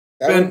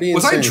 That would be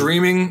was insane. I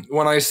dreaming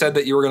when I said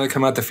that you were going to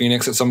come out to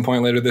Phoenix at some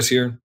point later this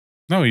year?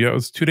 No, yeah, it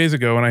was 2 days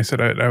ago, and I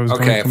said I was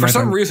okay. Going to For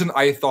some reason,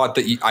 I thought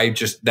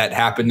that that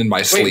happened in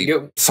my sleep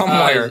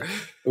somewhere.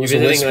 You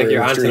visiting like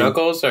your aunts and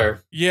uncles,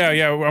 or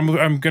yeah,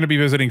 I'm going to be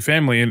visiting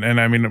family, and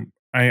I mean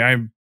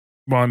I'm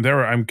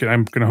there. I'm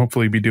going to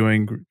hopefully be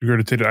doing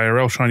Regurgitated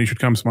IRL. Sean, you should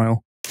come.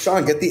 Smile.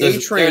 Sean, get the A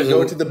train.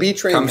 Go to the B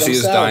train. Come see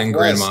his dying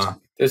grandma.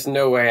 There's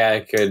no way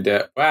I could.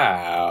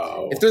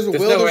 Wow. If there's a will,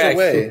 there's a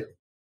way.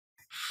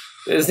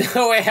 There's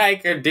no way I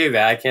could do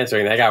that. I can't do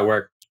anything. I got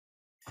work.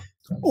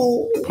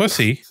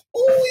 Pussy.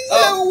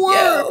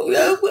 Oh,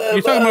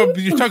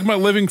 You're talking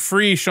about living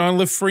free, Sean.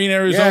 Live free in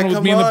Arizona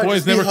with me and the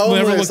boys. Never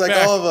look like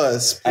back. All of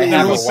us.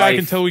 Never look back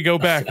until we go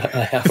back.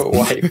 I have a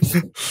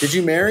wife. Did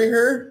you marry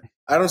her?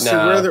 I don't see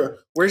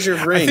where's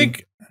your ring?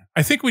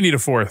 I think we need a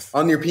fourth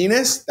on your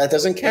penis. That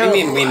doesn't count. What do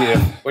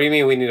you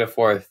mean we need a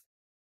fourth?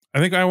 I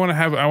think I want to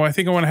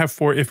have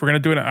four. If we're gonna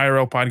do an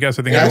IRL podcast,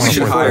 I think we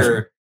should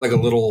hire like a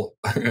little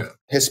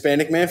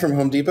Hispanic man from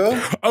Home Depot.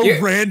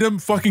 Random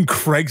fucking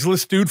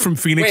Craigslist dude from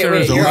Phoenix,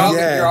 Arizona.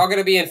 You're all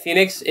gonna be in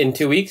Phoenix in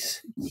 2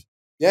 weeks?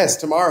 Yes,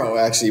 tomorrow.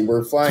 Actually,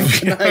 we're flying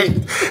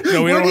tonight.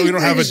 No, we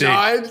don't have a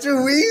date.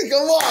 2 weeks.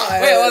 Come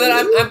on. Wait, well then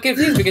I'm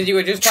confused because you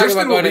were just talking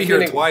about going to Tristan will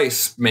be here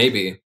twice,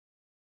 maybe.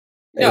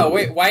 No,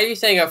 wait. Why are you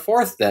saying a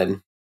fourth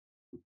then?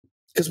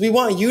 Because we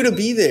want you to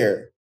be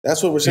there.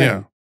 That's what we're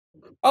saying.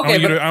 Yeah.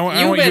 Okay, I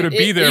want you to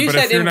be there, but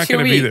if you're not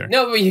going to be there.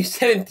 No, but you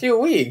said in 2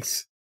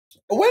 weeks.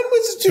 When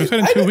was it 2 weeks? Who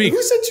said 2 weeks?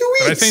 Who said 2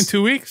 weeks? Did I say in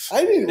 2 weeks?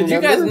 I didn't remember. Did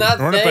you guys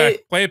not say?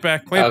 Play it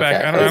back.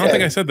 I don't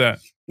think I said that.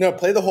 No,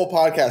 play the whole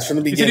podcast from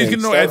the beginning. He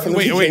said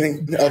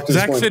wait.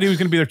 Zach said he was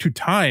going to be there 2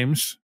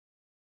 times.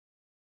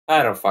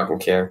 I don't fucking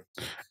care.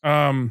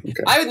 Okay.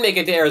 I would make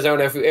it to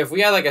Arizona if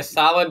we had like a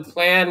solid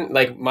plan,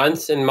 like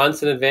months and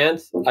months in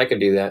advance. I could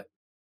do that.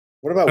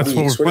 What about That's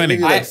weeks? What we're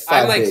planning.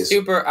 I'm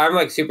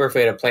like super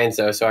afraid of planes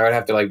though, so I would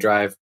have to like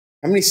drive.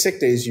 How many sick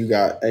days you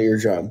got at your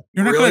job?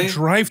 You're not going to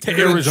drive to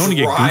Arizona.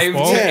 Drive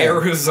to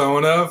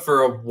Arizona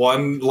for a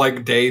one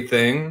day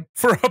thing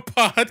for a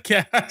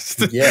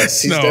podcast.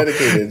 Yes, he's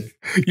dedicated.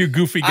 You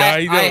goofy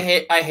guy.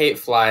 I hate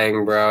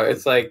flying, bro.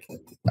 It's like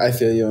I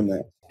feel you on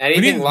that. We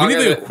need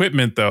the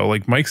equipment though,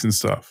 like mics and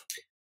stuff.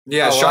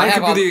 Yeah, Sean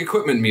could be the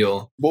equipment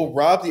mule. We'll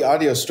rob the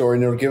audio store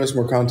and it'll give us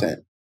more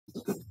content.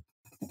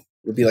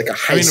 It'll be like a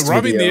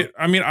heist video.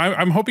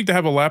 I'm hoping to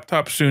have a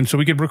laptop soon so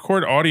we could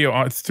record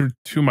audio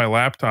to my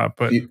laptop.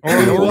 But we could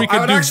I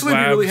would actually be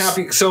really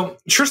happy. So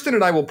Tristan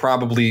and I will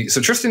probably.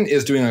 So Tristan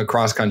is doing a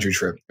cross country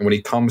trip, and when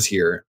he comes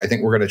here, I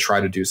think we're going to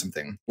try to do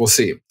something. We'll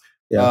see.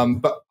 Yeah.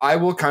 But I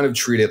will kind of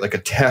treat it like a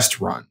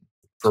test run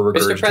for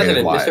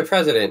Regurgitated Live. Mr.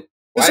 President.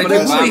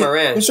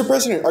 Mr.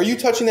 President, are you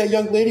touching that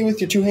young lady with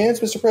your 2 hands,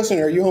 Mr.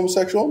 President? Are you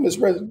homosexual, Mr.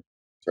 President?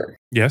 Sorry.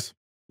 Yes.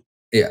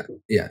 Yeah.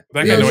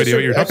 I got no idea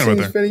what you're talking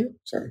about there.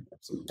 Sorry.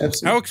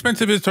 How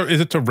expensive is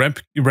it to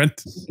rent?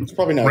 It's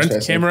probably not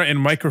rent camera and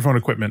microphone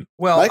equipment.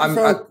 Well,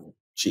 I'm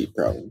cheap,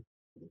 probably.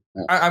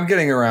 I'm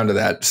getting around to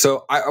that.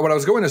 So what I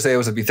was going to say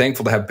was I'd be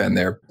thankful to have been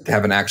there to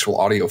have an actual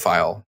audio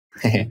file.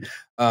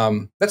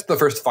 That's the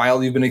first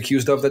file you've been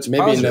accused of. That's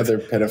maybe positive. Another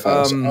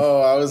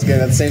pedophile. I was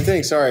getting the same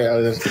thing. Sorry, I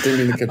didn't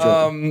mean to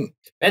control.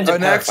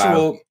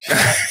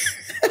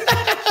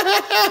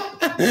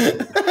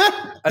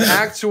 An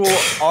actual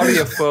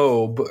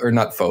audiophobe, or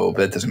not phobe,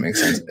 that doesn't make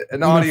sense.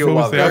 An audio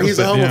lover. No, he's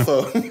a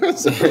homophobe.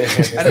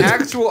 An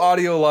actual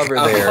audio lover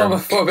there. A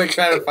homophobic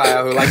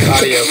pedophile who likes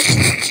audio.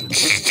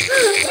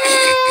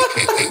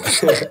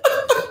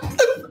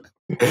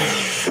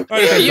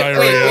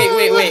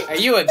 Wait. Are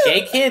you a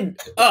gay kid?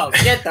 Oh,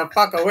 get the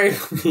fuck away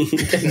from me.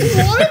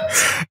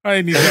 What?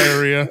 I need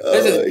diarrhea.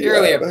 This is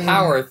purely a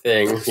power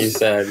thing, he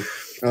said.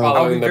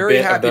 I'll be very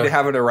happy to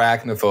have an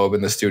arachnophobe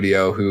in the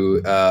studio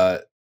who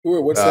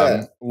what's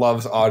that?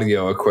 Loves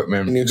audio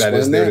equipment that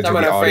is there to do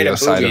the audio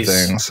side of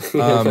things.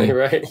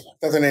 Right.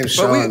 That's her name's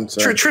Sean.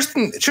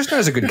 Tristan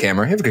has a good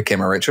camera. You have a good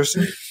camera, right,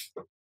 Tristan?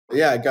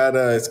 Yeah, I got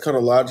it's called a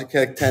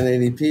Logitech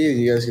 1080p.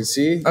 You guys can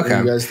see. Okay.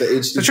 You guys, the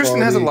HD so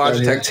Tristan has a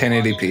Logitech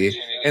 1080p,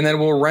 and then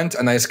we'll rent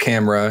a nice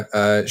camera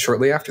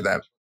shortly after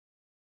that.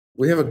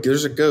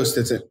 There's a ghost.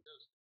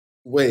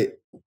 Wait.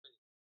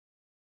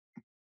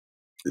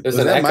 Was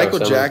that Michael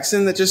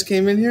Jackson that just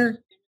came in here?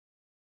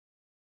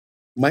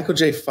 Michael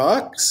J.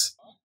 Fox?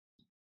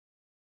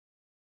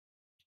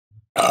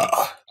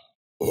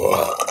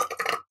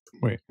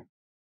 Wait.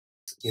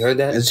 You heard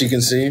that? As you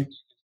can see.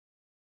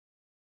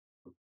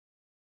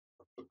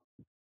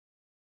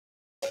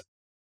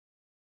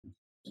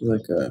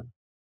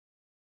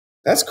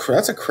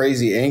 That's a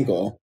crazy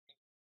angle.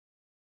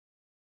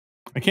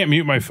 I can't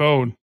mute my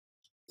phone.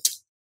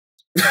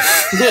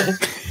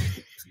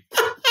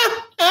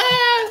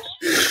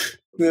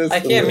 I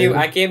can't mute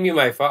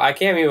my phone. I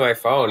can't mute my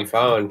phone.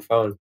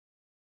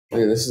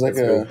 Wait, this is like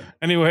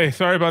Anyway,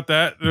 sorry about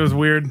that. It was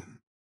weird.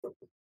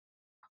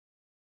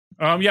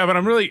 Yeah, but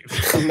I'm really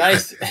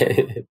nice.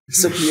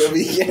 It's a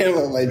POV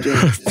camera, my dream.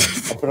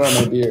 I'll put it on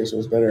my beer, so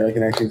it's better. I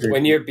can actually drink.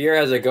 When your beer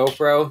has a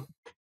GoPro,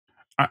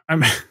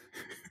 I'm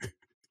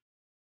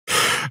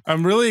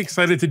I'm really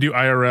excited to do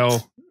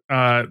IRL.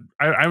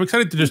 I'm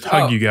excited to just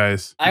hug you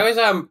guys. I was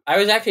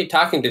actually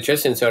talking to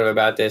Tristan sort of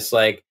about this.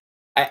 Like,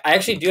 I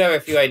actually do have a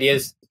few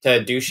ideas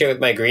to do shit with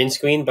my green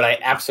screen, but I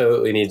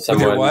absolutely need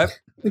someone. With your what?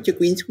 With your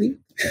green screen?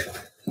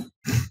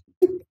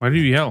 Why do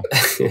you yell?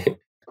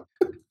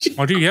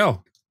 Why do you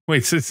yell?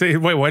 Wait,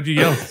 wait, why'd you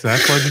yell, Zach?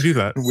 Why'd you do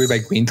that? With my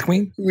green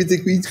screen? With the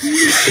green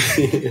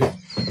screen?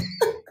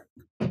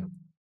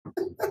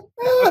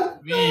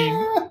 That's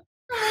mean.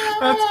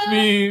 That's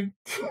mean.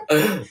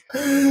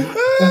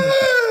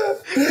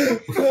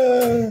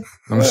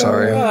 I'm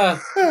sorry. No,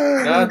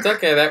 it's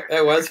okay.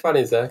 That was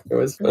funny, Zach. It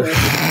was funny.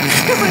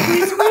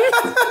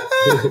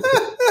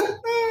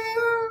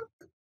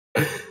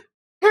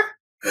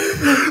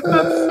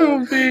 That's so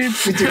mean.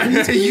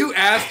 You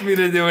asked me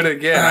to do it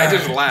again. I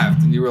just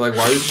laughed, and you were like,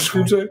 "Why did you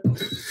scream say?"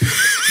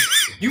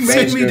 You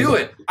made me do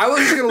it. I was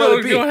just gonna let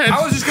it be.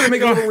 I was just gonna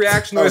make a little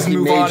reaction noise and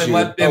move on and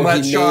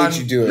let Sean.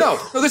 Do it. No,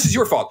 this is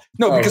your fault.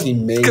 No,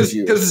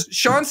 because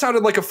Sean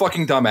sounded like a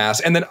fucking dumbass,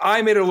 and then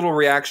I made a little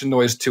reaction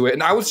noise to it,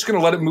 and I was just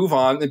gonna let it move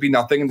on and be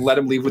nothing and let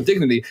him leave with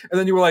dignity. And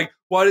then you were like,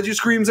 "Why did you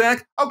scream,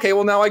 Zach?" Okay,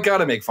 well now I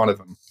gotta make fun of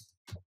him.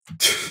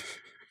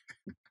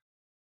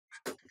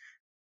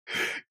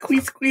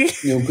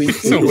 Squeak. No, green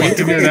So wait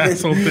to be an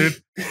asshole,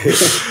 dude.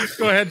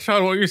 Go ahead,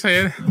 Sean. What you're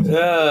saying?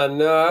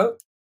 No.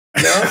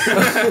 Yeah,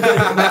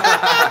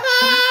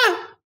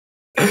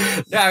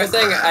 I was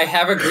saying I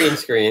have a green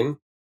screen.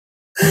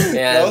 And,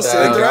 no,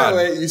 say it the wrong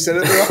way. You said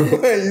it the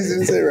wrong way. You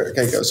didn't say it right.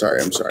 Okay, go.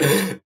 Sorry. I'm sorry.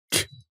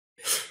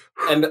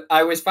 And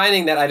I was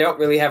finding that I don't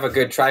really have a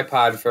good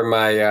tripod for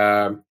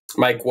my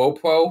my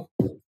GoPro.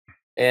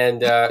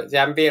 And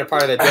I'm being a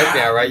part of the joke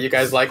now, right? You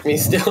guys like me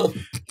still?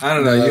 I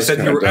don't know. You said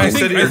you were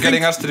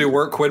getting us to do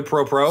work quid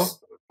pro pro.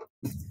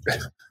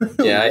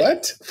 Yeah.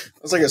 What?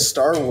 That's like a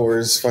Star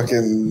Wars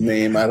fucking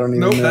name. I don't even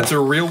know. Nope, that's a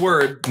real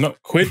word. No,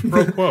 quid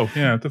pro quo.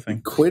 Yeah, that's the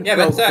thing. Quid Yeah,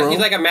 pro that's quo. he's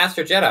like a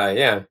master Jedi.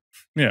 Yeah.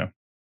 Yeah.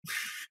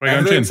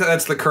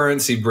 That's the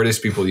currency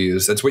British people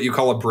use. That's what you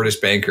call a British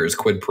banker is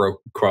quid pro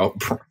quo.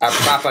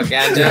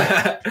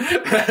 Propaganda.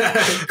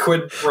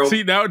 Quid pro.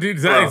 See now, dude,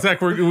 Zach,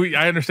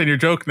 I understand your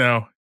joke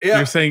now. Yeah.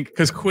 You're saying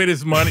because quid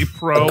is money,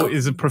 pro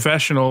is a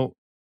professional,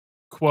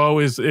 quo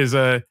is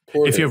a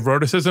if you have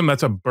rhoticism,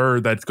 that's a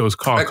bird that goes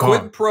caw A caw.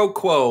 quid pro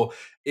quo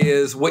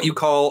is what you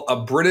call a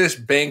British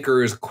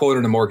banker's quote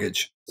on a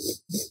mortgage.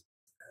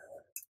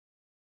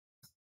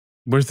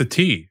 Where's the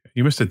T?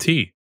 You missed a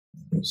T.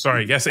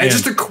 Sorry, yes, and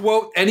just a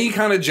quote, any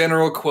kind of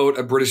general quote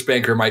a British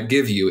banker might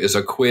give you is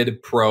a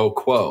quid pro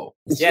quo.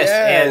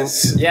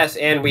 Yes,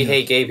 and we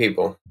hate gay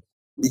people.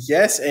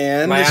 Yes,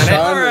 and all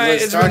right,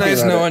 it's been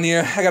nice knowing you.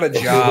 I got a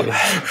job.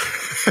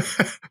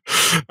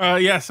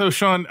 Yeah, so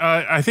Sean,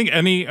 I think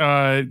any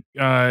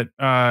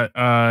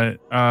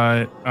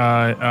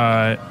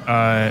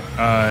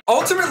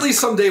ultimately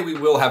someday we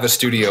will have a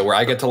studio where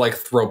I get to like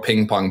throw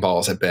ping pong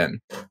balls at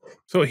Ben.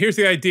 So here's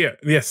the idea.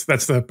 Yes,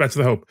 that's the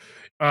hope.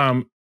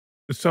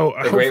 So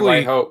the Great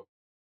White Hope.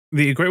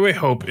 The Great White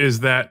Hope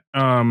is that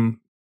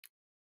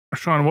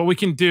Sean, what we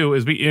can do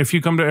is if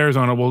you come to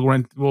Arizona, we'll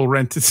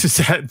rent this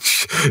set.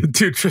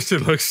 Dude,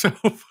 Tristan looks so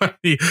funny.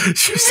 It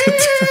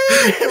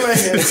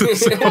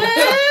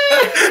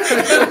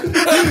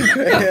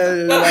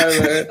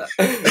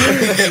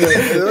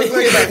looks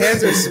like my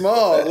hands are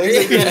small.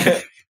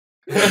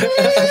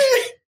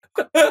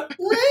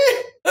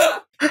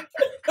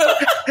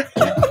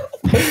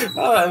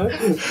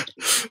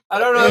 I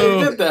don't know how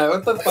you did that.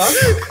 What the fuck?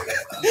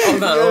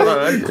 Hold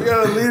on. You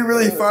gotta lean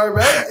really far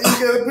back. You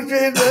gotta put your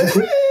hands back.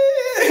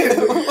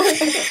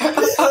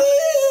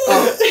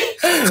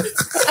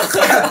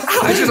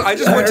 I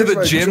just went to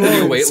the gym to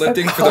do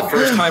weightlifting for the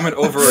first time in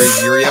over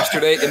a year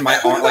yesterday, and my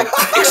arm, like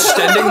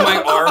extending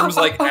my arms,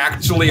 like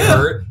actually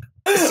hurt.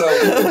 So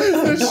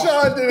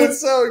Sean did it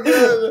so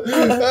good.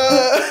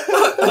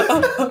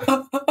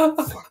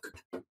 Fuck.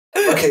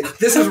 Okay,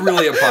 this is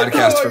really a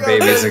podcast for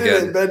babies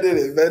again. Ben did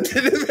it.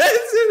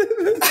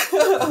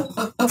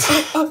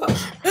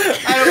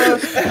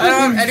 I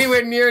don't have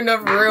anywhere near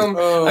enough room.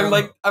 Oh.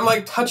 I'm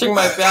like touching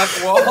my back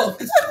wall.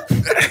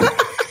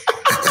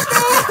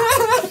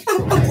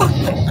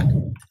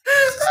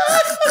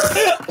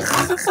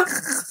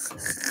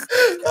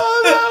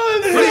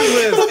 Where do you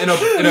live? In a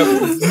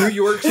New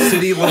York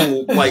City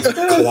little like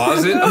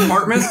closet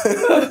apartment?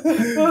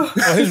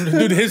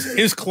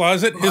 His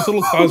closet, his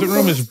little closet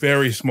room is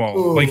very small.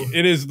 Ooh. Like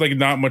it is like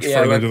not much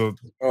further to the.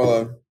 Hold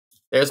on.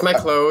 There's my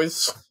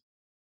clothes.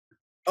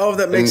 Oh,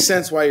 that makes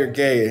sense why you're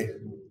gay.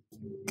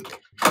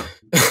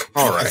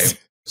 All right.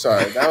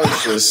 Sorry, that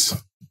was just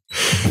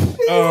two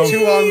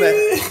on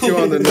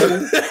the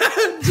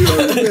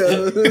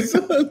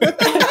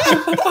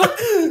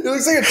It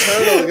looks like a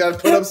turtle that got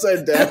put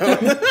upside down.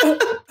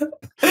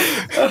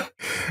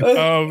 I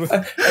wonder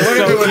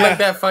if it would look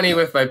that funny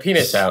with my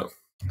penis out.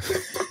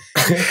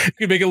 You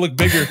could make it look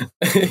bigger.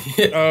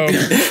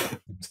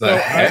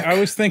 I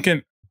was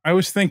thinking,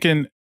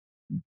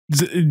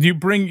 You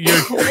bring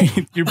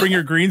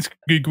your green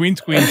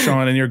screen,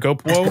 Sean, and your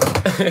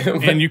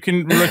GoPro, and you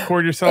can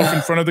record yourself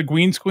in front of the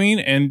green screen,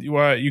 and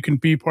you can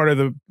be part of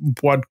the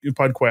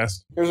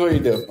podcast. Here's what you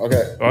do.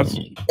 Okay, thoughts?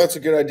 That's a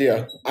good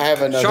idea. I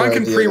have another. Sean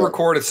can idea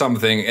pre-record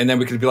something, and then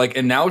we could be like,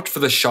 and now for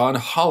the Sean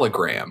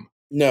hologram.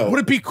 No, would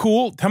it be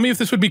cool? Tell me if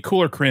this would be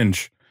cool or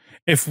cringe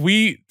if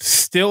we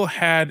still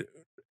had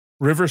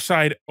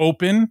Riverside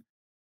open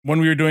when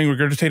we were doing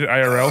Regurgitated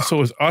IRL, so it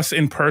was us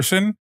in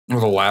person.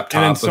 With a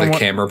laptop with a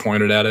camera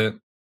pointed at it.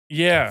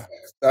 Yeah.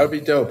 That would be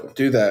dope.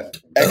 Do that.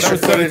 Extra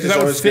footage is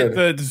always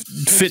good.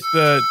 Fit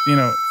the, you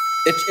know.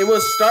 It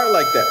will start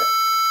like that.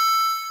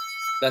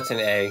 That's an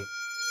A.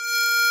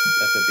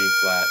 That's a B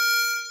flat.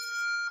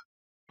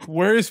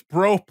 Where is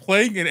bro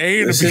playing an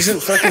A and This a B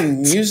isn't flat?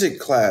 fucking music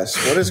class.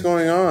 What is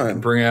going on?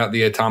 Bring out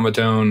the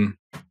automaton.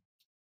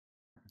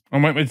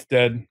 Oh, it's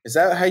dead. Is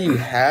that how you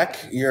hack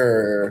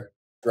your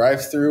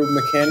drive-through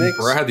mechanics?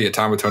 Bro, I had the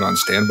automaton on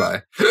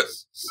standby.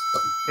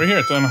 Right here,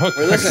 it's on a hook.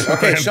 Wait, listen.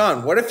 Okay,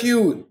 Sean, what if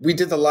we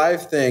did the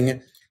live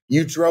thing,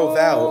 you drove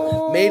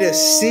out, made a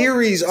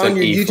series on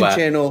your YouTube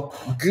channel,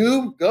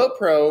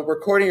 GoPro,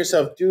 recording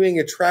yourself doing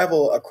a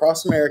travel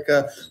across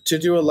America to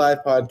do a live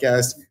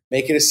podcast,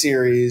 make it a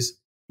series,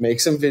 make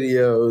some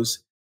videos,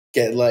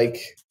 get like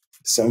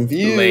some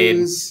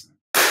views,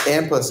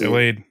 and pussy.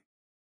 Delayed.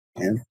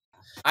 And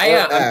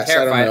I'm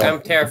terrified.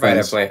 I'm terrified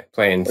of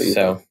planes.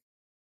 So,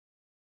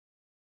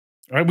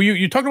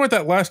 you talked about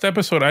that last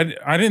episode.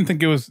 I didn't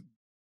think it was.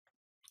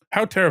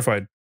 How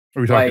terrified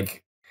are we talking?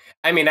 Like,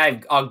 I mean,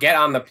 I'll get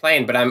on the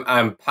plane, but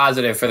I'm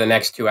positive for the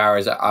next 2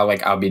 hours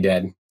I'll be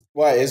dead.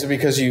 Why? Is it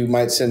because you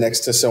might sit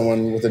next to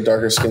someone with a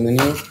darker skin than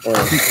you? Or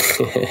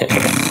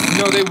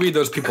no, they weed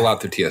those people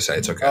out through TSA.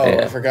 It's okay. Oh,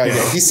 yeah. I forgot.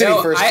 Yeah. He's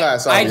sitting first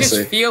class, obviously.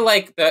 I just feel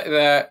like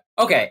the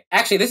okay.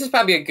 Actually, this is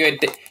probably a good.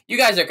 You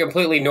guys are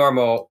completely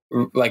normal.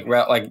 Like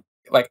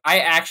I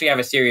actually have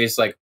a serious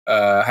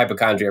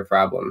hypochondria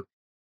problem.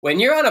 When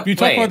you're on a plane, you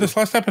talked about this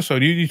last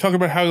episode. You talk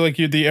about how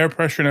the air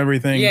pressure and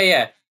everything.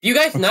 Yeah. Do you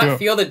guys not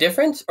feel the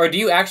difference, or do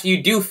you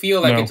actually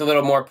feel like it's a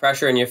little more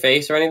pressure in your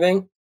face or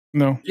anything?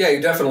 No. Yeah, you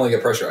definitely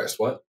get pressurized.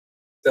 What?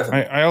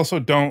 Definitely. I also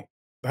don't.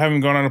 I haven't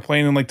gone on a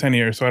plane in like 10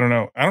 years, so I don't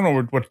know. I don't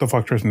know what the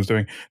fuck Tristan's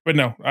doing. But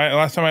no,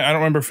 last time I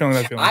don't remember feeling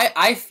that feeling.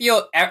 I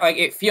feel like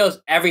it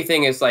feels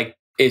everything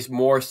is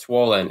more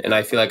swollen, and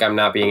I feel like I'm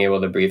not being able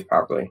to breathe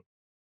properly.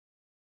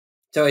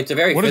 So it's a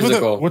very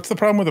physical. What's the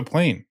problem with a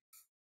plane?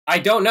 I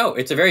don't know.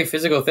 It's a very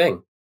physical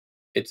thing.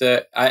 It's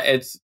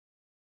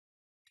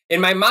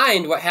in my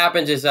mind. What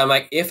happens is I'm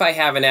like, if I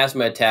have an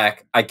asthma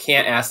attack, I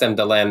can't ask them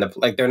to land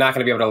they're not going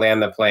to be able to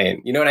land the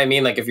plane. You know what I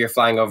mean? Like if you're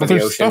flying over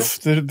the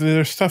ocean.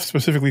 There's stuff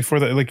specifically for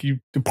that. Like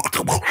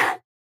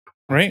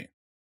right?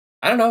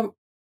 I don't know.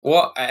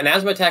 Well, an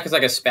asthma attack is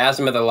like a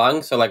spasm of the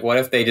lung. So like, what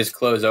if they just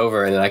close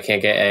over and then I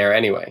can't get air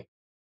anyway?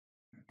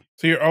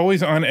 So you're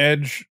always on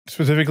edge,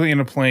 specifically in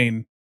a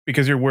plane,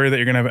 because you're worried that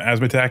you're going to have an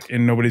asthma attack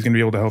and nobody's going to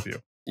be able to help you.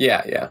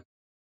 Yeah.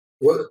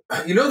 Well,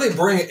 they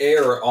bring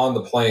air on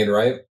the plane,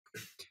 right?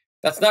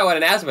 That's not what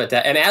an asthma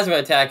attack. An asthma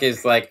attack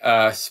is like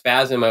a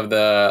spasm of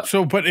the.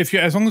 So, but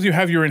as long as you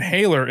have your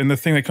inhaler and the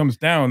thing that comes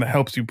down that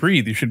helps you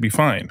breathe, you should be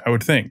fine. I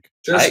would think.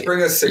 Just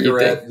bring a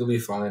cigarette; you'll be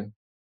fine.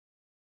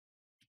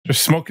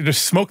 Just smoke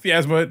the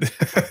asthma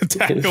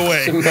attack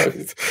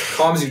away.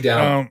 Calms you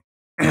down.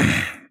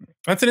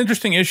 That's an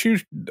interesting issue.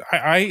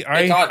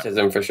 It's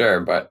autism for sure,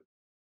 but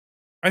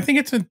I think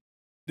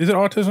is it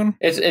autism?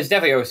 It's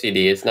definitely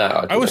OCD. It's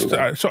not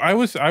autism.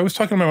 I was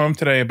talking to my mom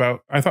today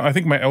about I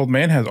think my old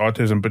man has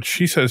autism, but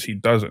she says he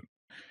doesn't.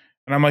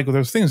 And I'm like, well,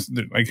 there's things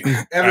that, like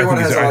everyone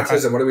has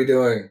autism. What are we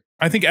doing?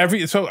 I think I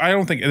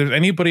don't think there's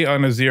anybody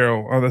on a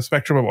zero on the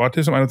spectrum of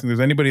autism. I don't think there's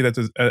anybody that's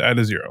at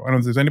a zero. I don't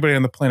think there's anybody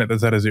on the planet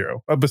that's at a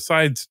zero,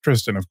 besides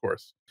Tristan, of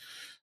course.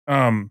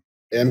 And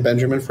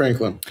Benjamin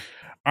Franklin.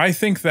 I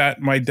think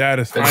that my dad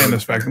is high on the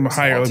spectrum,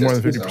 higher, like more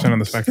than 50% on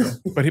the spectrum.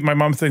 But my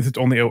mom thinks it's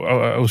only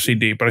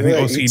OCD. But I think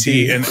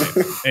OCD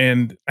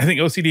and I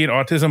think OCD and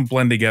autism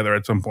blend together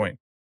at some point.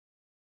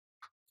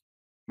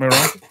 Am I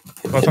wrong?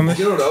 Thoughts on this?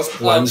 You know what else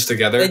blends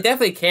together? They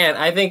definitely can.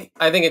 I think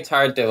it's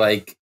hard to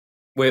like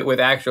with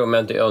actual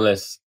mental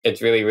illness.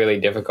 It's really, really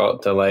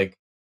difficult to like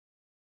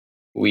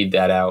weed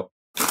that out.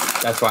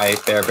 That's why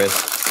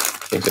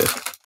therapists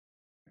exist.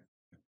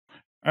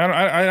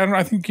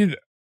 I think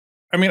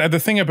I mean, the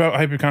thing about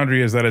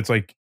hypochondria is that it's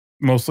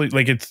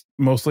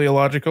mostly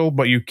illogical,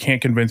 but you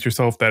can't convince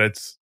yourself that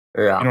it's,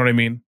 you know what I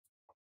mean?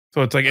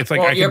 So it's like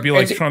I can be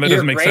like, Sean, that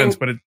doesn't make sense,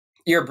 but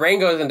your brain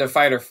goes into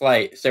fight or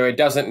flight. So it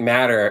doesn't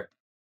matter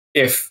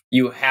if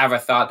you have a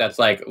thought that's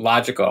like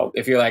logical.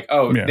 If you're like,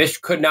 this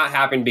could not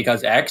happen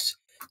because X,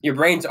 your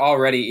brain's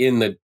already in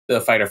the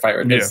fight or flight.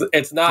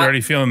 It's not you're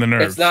already feeling the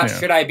nerves. It's not,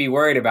 should I be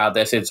worried about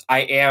this? It's,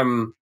 I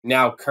am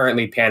now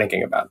currently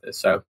panicking about this.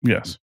 So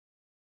yes.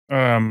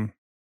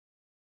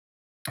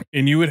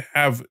 And you would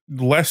have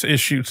less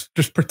issues.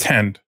 Just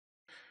pretend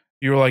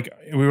you were like,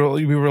 we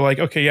were like,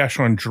 okay, yeah,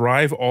 Sean,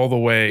 drive all the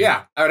way.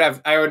 Yeah,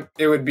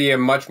 it would be a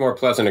much more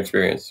pleasant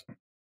experience.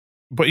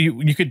 But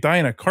you could die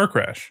in a car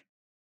crash.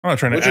 I'm not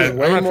trying to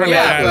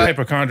add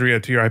hypochondria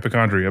to your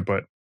hypochondria,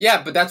 but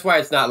yeah, but that's why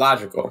it's not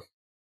logical,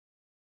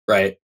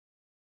 right?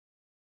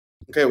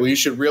 Okay, well, you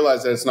should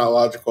realize that it's not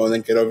logical and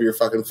then get over your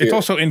fucking fear. It's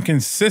also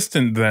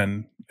inconsistent.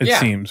 Then it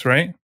seems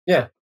right.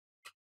 Yeah.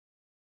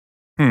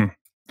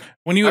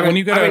 When you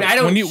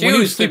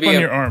sleep on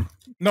your arm.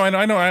 No,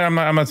 I know. I'm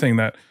not saying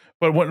that.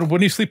 But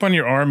when you sleep on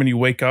your arm and you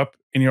wake up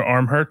and your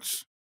arm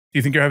hurts, do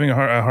you think you're having a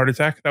heart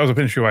attack? That was an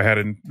issue I had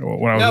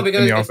when I was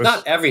in the office. It's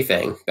not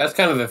everything. That's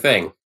kind of the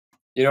thing.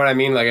 You know what I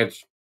mean? Like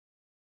it's.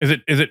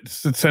 Is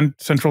it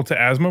central to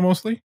asthma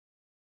mostly?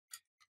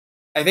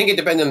 I think it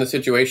depends on the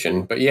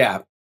situation, but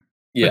yeah.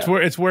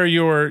 It's where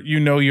your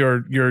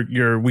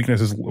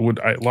weaknesses would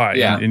lie.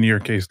 Yeah. In your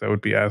case, that would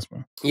be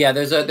asthma. Yeah,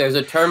 there's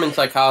a term in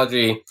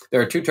psychology.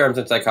 There are two terms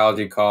in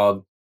psychology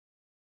called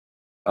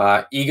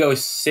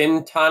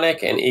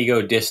ego-syntonic and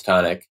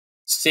ego-dystonic.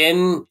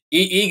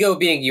 Ego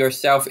being your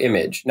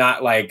self-image,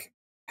 not like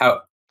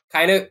how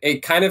kind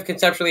of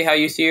conceptually how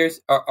you see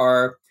yours.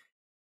 Or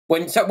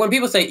when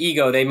people say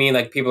ego, they mean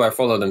like people are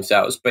full of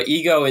themselves. But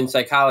ego in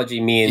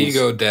psychology means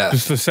ego death.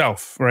 Just the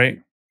self,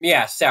 right?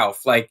 Yeah,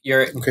 self, like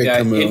your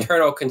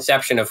internal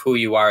conception of who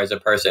you are as a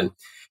person.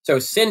 So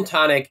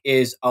syntonic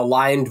is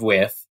aligned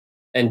with,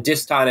 and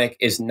dystonic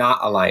is not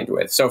aligned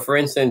with. So, for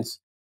instance,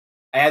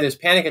 I had this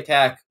panic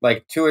attack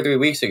like 2 or 3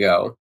 weeks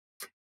ago,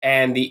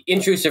 and the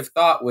intrusive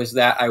thought was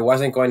that I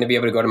wasn't going to be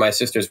able to go to my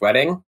sister's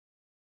wedding.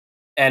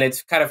 And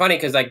it's kind of funny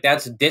because like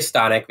that's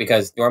dystonic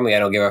because normally I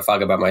don't give a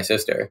fuck about my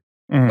sister.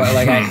 But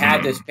like I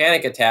had this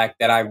panic attack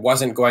that I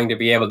wasn't going to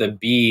be able to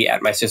be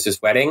at my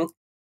sister's wedding.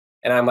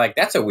 And I'm like,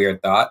 that's a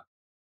weird thought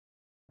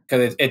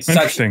because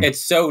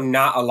it's so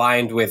not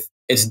aligned with,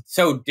 it's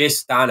so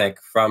dystonic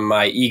from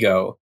my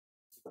ego.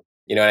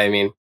 You know what I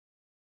mean?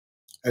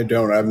 I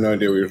have no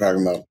idea what you're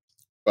talking about,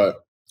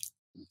 but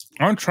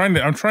I'm trying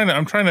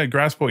to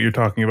grasp what you're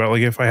talking about.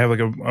 Like if I have like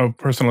a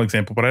personal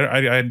example, but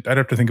I'd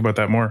have to think about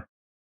that more.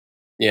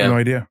 Yeah. I have no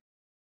idea.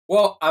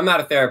 Well, I'm not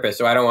a therapist,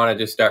 so I don't want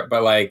to just start,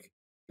 but like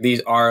these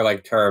are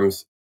like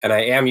terms and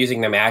I am using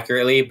them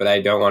accurately, but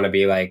I don't want to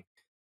be like,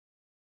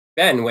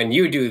 Ben, when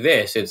you do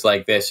this, it's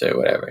like this or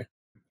whatever.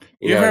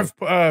 You ever have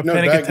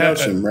panic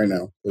attacks right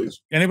now,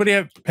 please? Anybody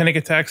have panic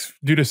attacks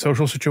due to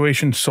social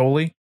situations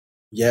solely?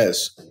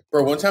 Yes.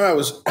 Bro, one time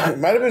it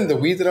might have been the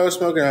weed that I was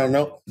smoking, I don't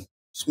know.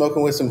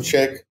 Smoking with some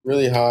chick,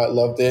 really hot,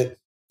 loved it.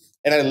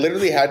 And I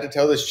literally had to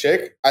tell this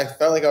chick, I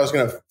felt like I was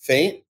going to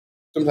faint.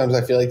 Sometimes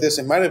I feel like this.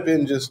 It might have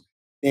been just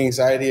the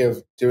anxiety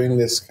of doing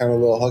this kind of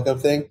little hookup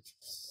thing.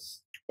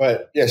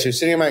 But yeah, she was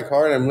sitting in my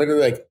car and I'm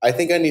literally like, I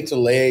think I need to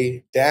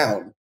lay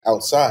down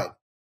outside.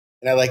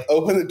 And I like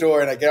open the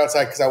door and I get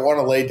outside because I want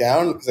to lay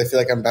down because I feel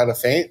like I'm about to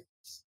faint.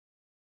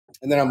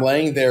 And then I'm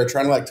laying there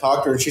trying to like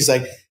talk to her and she's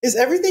like, is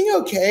everything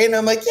okay? And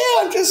I'm like,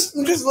 yeah, I'm just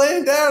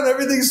laying down.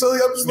 Everything's so I'm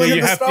just looking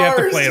at the stars. You have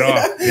to play it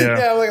off.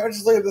 Yeah, I'm like, I'm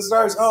just looking at the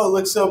stars. Oh, it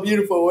looks so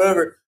beautiful,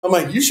 whatever. I'm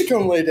like, you should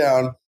come lay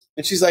down.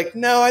 And she's like,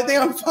 no, I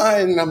think I'm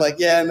fine. And I'm like,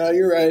 yeah, no,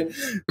 you're right.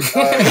 It would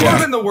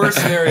have been the worst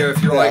scenario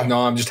if you're like, no,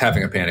 I'm just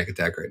having a panic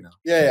attack right now.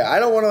 Yeah. I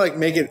don't want to like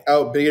make it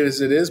out big as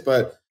it is,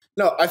 but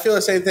no, I feel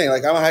the same thing.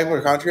 Like I'm a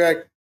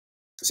hypochondriac.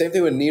 Same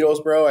thing with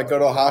needles, bro. I go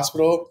to a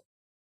hospital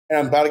and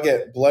I'm about to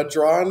get blood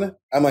drawn.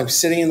 I'm like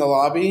sitting in the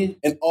lobby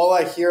and all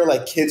I hear are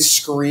like kids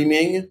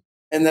screaming.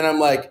 And then I'm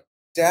like,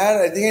 Dad,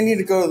 I think I need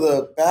to go to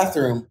the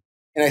bathroom.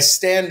 And I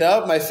stand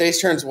up, my face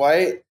turns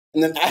white.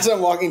 And then as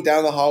I'm walking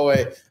down the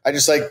hallway, I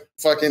just like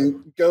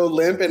fucking go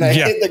limp and I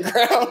hit the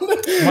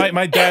ground.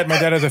 my dad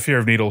has a fear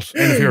of needles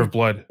and a fear of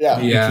blood. Yeah.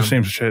 It's the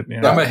same shit.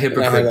 You know? I'm a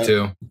hypocrite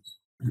too.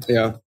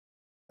 Yeah.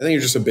 I think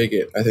you're just a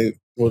bigot. I think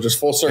we'll just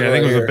full circle. Yeah, I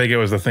think the bigot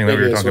was the thing that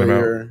we were talking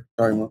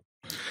about.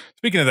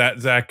 Speaking of that,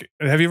 Zach,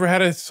 have you ever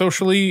had a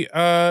social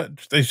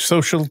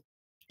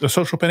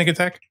panic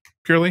attack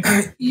purely?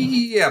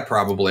 Yeah,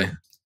 probably.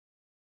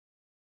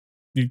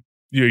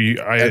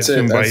 I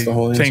assume by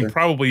saying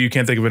probably you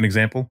can't think of an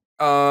example.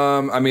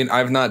 I mean,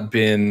 I've not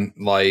been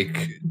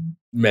like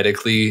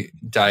medically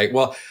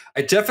well,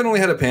 I definitely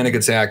had a panic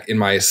attack in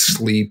my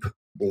sleep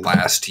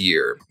last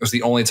year. It was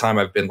the only time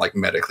I've been like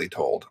medically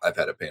told I've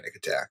had a panic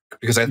attack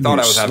because I thought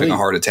I was having a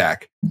heart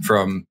attack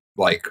from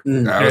like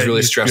I was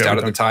really stressed out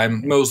at the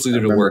time, mostly due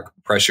to work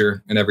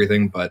pressure and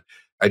everything. But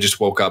I just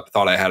woke up,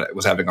 thought I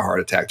was having a heart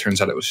attack. Turns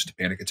out it was just a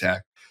panic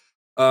attack.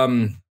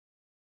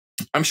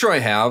 I'm sure I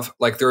have.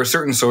 Like there are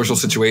certain social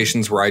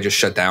situations where I just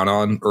shut down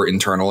on or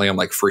internally I'm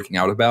like freaking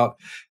out about.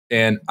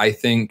 And I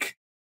think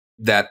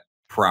that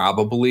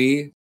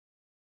probably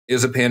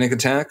is a panic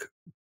attack,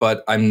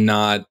 but I'm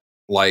not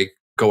like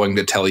going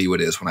to tell you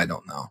it is when I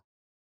don't know.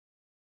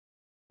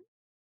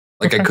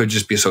 Like I could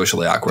just be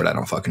socially awkward. I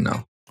don't fucking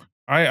know.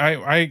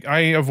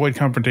 I avoid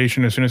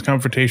confrontation. As soon as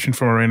confrontation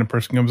from a random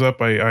person comes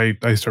up, I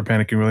start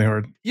panicking really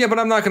hard. Yeah, but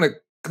I'm not going to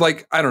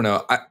like, I don't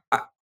know.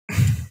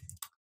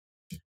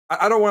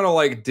 I don't want to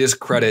like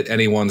discredit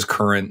anyone's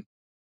current,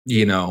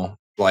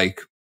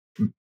 like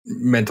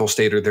mental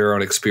state or their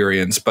own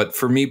experience. But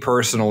for me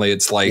personally,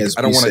 it's like,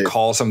 I don't want to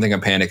call something a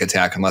panic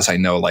attack unless I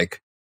know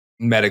like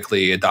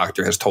medically a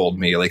doctor has told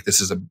me like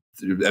this is a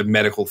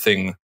medical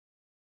thing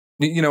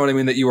you know what I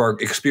mean, that you are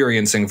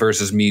experiencing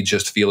versus me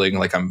just feeling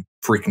like I'm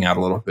freaking out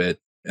a little bit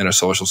in a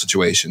social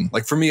situation.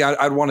 Like for me,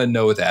 I'd want to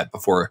know that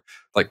before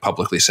like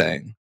publicly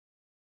saying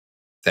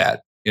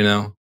that, you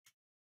know,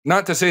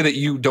 not to say that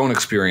you don't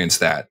experience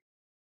that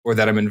or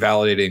that I'm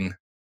invalidating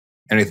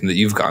anything that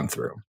you've gone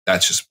through.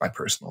 That's just my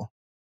personal.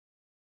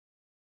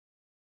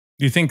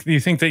 Do you think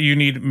that you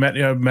need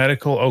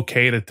medical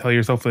okay to tell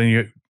yourself that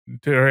you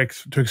to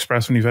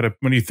express when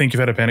you think you've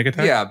had a panic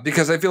attack? Yeah,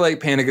 because I feel like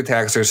panic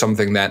attacks are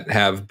something that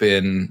have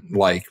been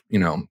like, you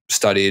know,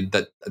 studied,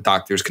 that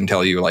doctors can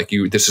tell you like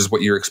this is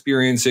what you're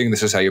experiencing,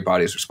 this is how your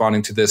body is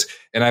responding to this,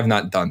 and I've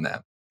not done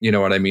that. You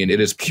know what I mean? It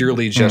is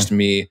purely just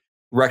me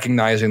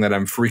recognizing that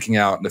I'm freaking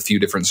out in a few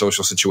different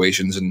social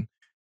situations and,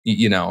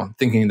 you know,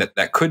 thinking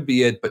that could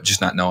be it, but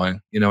just not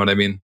knowing. You know what I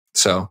mean?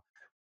 So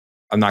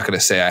I'm not going to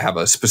say I have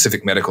a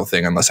specific medical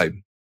thing unless I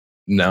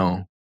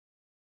know.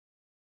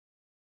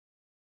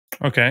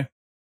 Okay.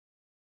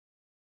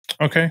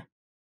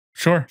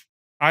 Sure.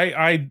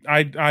 I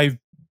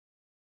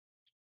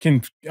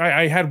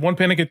had one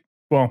panic.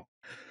 Well,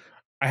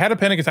 I had a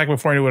panic attack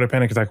before I knew what a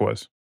panic attack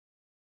was.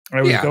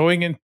 I was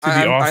going into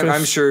the office.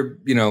 I'm sure,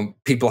 you know,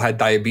 people had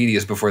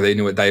diabetes before they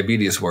knew what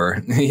diabetes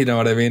were. You know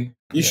what I mean?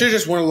 You should have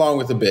just went along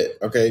with the bit,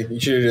 okay? You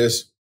should have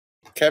just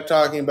kept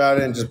talking about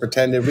it and just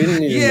pretended we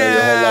didn't need to know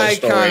your whole life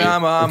story.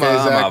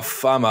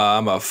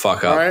 I'm a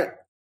fuck up.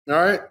 All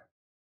right.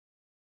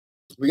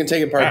 We can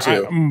take it part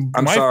two.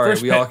 I'm sorry.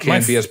 We all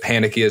can't be as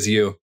panicky as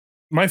you.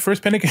 My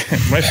first panic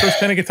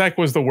attack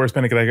was the worst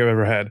panic attack I've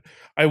ever had.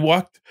 I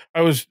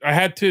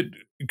had to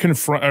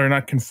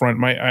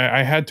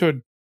I had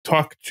to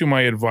talk to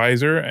my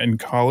advisor in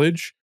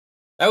college.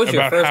 That was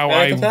your first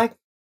panic attack?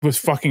 Was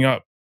fucking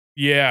up.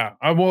 Yeah.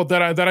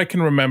 That I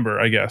can remember,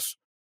 I guess.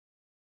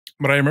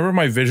 But I remember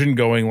my vision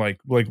going like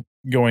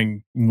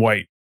going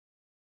white.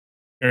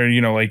 Or,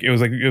 you know, like it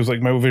was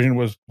like my vision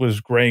was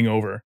graying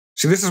over.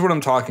 See, this is what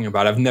I'm talking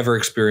about. I've never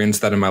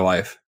experienced that in my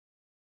life.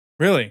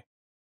 Really?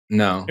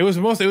 No. It was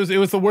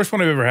the worst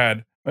one I've ever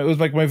had. It was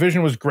like my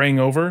vision was graying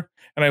over,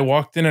 and I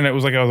walked in, and it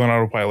was like I was on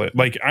autopilot.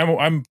 Like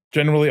I'm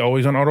generally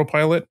always on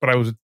autopilot, but I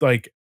was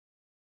like,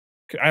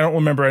 I don't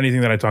remember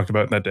anything that I talked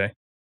about that day.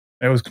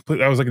 I was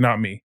like not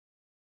me.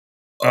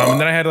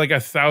 And then I had like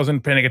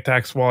 1,000 panic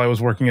attacks while I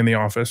was working in the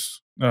office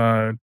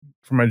for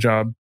my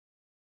job,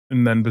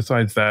 and then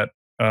besides that,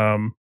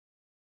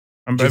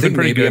 Do you think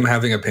maybe I'm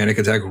having a panic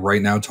attack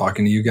right now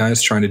talking to you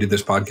guys, trying to do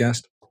this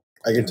podcast?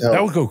 I can tell.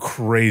 That would go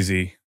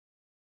crazy.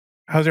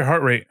 How's your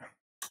heart rate?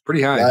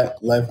 Pretty high.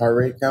 Live heart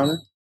rate counter?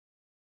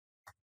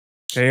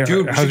 Okay,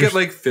 dude, we should get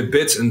like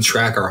Fitbits and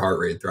track our heart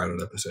rate throughout an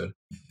episode.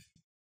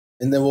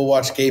 And then we'll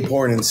watch gay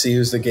porn and see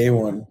who's the gay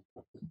one.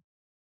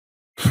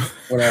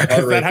 Is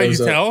that how you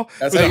tell?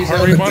 That's how you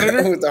tell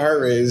with the heart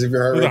rate. Is if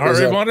your heart rate with the heart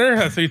rate monitor?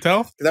 That's how you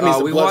tell? That means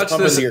the blood's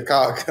pumping to your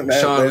cock.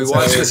 Sean, we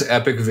watched this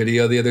epic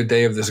video the other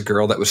day of this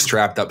girl that was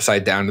strapped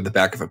upside down to the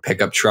back of a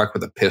pickup truck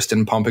with a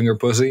piston pumping her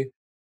pussy.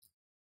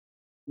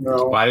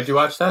 No. Why did you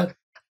watch that?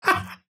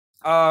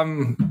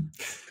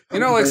 You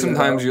know, like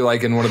sometimes you're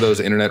like in one of those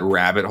internet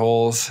rabbit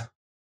holes.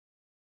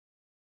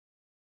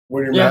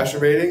 When you're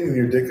masturbating and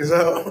your dick is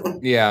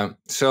out? Yeah.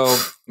 So,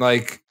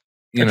 like,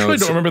 I actually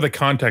don't remember the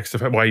context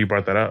of why you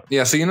brought that up.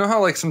 Yeah, so you know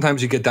how like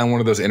sometimes you get down one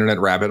of those internet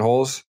rabbit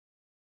holes?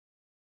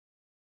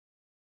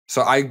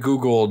 So I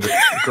Googled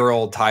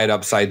girl tied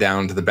upside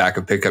down to the back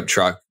of pickup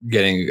truck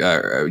getting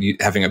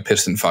having a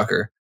piston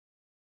fucker.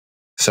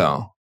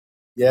 So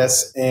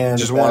yes, and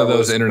just one of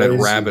those internet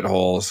rabbit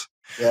holes.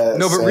 Yes,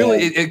 no, but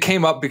really it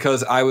came up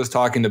because I was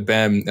talking to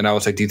Ben and I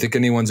was like, do you think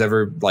anyone's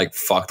ever like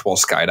fucked while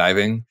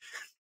skydiving?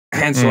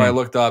 And so I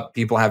looked up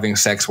people having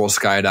sex while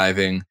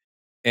skydiving.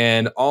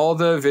 And all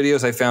the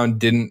videos I found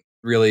didn't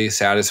really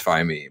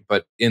satisfy me.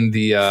 But in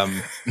the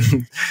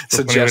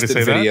suggested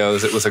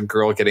videos, it was a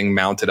girl getting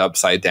mounted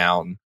upside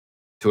down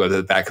to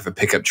the back of a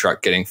pickup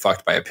truck getting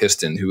fucked by a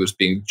piston who was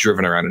being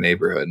driven around a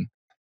neighborhood.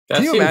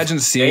 Can you imagine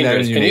seeing that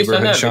in your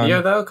neighborhood, Can you send that Sean?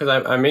 video, though? Because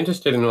I'm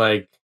interested in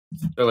like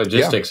the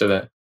logistics of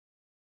that.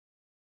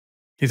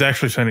 He's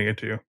actually sending it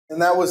to you.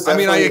 And that was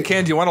I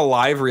can. Do you want a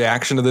live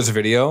reaction to this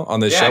video on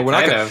this show?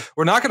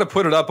 We're not going to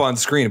put it up on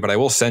screen, but I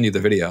will send you the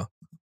video.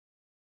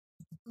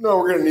 No,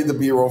 we're going to need the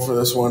B-roll for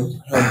this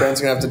one. Ben's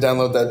going to have to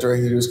download that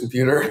directly to his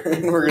computer,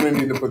 and we're going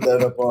to need to put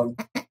that up on.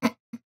 All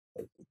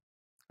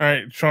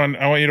right, Sean,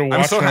 I want you to watch.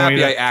 I'm so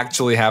happy I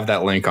actually have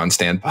that link on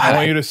standby. I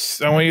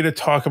want you to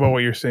talk about what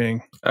you're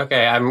seeing.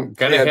 Okay, I'm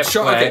going to hit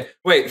play. Okay,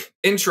 wait.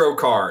 Intro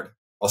card.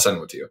 I'll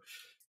send it to you.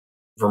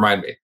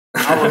 Remind me.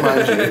 I'll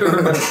remind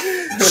you.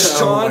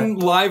 Sean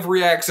live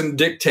reacts and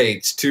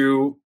dictates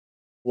to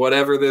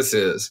whatever this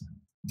is.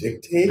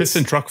 Dictates?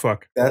 Piston truck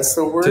fuck. That's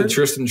the word? To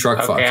Tristan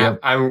truck fuck. Yep.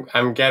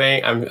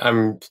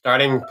 I'm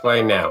starting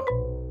play now.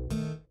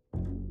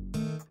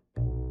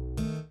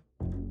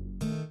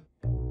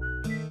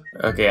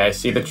 Okay, I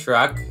see the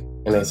truck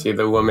and I see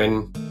the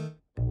woman.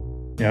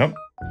 Yep.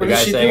 The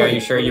guy saying, "Are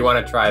you sure you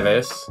want to try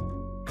this?"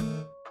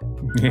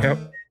 Yep.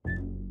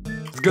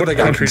 It's good they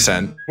got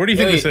consent. Where do you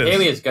think this is?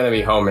 Haley is going to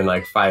be home in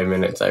like 5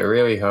 minutes. I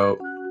really hope.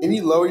 Can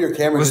you lower your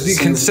camera? Was just the to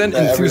see consent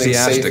that everything's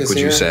safe enthusiastic, is would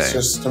you here, say?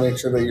 Just to make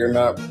sure that you're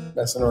not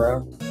messing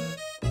around.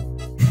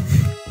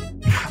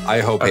 I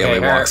hope Okay, Haley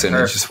her- walks in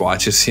her- and just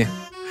watches you.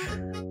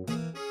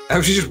 I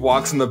hope she just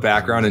walks in the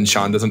background and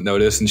Sean doesn't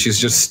notice, and she's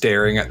just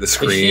staring at the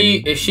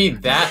screen. Is she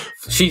that?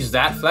 She's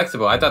that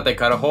flexible? I thought they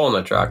cut a hole in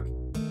the truck.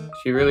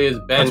 She really has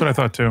been. That's what I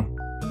thought too.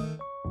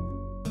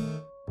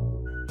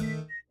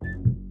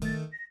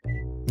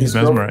 He's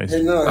mesmerized.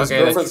 Hey, no, his Okay,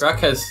 the girlfriend's, truck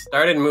has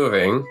started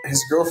moving.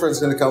 his girlfriend's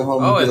gonna come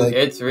home Oh, and and be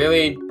like, it's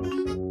really.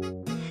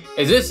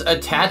 Is this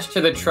attached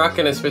to the truck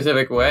in a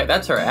specific way?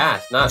 That's her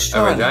ass, not a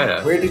Sean,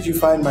 vagina. where did you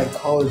find my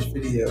college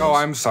video? Oh,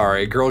 I'm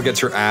sorry. Girl gets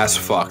her ass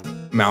fucked,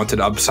 mounted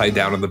upside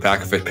down on the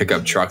back of a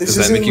pickup truck. This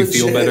Does that make you isn't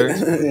feel better?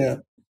 legit. Yeah.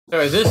 So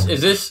is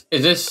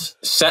this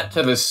set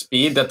to the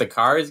speed that the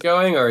car is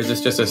going, or is this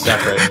just a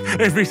separate?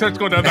 If he starts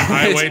going down the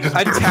highway, It's just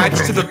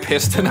attached to the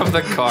piston of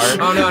the car.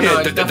 Oh no,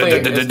 it's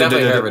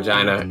definitely her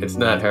vagina. It's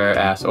not her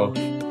asshole.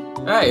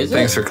 All right, is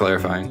Thanks it? for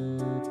clarifying.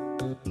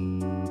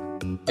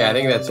 Yeah, I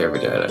think that's her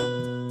vagina.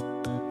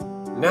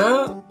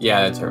 No,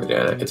 yeah, that's her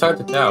vagina. It's hard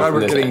to tell. Glad from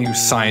we're this getting end. you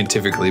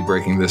scientifically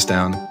breaking this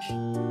down.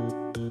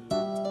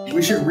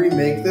 We should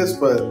remake this,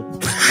 but we'll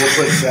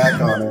put Zach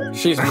on it.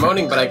 She's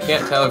moaning, but I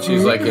can't tell if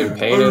she's like in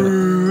pain.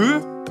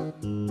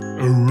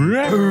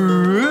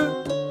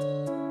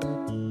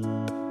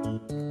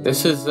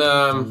 This is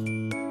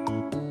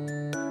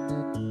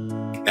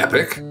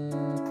Epic.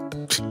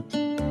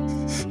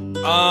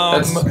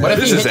 what if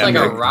this he is hits like a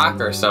epic. rock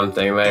or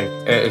something? Like,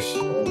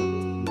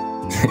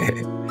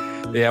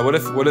 Yeah, what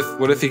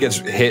if he gets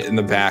hit in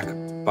the back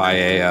by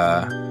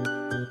a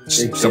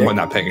someone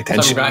not paying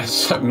attention?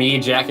 some guy, me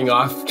jacking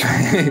off.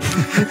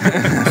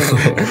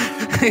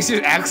 He's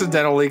just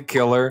accidentally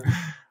kill her.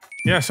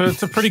 yeah. So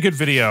it's a pretty good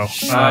video.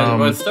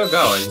 Well, it's still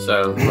going,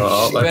 so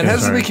well, Man, how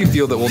does it sorry. make you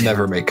feel that we'll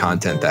never make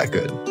content that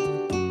good?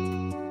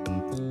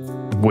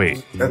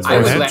 Wait, That's I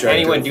would very let subjective.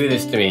 anyone do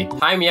this to me.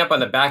 Tie me up on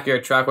the back of your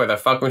truck with a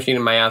fuck machine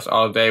in my ass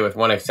all day, with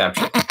one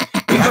exception.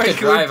 You have to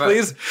drive.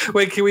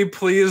 Can we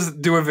please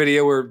do a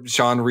video where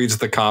Sean reads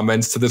the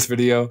comments to this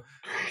video?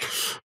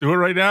 do it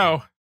right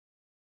now.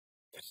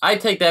 I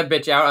take that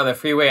bitch out on the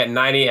freeway at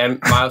 90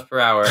 miles per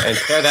hour and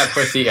tear that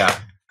pussy up.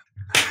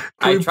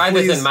 I we tried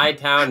this please- in my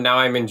town. Now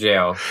I'm in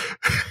jail.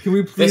 Can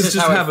we This please is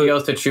just how have it a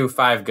feels to chew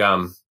 5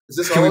 gum. Is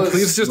this Can all we his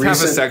please just have a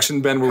recent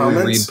section, Ben, where we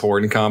comments? read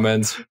porn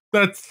comments?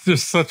 That's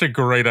just such a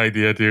great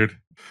idea, dude.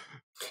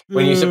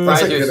 When you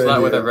surprise That's a your good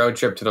slut with a idea. road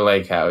trip to the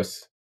lake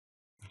house.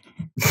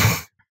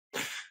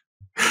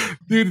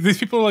 Dude, these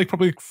people are like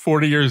probably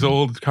 40 years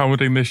old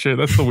commenting this shit.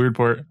 That's the weird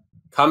part.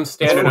 Come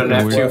standard on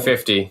That's weird.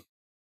 F-250.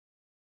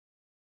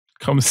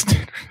 Come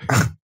standard.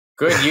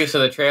 Good use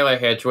of the trailer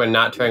hitch when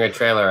not towing a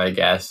trailer, I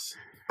guess.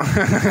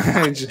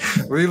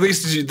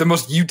 Released the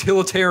most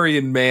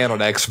utilitarian man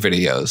on X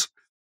videos.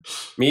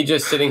 Me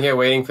just sitting here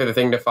waiting for the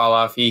thing to fall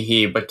off,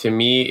 hee. But to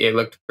me, it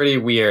looked pretty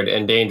weird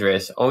and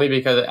dangerous, only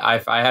because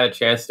if I had a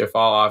chance to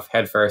fall off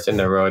headfirst in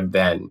the road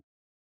then.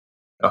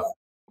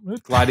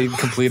 Glad he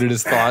completed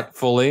his thought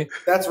fully.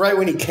 That's right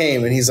when he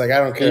came, and he's like, I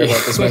don't care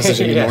about this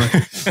message Yeah.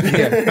 anymore.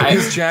 Yeah, I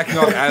was jacking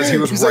off as he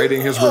was He's like, writing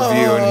his review,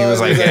 and he was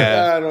 "Oh," like, he's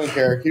 "Yeah." I don't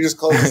care. He just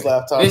closed his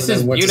laptop. This and is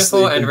then went to beautiful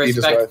sleep and beat his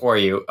respect wife. for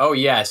you. Oh,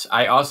 yes,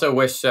 I also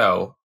wish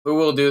so. Who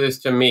will do this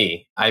to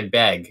me? I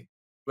beg.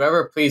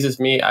 Whoever pleases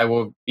me, I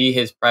will be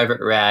his private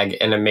rag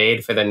and a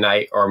maid for the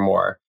night or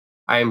more.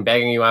 I am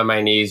begging you on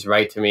my knees,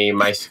 write to me,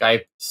 my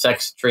Skype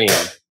sex stream.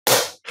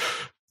 That's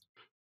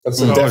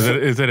Oh,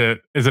 a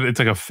it's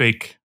like a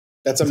fake.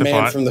 that's a it's a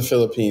man bot? from the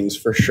Philippines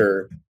for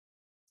sure.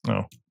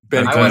 Oh.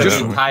 Ben, I can would you have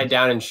just been tied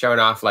down and shown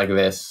off like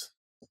this.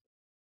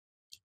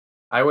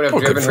 I would have Oh,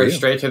 good driven for her you.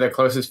 straight to the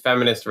closest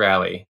feminist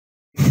rally.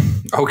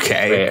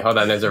 okay? Wait, hold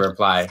on, there's a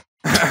reply.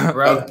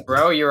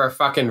 Bro, you're a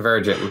fucking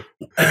virgin.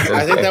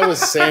 I think that was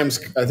Sam's.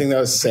 I think that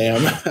was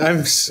Sam.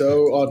 I'm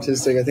so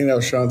autistic. I think that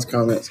was Sean's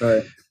comment.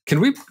 Sorry. Can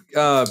we,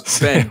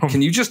 Ben?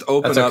 Can you just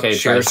open That's okay, up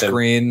share Tyson.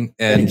 screen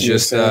and Thank you,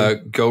 just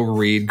Sam. go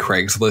read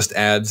Craigslist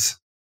ads?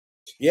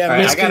 Yeah, All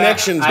right,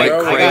 misconnections, Like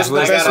bro.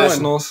 Craigslist Best one.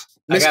 personals?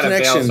 I gotta bail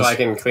Misconnections. so I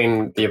can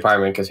clean the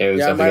apartment because Haley's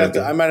Yeah, I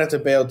definitely I might have to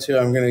bail too.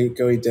 I'm gonna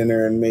go eat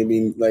dinner and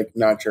maybe like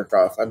not jerk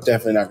off. I'm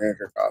definitely not gonna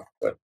jerk off,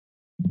 but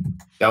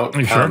Don't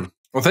Are you come. sure?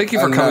 Well, thank you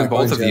for I'm coming, not both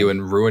going of to. you,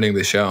 and ruining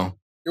the show.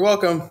 you're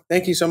welcome.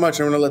 Thank you so much.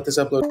 I'm gonna let this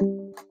upload.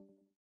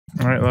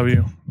 All right, love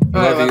you.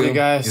 I Love love you. you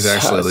guys. He's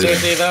actually leaving.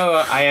 Seriously though,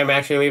 I am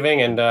actually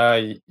leaving,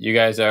 and you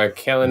guys are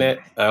killing it.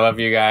 I love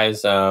you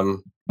guys,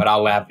 but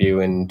I'll lap you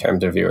in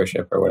terms of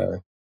viewership or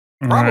whatever.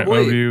 All right,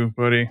 Probably. love you,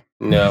 buddy.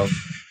 No.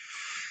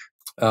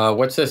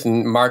 What's this?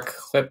 Mark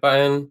clip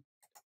button,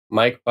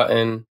 mic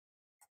button,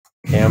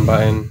 cam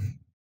button,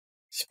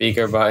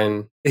 speaker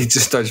button. He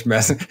just starts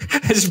messing.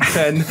 It's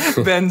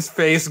Ben's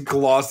face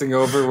glossing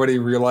over when he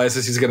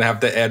realizes he's gonna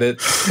have to edit.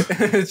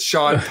 It's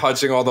Sean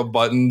touching all the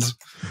buttons.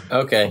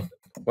 Okay.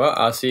 Well,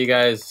 I'll see you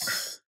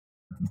guys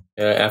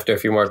after a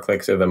few more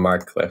clicks of the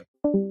Mark clip.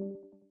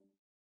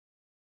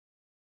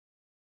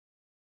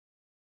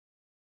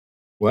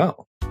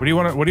 Well, What do you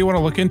want to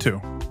look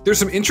into? there's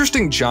some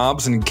interesting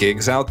jobs and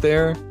gigs out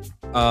there.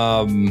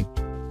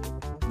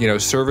 You know,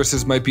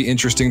 services might be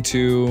interesting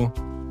too.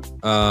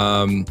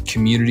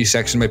 Community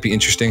section might be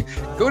interesting.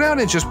 Go down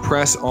and just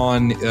press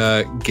on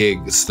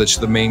gigs. That's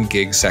the main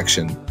gig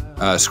section.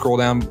 Scroll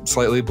down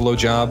slightly below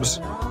jobs.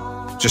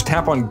 Just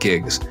tap on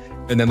gigs,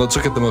 and then let's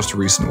look at the most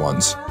recent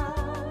ones.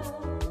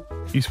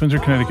 East Windsor,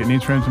 Connecticut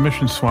needs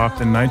transmission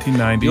swapped in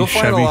 1990. You'll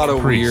find Chevy a lot of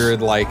Caprice.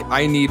 weird, like,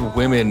 I need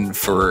women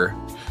for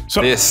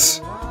this.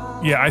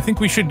 Yeah, I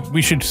think we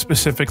should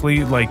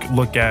specifically like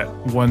look at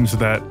ones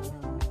that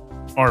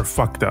are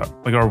fucked up,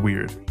 like are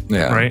weird.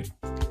 Yeah. Right.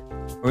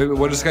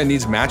 What if this guy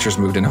needs mattress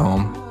moved in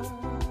home?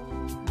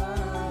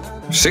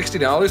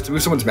 $60 to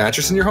move someone's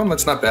mattress in your home?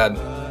 That's not bad.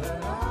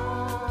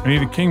 I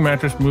need a king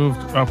mattress moved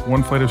up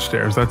one flight of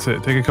stairs. That's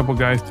it. Take a couple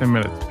guys 10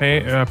 minutes.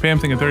 Pay I'm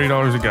thinking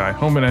 $30 a guy.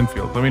 Home in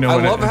Enfield. Let me know.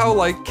 I love how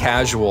like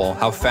casual,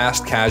 how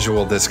fast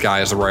casual this guy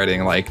is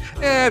writing. Like,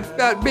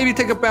 maybe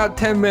take about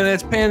 10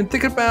 minutes. Paying,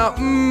 think about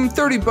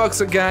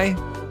 $30 a guy.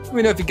 Let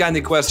me know if you got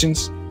any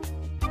questions.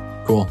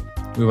 Cool.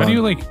 How do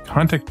you like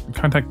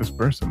contact this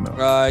person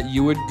though?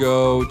 You would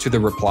go to the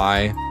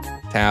reply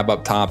tab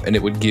up top, and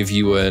it would give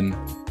you an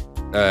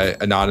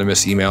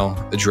anonymous email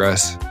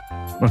address.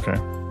 Okay.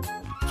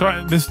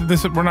 So this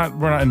we're not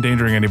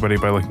endangering anybody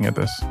by looking at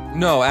this.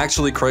 No,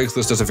 actually,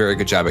 Craigslist does a very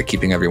good job at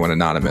keeping everyone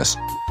anonymous.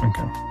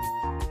 Okay.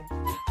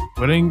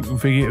 Wedding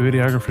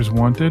videographers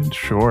wanted?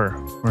 Sure.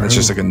 That's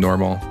just like a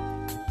normal.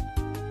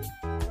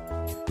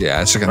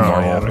 Yeah, it's like a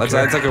normal. Yeah,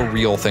 that's like a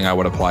real thing I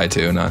would apply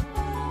to, not.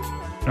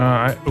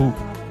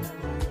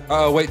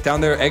 Oh wait,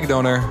 down there, egg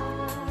donor.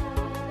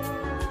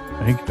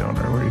 Egg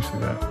donor. Where do you see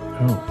that?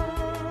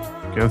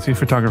 Oh. Okay, let's see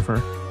photographer.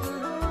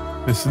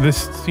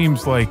 This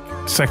seems like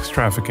sex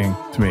trafficking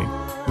to me.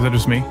 Is that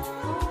just me?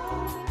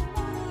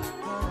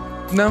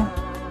 No.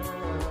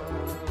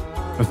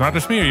 It's not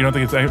just me, or you don't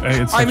think it's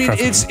sex I mean,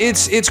 trafficking?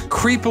 it's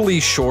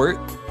creepily short,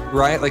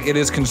 right? Like, it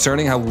is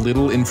concerning how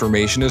little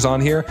information is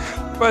on here,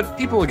 but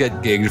people will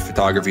get gig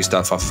photography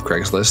stuff off of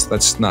Craigslist.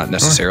 That's not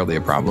necessarily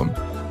a problem.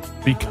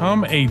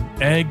 Become a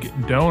egg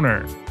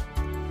donor.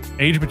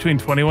 Age between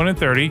 21 and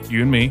 30,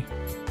 you and me.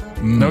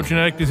 No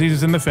genetic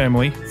diseases in the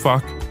family.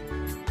 Fuck.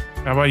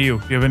 How about you?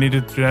 Do you have any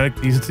genetic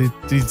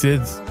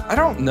diseases? I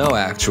don't know,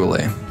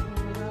 actually.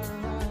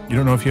 You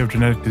don't know if you have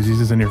genetic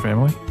diseases in your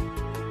family?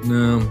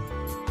 No.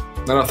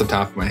 Not off the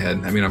top of my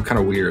head. I mean, I'm kind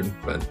of weird,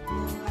 but...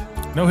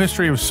 No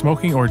history of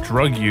smoking or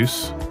drug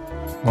use.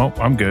 Well,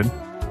 I'm good.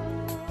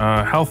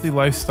 Healthy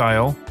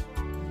lifestyle.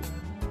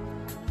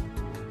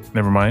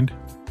 Never mind.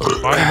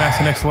 Body mass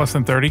index less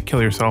than 30.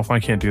 Kill yourself. I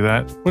can't do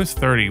that. What is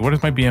 30? What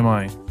is my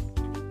BMI?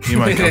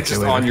 It's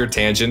just on your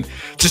tangent.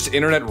 Just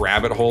internet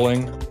rabbit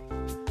holing.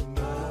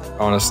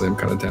 Honestly, I'm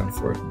kind of down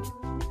for it.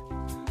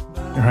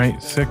 All right,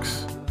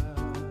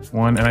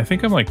 6'1", and I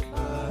think I'm like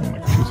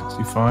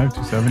 265,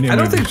 270. I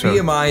don't think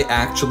BMI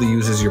actually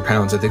uses your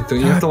pounds. I think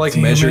you have to like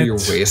measure your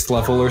waist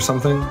level or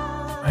something.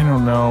 I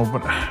don't know,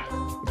 but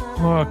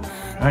look,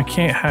 I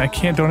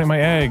can't donate my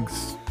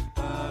eggs.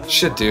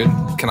 Shit, dude.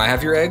 Can I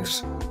have your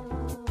eggs?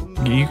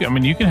 You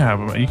can have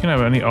them. You can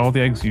have all the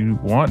eggs you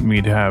want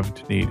me to have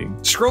to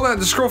eating.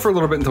 Scroll for a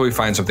little bit until we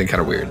find something kind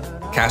of weird.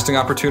 Casting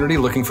opportunity,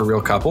 looking for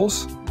real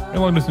couples. A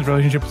long distance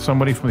relationship with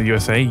somebody from the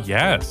USA?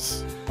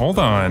 Yes. Hold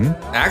on.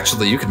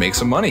 Actually, you could make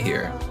some money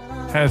here.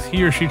 Has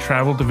he or she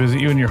traveled to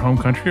visit you in your home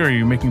country? Or are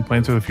you making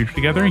plans for the future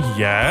together?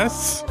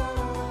 Yes.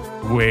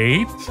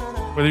 Wait.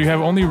 Whether you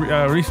have only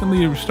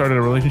recently started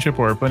a relationship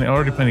or are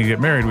already planning to get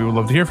married, we would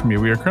love to hear from you.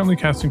 We are currently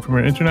casting from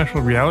an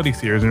international reality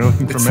series and are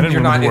looking for men and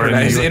women who are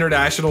in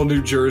international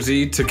New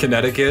Jersey to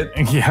Connecticut.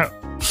 Yeah.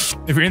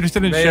 If you're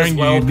interested in sharing,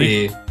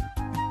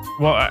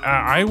 well,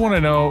 I want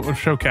to know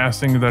show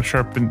casting that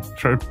sharp and.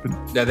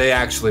 Yeah, they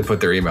actually put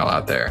their email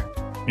out there.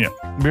 Yeah,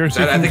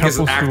 that I think is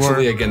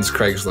actually against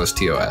Craigslist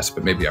TOS,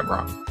 but maybe I'm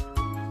wrong.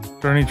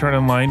 Journey chart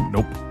online?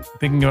 Nope.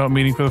 Thinking about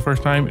meeting for the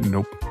first time?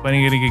 Nope.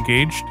 Planning getting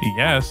engaged?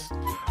 Yes.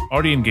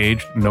 Already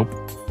engaged? Nope.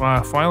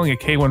 Filing a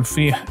K1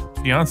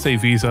 fiance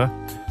visa?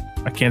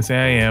 I can't say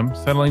I am.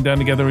 Settling down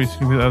together with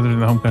others in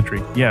the home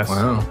country? Yes.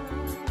 Wow.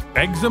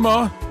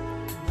 Eczema?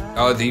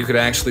 Oh, you could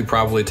actually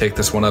probably take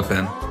this one up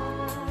in.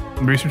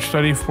 Research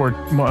study for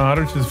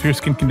moderate to severe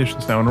skin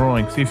conditions now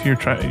enrolling. See if you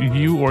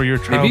or your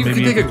child maybe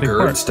you could take a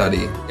GERD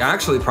study.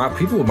 Actually,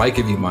 people might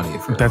give you money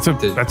for that's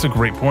a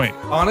great point.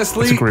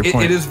 Honestly,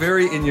 it is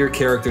very in your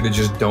character to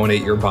just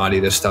donate your body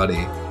to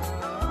study.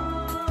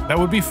 That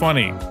would be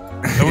funny.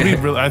 That would be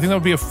really. I think that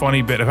would be a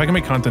funny bit. If I can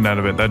make content out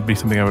of it, that'd be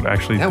something I would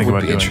actually think about doing.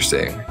 That would be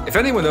interesting. If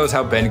anyone knows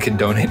how Ben can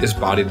donate his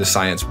body to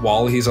science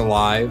while he's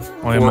alive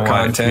for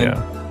content,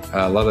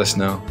 let us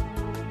know.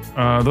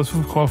 Those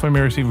who qualify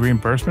may receive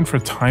reimbursement for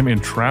time in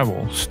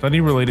travel.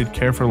 Study-related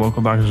care for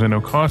local doctors at no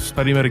cost.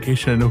 Study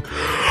medication at no.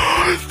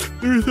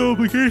 There's no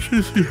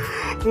obligations here.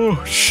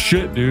 Oh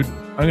shit, dude!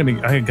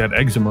 I got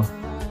eczema.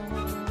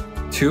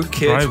 2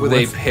 kids with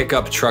a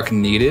pickup truck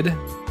needed.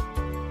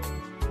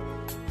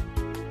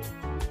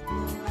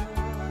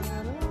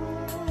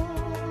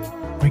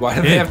 Why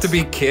do they have to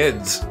be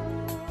kids?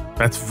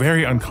 That's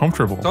very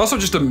uncomfortable. It's also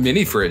just a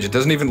mini fridge. It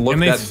doesn't even look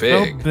that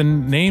big. The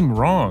name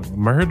wrong.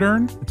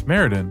 Meridern? It's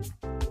Meriden.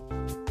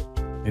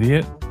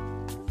 Idiot.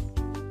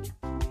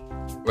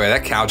 Wait,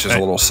 that couch is a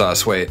little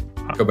sus. Wait,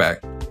 go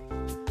back.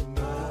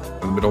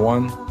 The middle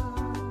one.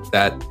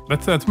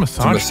 That's a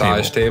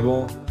massage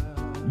table.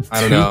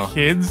 I don't know. 2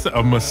 kids,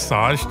 a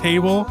massage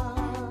table.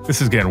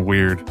 This is getting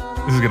weird.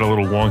 This is getting a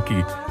little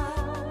wonky.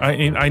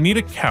 I need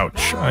a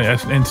couch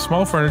and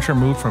small furniture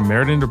moved from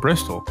Meriden to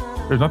Bristol.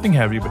 There's nothing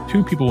heavy, but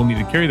 2 people will need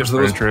to carry the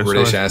furniture. Those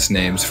British ass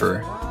names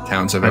for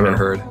towns I've ever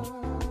heard.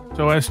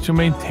 So as to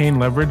maintain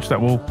leverage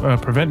that will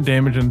prevent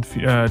damage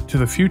to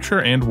the future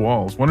and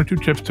walls. 1 or 2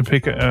 chips to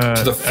pick to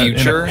the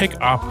future. In a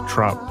pick-up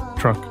truck.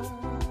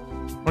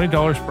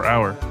 $20 per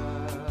hour.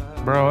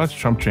 Bro, that's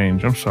chump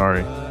change. I'm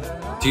sorry.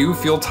 Do you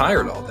feel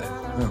tired all day?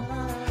 No.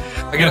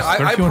 Again, Yes,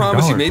 I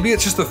promise you, maybe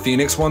it's just the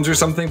Phoenix ones or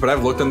something, but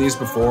I've looked on these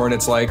before and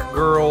it's like,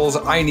 girls,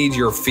 I need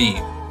your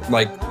feet.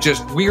 Like,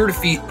 just weird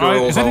feet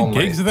girls is that only.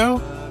 in gigs,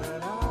 though?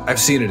 I've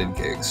seen it in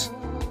gigs.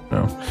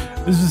 No.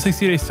 This is a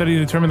 60-day study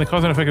to determine the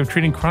cause and effect of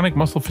treating chronic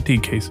muscle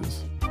fatigue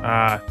cases.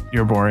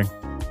 You're boring.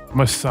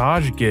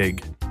 Massage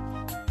gig.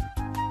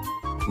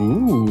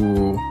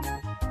 Ooh.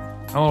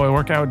 Hello, I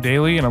work out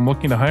daily and I'm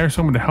looking to hire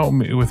someone to help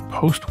me with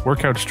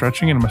post-workout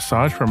stretching and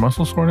massage for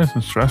muscle soreness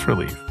and stress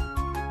relief.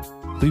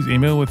 Please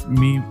email with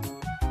me.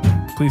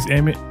 Please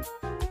email.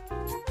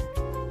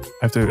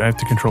 I have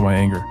to control my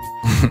anger.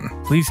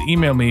 Please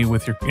email me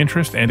with your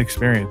interest and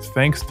experience.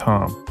 Thanks,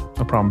 Tom.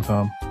 No problem,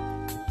 Tom.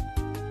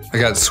 I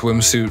got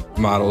swimsuit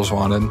models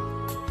wanted.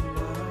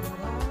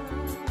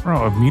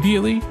 Bro,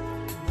 immediately?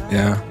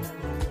 Yeah.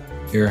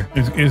 Here.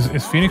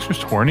 Is Phoenix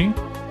just horny?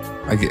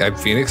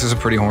 Phoenix is a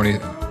pretty horny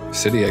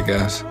city, I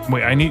guess.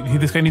 Wait,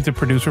 this guy needs a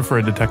producer for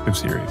a detective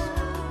series.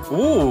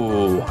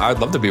 Ooh, I'd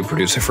love to be a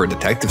producer for a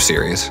detective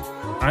series.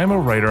 I am a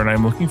writer and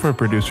I'm looking for a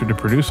producer to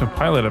produce a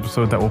pilot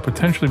episode that will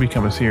potentially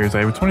become a series.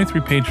 I have a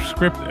 23-page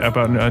script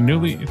about a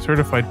newly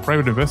certified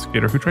private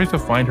investigator who tries to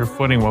find her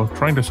footing while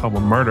trying to solve a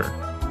murder.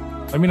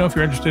 Let me know if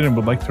you're interested and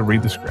would like to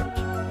read the script.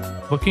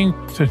 Looking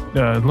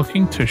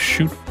to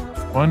shoot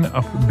fun,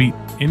 upbeat,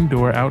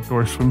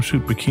 indoor-outdoor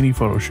swimsuit bikini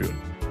photo shoot.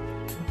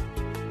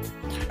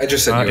 I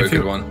just sent you a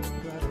good one.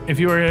 If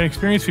you are an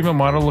experienced female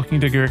model looking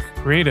to get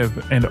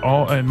creative and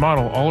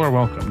model, all are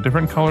welcome.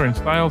 Different color and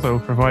styles. I will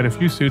provide a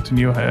few suits and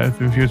you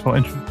have if you as well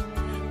interested.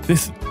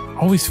 This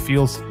always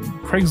feels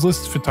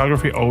Craigslist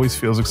photography always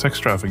feels like sex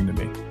trafficking to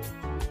me.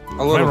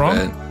 A little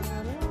bit.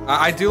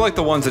 I do like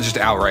the ones that just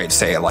outright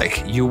say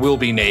like you will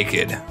be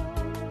naked.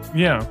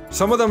 Yeah.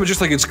 Some of them are just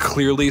like it's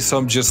clearly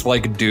some just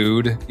like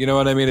dude. You know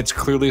what I mean? It's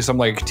clearly some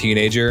like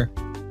teenager.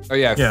 Oh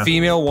yeah.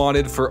 Female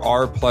wanted for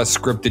R+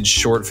 scripted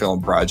short film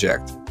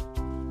project.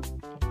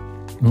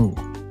 Ooh.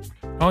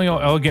 Calling all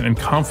elegant and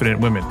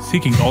confident women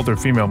seeking older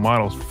female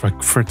models for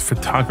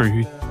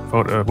photography.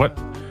 What?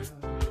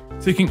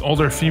 Seeking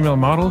older female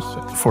models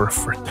for a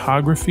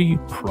photography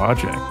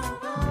project.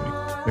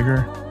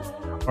 Bigger.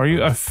 Are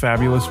you a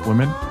fabulous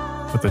woman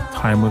with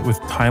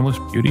timeless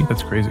beauty?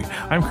 That's crazy.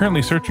 I'm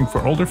currently searching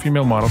for older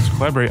female models to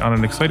collaborate on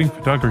an exciting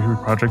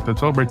photography project that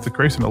celebrates the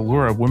grace and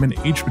allure of women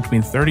aged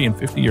between 30 and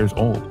 50 years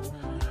old.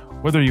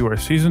 Whether you are a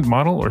seasoned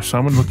model or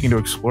someone looking to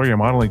explore your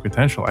modeling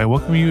potential, I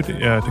welcome you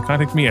to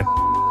contact me at...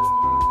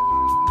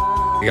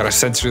 You gotta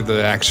censor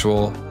the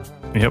actual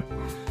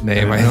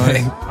name, I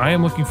think. I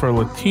am looking for a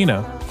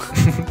Latina.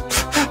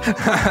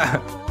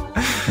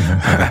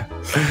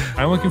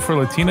 I'm looking for a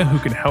Latina who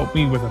can help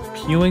me with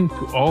appealing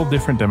to all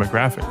different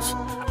demographics.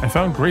 I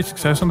found great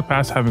success in the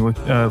past having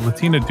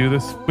Latina do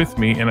this with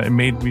me, and it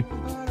made me...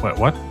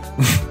 What?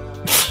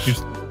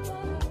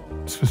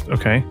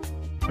 Okay.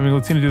 Having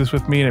Latina do this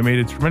with me, and it made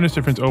a tremendous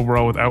difference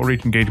overall with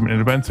outreach, engagement, and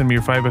events. Send me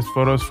your 5 best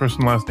photos, first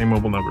and last name,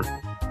 mobile number.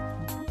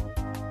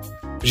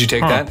 Would you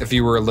take that if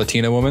you were a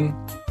Latina woman?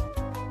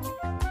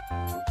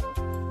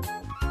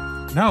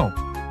 No.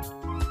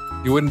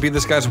 You wouldn't be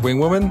this guy's wing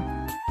woman?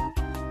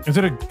 Is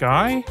it a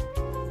guy?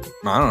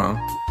 I don't know.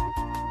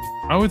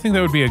 I would think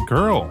that would be a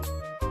girl.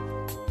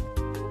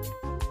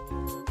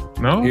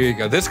 No? Here you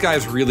go. This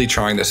guy's really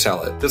trying to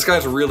sell it. This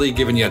guy's really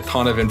giving you a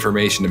ton of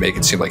information to make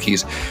it seem like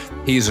he's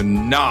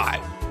not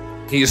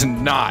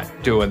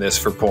doing this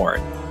for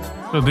porn.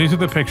 So these are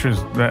the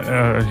pictures that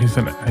he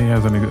has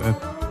as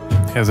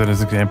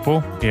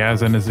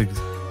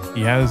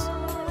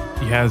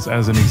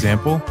an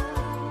example.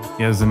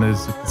 He has as an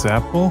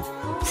example.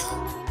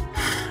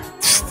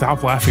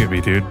 Stop laughing at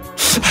me, dude.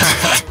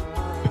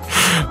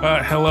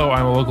 Hello,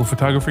 I'm a local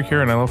photographer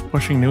here, and I love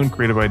pushing new and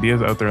creative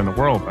ideas out there in the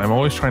world. I'm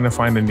always trying to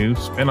find a new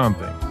spin on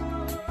things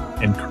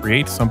and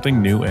create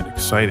something new and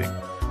exciting.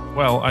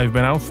 Well, I've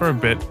been out for a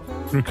bit,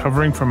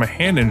 recovering from a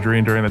hand injury,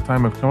 and during the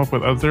time I've come up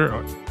with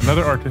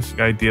another artistic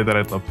idea that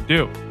I'd love to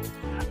do.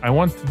 I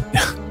want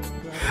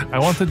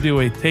to do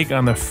a take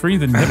on the Free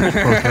the Nipple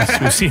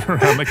protests we've seen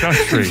around the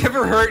country. You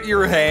ever hurt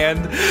your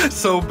hand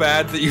so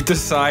bad that you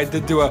decide to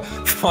do a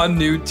fun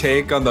new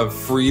take on the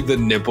Free the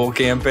Nipple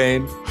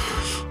campaign?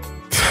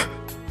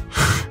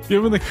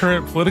 Given the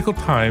current political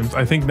times,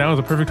 I think now is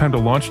the perfect time to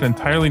launch an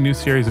entirely new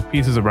series of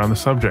pieces around the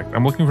subject.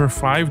 I'm looking for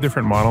 5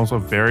 different models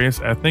of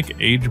various ethnic,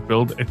 age,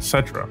 build,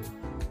 etc.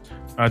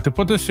 To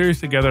put this series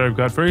together, I've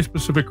got very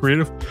specific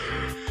creative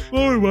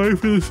money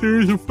for the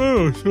series of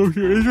photos. So if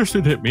you're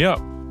interested, hit me up.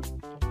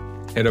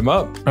 Hit him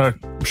up.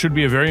 Should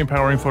be a very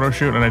empowering photo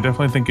shoot, and I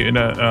definitely think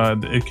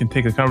it can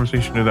take a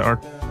conversation to the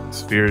art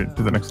sphere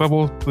to the next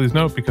level. Please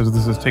note, because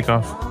this is take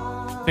on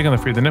the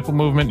Free the Nipple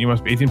movement, you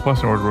must be 18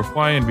 plus in order to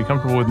apply and be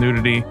comfortable with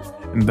nudity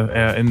in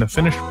the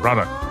finished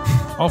product.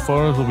 All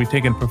photos will be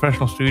taken in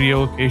professional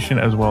studio location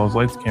as well as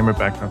lights, camera,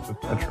 backgrounds,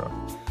 etc.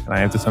 And I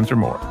have to censor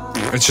more.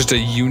 It's just a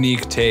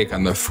unique take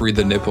on the Free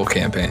the Nipple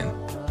campaign.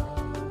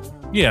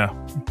 Yeah.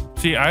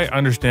 See, I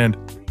understand.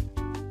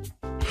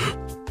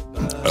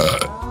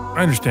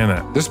 I understand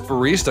that. This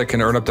barista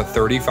can earn up to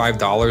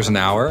 $35 an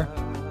hour.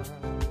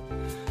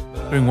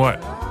 Doing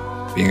what?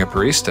 Being a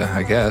barista,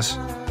 I guess.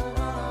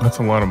 That's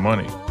a lot of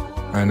money.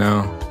 I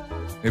know.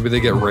 Maybe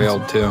they get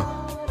railed too.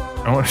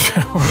 I want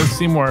to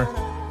see more.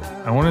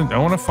 I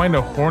want to find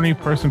a horny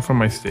person from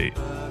my state.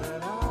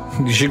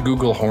 You should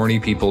Google horny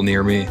people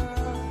near me.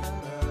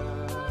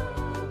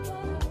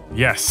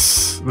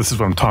 Yes, this is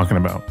what I'm talking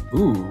about.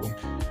 Ooh.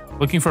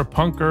 Looking for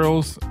punk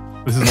girls.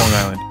 This is Long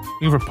Island.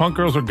 Looking for punk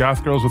girls or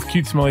goth girls with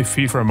cute, smelly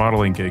feet for a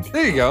modeling gig.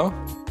 There you go.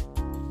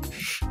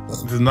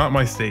 This is not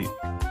my state.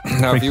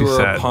 Now, if you were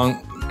a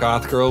punk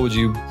goth girl, would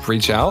you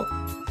reach out?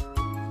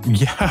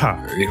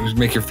 Yeah. It would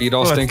make your feet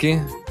all stinky?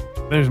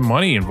 There's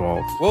money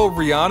involved. Well,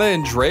 Rihanna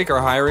and Drake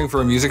are hiring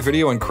for a music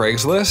video on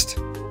Craigslist.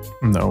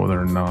 No,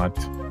 they're not.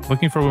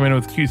 Looking for women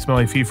with cute,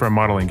 smelly feet for a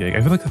modeling gig.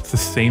 I feel like that's the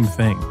same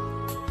thing.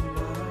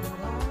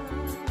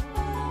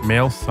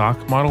 Male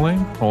sock modeling?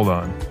 Hold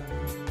on.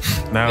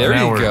 There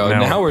you go.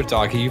 Now we're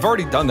talking. You've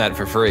already done that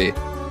for free.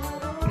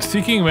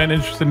 Seeking men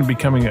interested in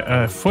becoming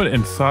a foot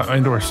and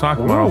indoor sock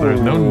model. There's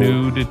no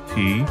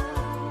nudity.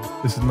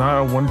 This is not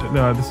a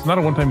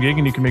one-time gig,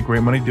 and you can make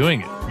great money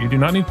doing it. You do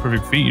not need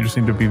perfect feet. You just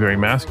need to be very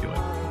masculine.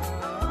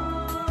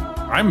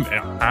 I'm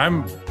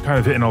kind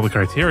of hitting all the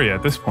criteria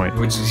at this point.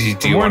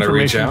 Do you want to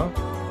reach out?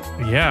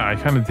 Yeah, I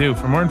kind of do.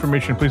 For more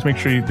information, please make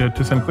sure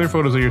to send clear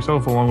photos of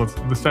yourself along with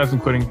the stats,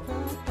 including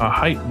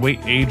height, weight,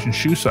 age, and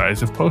shoe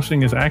size. If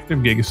posting is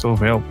active, gig is still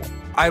available.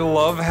 I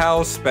love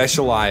how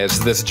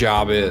specialized this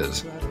job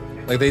is.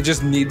 Like, they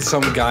just need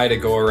some guy to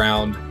go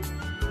around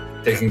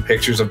taking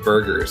pictures of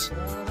burgers.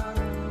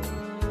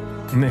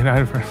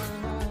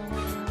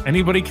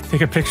 Anybody can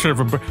take a picture of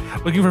a burger.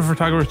 Looking for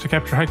photographers to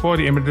capture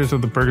high-quality images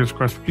of the burgers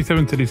across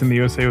 57 cities in the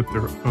USA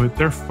with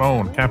their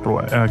phone,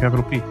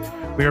 capital P.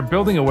 We are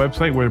building a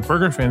website where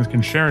burger fans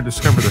can share and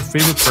discover their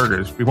favorite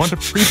burgers. We want to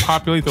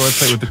pre-populate the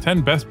website with the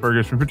 10 best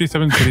burgers from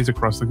 57 cities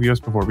across the US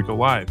before we go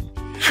live.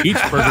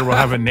 Each burger will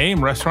have a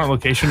name, restaurant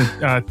location,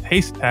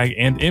 taste tag,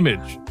 and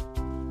image.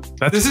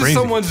 This is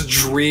someone's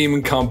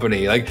dream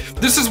company. Like,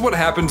 this is what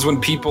happens when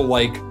people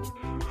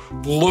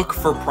look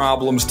for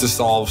problems to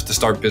solve to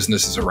start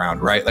businesses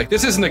around, right? Like,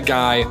 this isn't a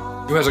guy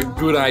who has a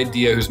good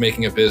idea who's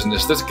making a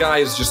business. This guy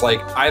is just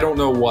like, I don't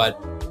know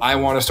what, I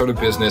want to start a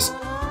business,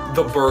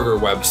 the burger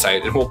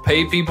website, and we'll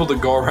pay people to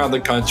go around the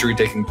country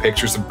taking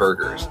pictures of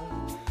burgers.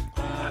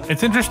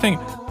 It's interesting.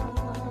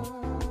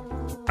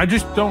 I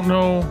just don't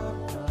know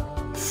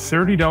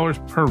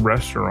 $30 per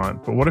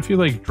restaurant, but what if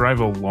you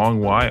drive a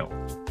long while?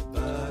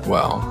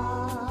 Well,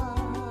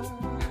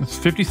 it's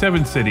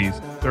 57 cities,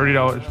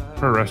 $30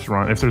 per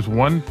restaurant. If there's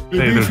one,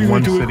 say there's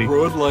one city.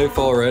 Road life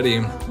already,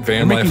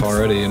 van life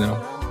already, you know.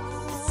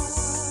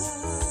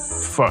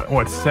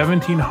 What,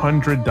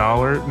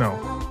 $1,700? No.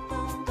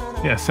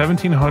 Yeah,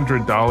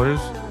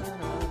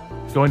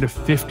 $1,700 going to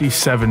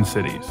 57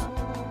 cities.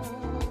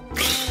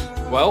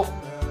 Well,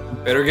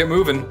 better get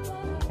moving.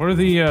 What are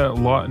the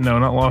no,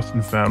 not lost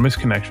and found,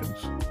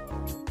 misconnections?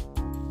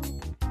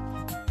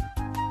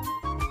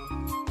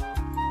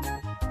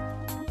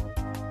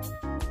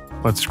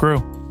 Let's screw.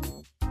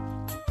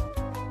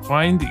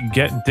 Find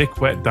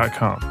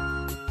getdickwet.com.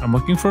 I'm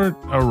looking for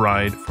a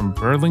ride from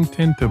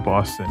Burlington to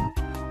Boston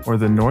or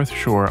the North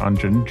Shore on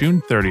June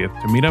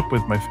 30th to meet up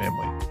with my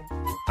family.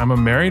 I'm a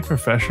married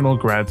professional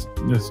grad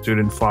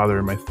student father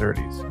in my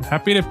 30s. I'm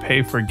happy to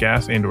pay for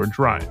gas and or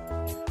drive.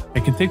 I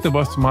can take the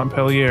bus to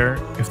Montpelier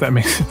if that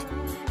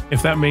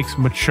makes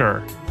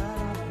mature.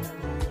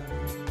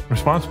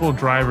 Responsible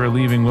driver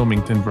leaving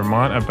Wilmington,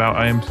 Vermont about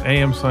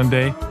AM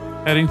Sunday,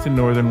 heading to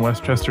northern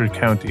Westchester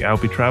County. I'll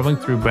be traveling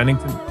through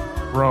Bennington.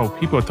 Bro,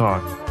 people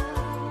talk.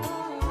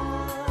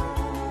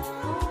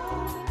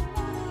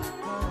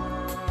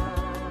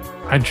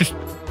 What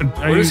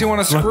does he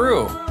want to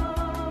screw?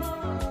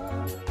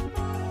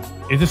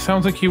 It just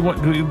sounds like he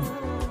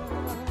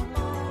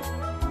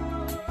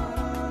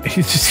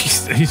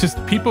he's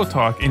just people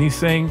talk, and he's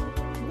saying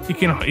he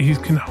can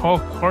haul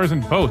cars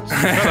and boats.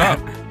 Shut up!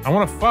 I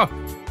want to fuck.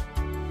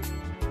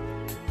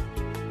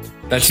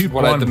 That's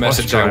the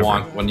message I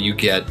want when you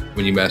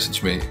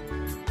message me.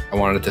 I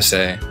wanted it to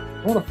say,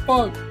 I want to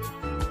fuck.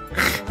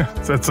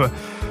 So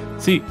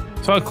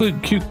I'll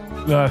include cute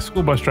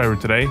school bus driver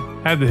today.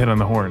 Had to hit on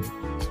the horn.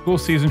 School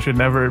season should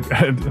never.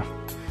 I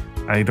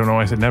don't know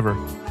why I said never.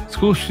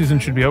 School season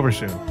should be over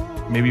soon.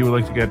 Maybe you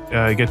would like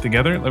to get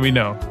together? Let me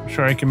know. I'm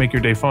sure I can make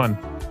your day fun.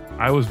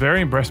 I was very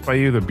impressed by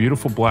you, the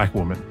beautiful black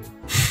woman.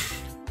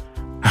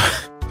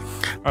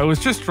 I I was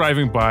just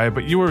driving by,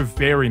 but you were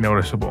very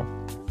noticeable.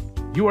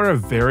 You are a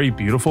very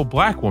beautiful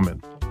black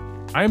woman.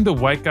 I am the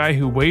white guy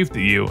who waved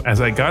at you as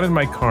I got in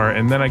my car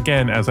and then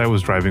again as I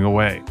was driving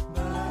away.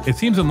 It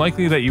seems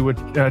unlikely that you would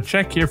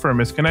check here for a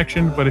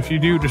misconnection, but if you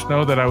do, just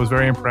know that I was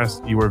very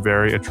impressed. You were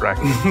very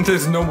attractive.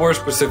 There's no more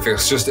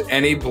specifics, just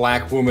any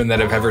black woman that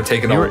have ever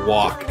taken a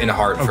walk in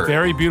Hartford. A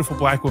very beautiful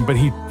black woman, but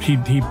he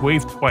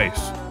waved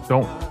twice.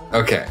 Don't.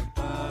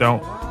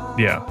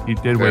 Yeah, he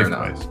did wave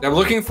twice. I'm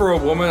looking for a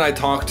woman I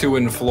talked to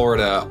in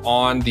Florida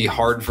on the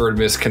Hartford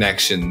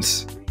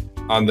misconnections,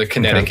 on the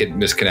Connecticut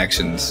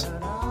misconnections.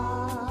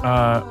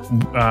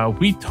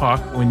 We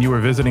talked when you were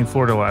visiting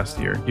Florida last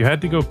year. You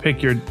had to go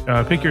pick your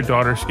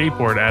daughter's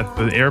skateboard at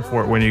the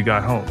airport when you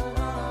got home.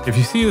 If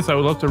you see this, I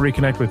would love to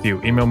reconnect with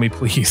you. Email me,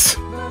 please.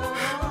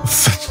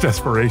 Such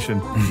desperation.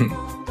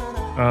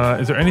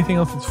 Is there anything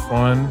else that's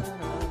fun?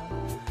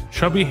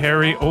 Chubby,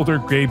 hairy, older,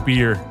 gray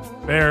beard.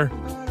 Bear.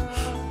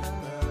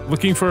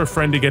 Looking for a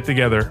friend to get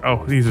together. Oh,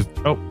 he's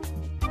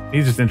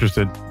just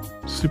interested.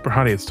 Super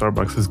hottie at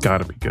Starbucks has got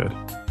to be good.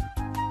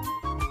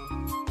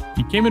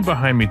 You came in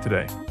behind me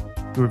today.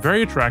 You were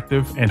very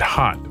attractive and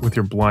hot with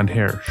your blonde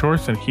hair,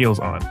 shorts and heels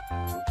on.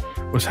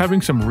 Was having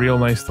some real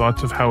nice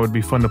thoughts of how it would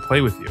be fun to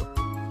play with you.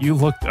 You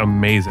looked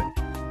amazing.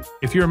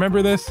 If you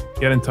remember this,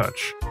 get in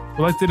touch.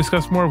 We'd like to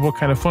discuss more of what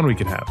kind of fun we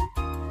could have.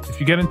 If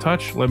you get in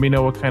touch, let me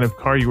know what kind of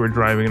car you were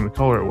driving and the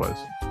color it was,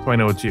 so I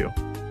know it's you.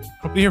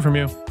 Hope to hear from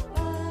you.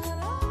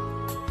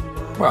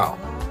 Wow,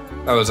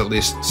 that was at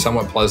least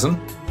somewhat pleasant.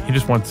 He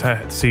just wants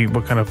to see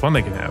what kind of fun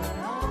they can have.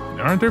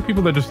 Aren't there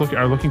people that just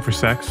are looking for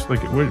sex? Like,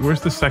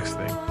 where's the sex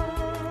thing?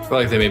 I feel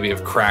like they maybe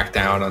have cracked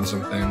down on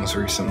some things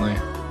recently.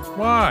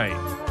 Why?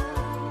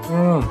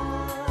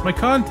 My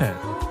content.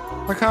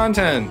 My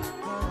content.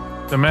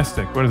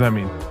 Domestic. What does that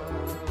mean?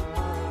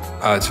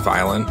 It's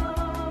violent.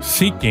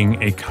 Seeking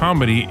a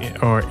comedy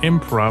or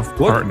improv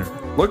partner.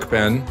 Look,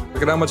 Ben.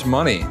 Look at how much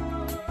money.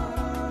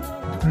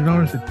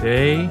 $100 a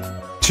day?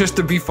 Just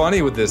to be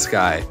funny with this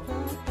guy.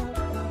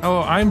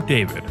 Hello, I'm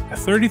David, a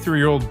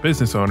 33-year-old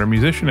business owner,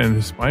 musician, and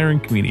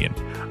aspiring comedian.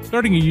 I'm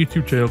starting a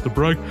YouTube channel to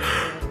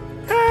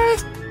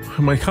broadcast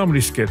my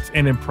comedy skits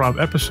and improv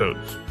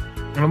episodes.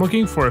 And I'm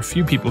looking for a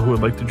few people who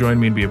would like to join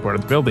me and be a part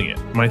of building it.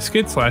 My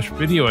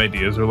skit/video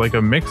ideas are like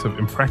a mix of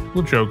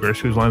impractical jokers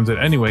whose lines it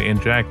anyway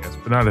and Jackass,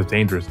 but not as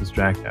dangerous as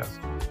Jackass.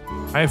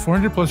 I have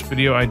 400 plus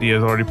video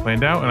ideas already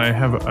planned out, and I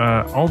have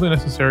all the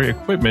necessary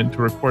equipment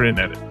to record and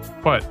edit.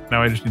 But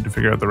now I just need to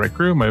figure out the right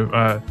crew.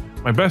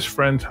 My best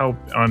friend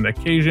helps on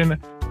occasion,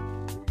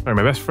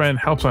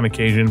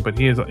 but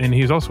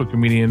he's also a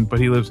comedian, but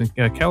he lives in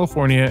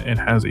California and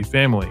has a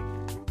family.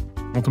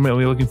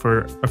 Ultimately looking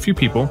for a few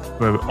people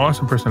who have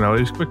awesome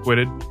personalities,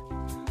 quick-witted,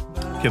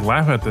 can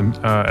laugh at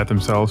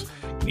themselves,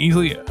 can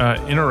easily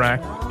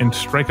interact and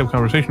strike up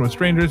conversation with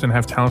strangers, and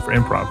have talent for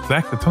improv.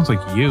 Zach, that sounds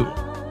like you.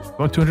 You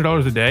want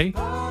 $200 a day?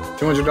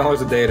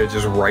 $200 a day to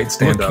just write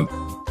stand-up.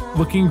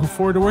 Looking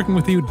forward to working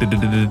with you,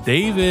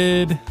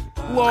 David.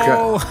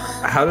 Lol.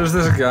 How does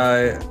this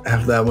guy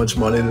have that much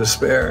money to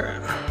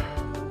spare?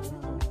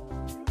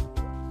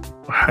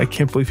 I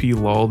can't believe he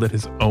lolled at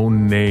his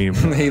own name.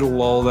 He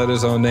lolled at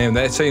his own name.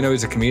 That's how you know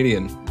he's a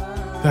comedian.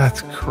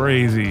 That's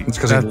crazy. It's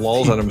because he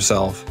lolls at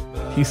himself.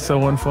 He's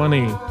so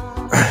unfunny.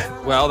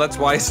 Well, that's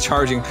why he's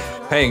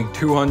paying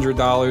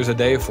 $200 a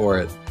day for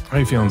it. How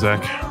you feeling,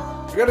 Zach?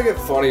 We gotta get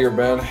funnier,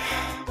 Ben.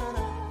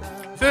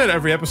 I say that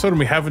every episode and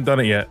we haven't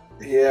done it yet.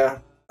 Yeah.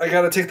 I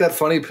gotta take that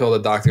funny pill the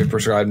doctor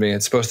prescribed me.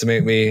 It's supposed to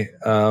make me,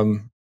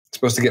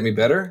 supposed to get me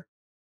better.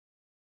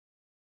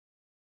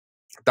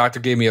 Doctor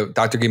gave me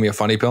a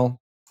funny pill.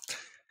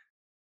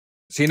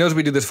 So he knows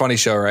we do this funny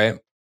show, right?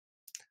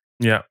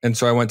 Yeah. And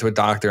so I went to a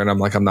doctor and I'm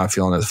like, I'm not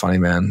feeling as funny,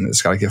 man.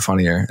 It's got to get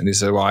funnier. And he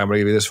said, well, I'm going to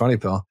give you this funny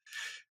pill.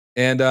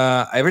 And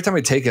every time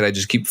I take it, I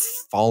just keep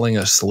falling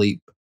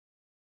asleep.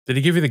 Did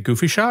he give you the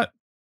goofy shot?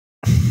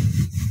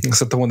 Is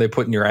that the one they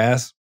put in your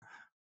ass?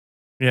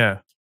 Yeah.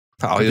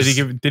 Did he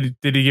give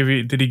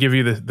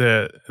you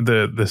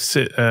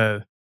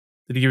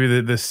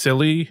the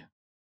silly?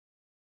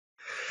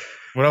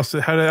 What else?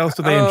 How else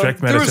do they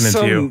inject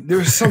medicine into you? There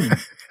was some.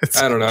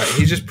 I don't know.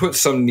 He just put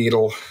some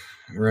needle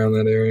around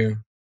that area.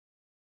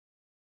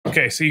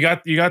 Okay, so you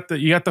got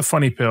the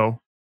funny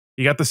pill.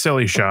 You got the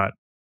silly shot.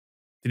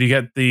 Did you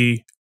get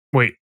the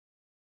wait?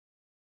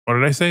 What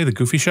did I say? The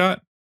goofy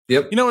shot?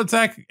 Yep. You know what,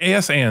 Zach?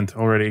 Yes, and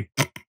already.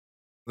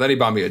 Then he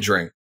bought me a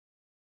drink.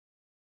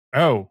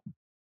 Oh,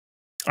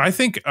 I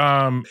think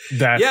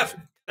that. Yep.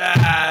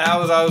 That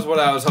was what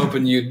I was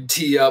hoping you'd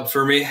tee up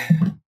for me.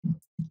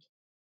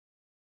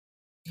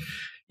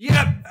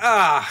 Yep.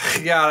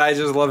 God, I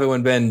just love it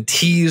when Ben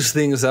tees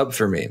things up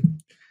for me.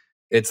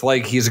 It's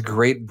like he's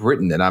Great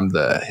Britain and I'm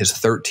his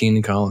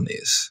 13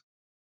 colonies.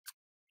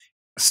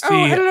 See,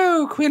 oh,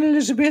 hello, Queen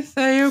Elizabeth.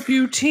 I hope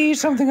you tee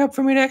something up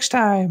for me next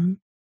time.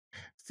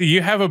 See,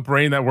 you have a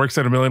brain that works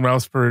at 1,000,000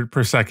 miles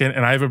per second,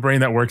 and I have a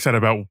brain that works at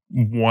about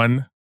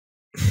 1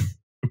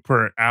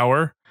 per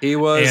hour. He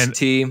was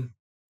tea.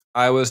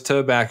 I was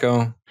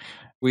tobacco.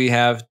 We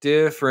have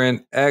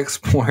different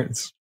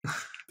exports.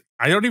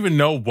 I don't even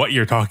know what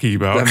you're talking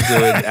about. Them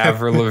doing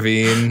Avril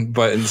Lavigne,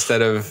 but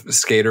instead of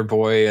Skater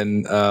Boy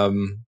and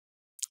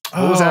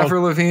what was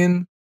Avril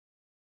Lavigne?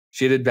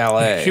 She did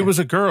ballet. She was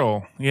a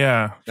girl.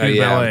 Yeah. She did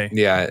yeah, ballet.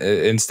 Yeah.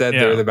 Instead,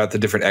 they're about the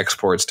different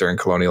exports during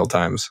colonial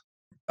times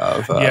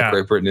of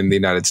Great Britain and the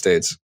United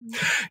States.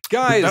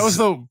 Guys,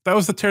 that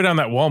was the tear down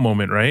that wall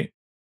moment, right?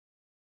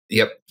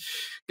 Yep.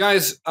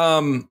 Guys,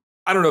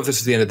 I don't know if this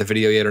is the end of the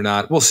video yet or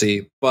not. We'll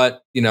see.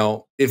 But,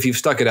 if you've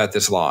stuck it out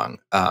this long,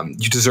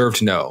 you deserve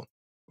to know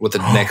what the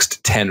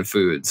next 10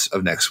 foods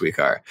of next week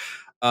are.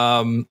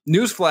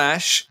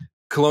 Newsflash,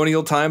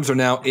 colonial times are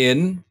now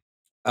in.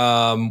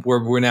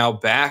 We're now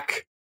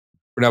back.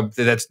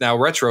 That's now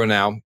retro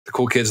now. The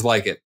cool kids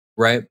like it,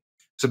 right?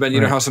 So Ben,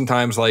 you know how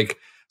sometimes like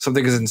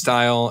something is in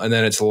style and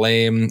then it's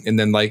lame and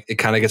then like it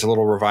kind of gets a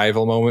little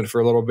revival moment for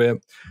a little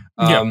bit.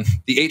 The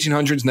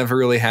 1800s never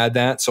really had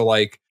that. So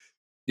like,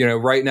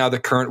 right now the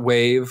current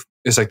wave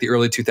is like the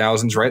early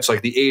 2000s, right? So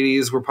like the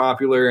 80s were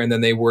popular and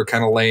then they were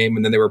kind of lame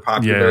and then they were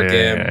popular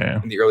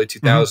again in the early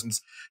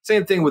 2000s.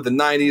 Same thing with the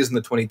 90s and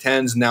the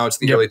 2010s. Now it's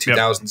the early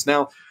 2000s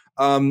now.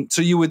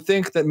 So you would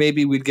think that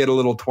maybe we'd get a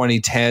little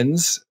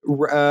 2010s,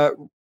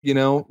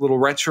 little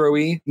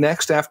retro-y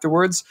next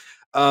afterwards.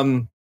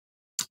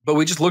 But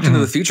we just looked into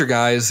the future,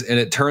 guys, and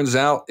it turns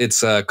out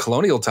it's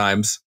colonial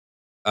times.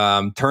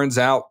 Turns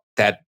out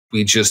that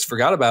we just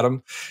forgot about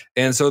them.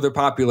 And so they're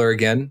popular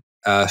again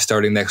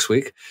starting next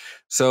week.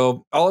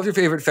 So all of your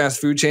favorite fast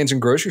food chains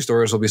and grocery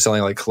stores will be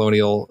selling like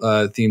colonial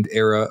themed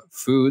era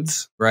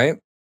foods, right?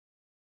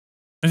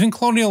 Isn't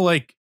colonial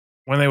like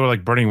when they were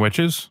like burning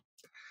witches?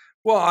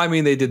 Well, I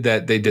mean, they did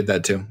that. They did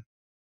that too.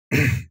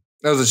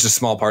 That was just a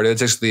small part.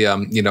 It's actually, a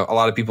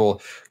lot of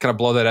people kind of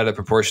blow that out of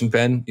proportion,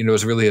 Ben. It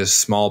was really a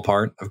small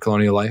part of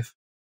colonial life.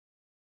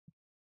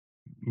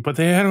 But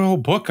they had a whole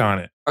book on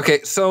it.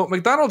 Okay, so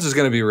McDonald's is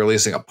going to be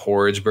releasing a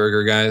porridge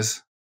burger,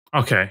 guys.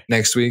 Okay.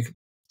 Next week.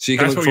 So you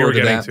can that's look what forward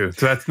you were to getting that. to.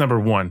 So that's number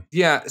one.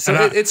 Yeah, so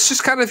it's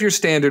just kind of your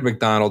standard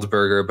McDonald's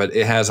burger, but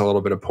it has a little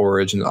bit of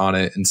porridge on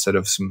it instead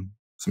of some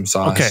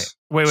sauce. Okay,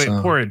 wait,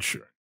 porridge.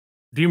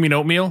 Do you mean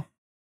oatmeal?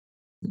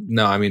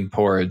 No, I mean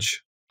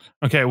porridge.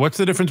 Okay, what's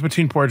the difference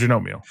between porridge and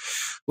oatmeal?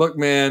 Look,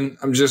 man,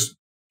 I'm just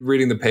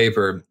reading the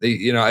paper.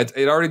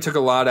 It already took a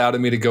lot out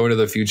of me to go into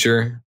the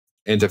future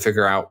and to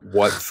figure out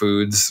what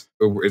foods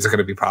is going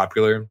to be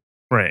popular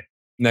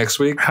next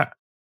week.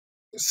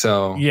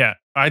 So yeah,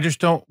 I just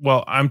don't.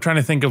 Well, I'm trying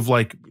to think of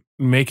like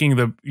making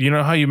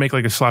how you make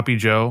like a sloppy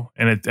Joe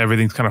and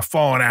everything's kind of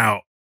falling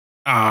out.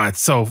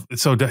 It's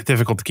so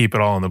difficult to keep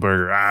it all in the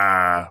burger.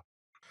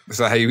 Is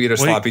that how you eat a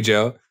sloppy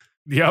Joe?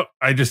 Yep,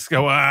 I just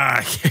go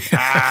I can't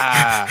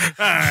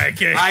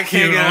I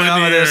can't get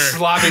enough of this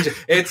sloppy.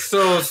 It's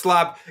so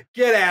slop.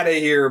 Get out of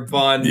here,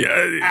 bun.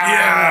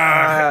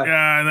 Yeah.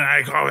 And then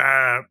I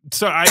go.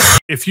 So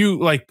if you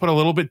like put a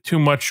little bit too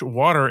much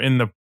water in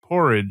the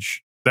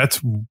porridge,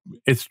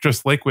 it's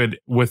just liquid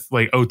with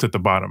like oats at the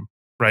bottom,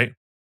 right?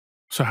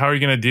 So how are you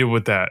going to deal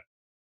with that?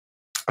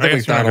 I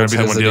think McDonald's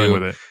you're not going to be the one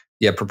dealing with it.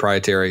 Yeah,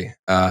 proprietary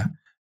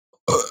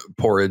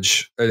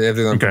porridge.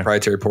 Everything on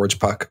proprietary porridge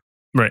puck.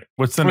 Right.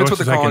 What's what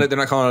they're calling it. They're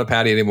not calling it a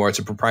patty anymore. It's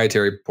a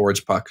proprietary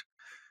porridge puck.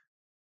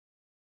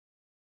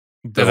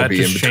 Does that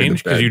just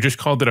change? Because you just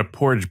called it a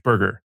porridge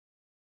burger.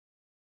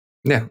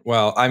 Yeah.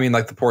 Well, I mean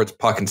like the porridge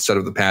puck instead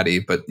of the patty,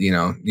 but you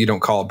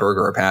don't call a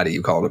burger a patty.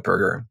 You call it a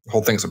burger. The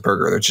whole thing's a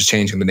burger. They're just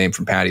changing the name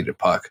from patty to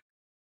puck.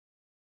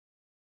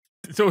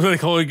 So what are they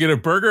calling it? A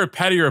burger, a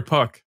patty, or a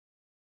puck?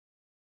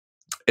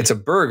 It's a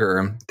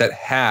burger that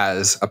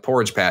has a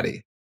porridge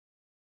patty.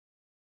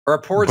 Or a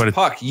porridge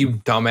puck, you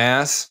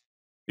dumbass.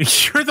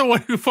 You're the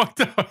one who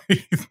fucked up.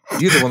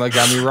 You're the one that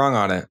got me wrong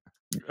on it.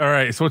 All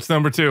right. So what's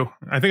number two?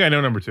 I think I know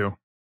number two.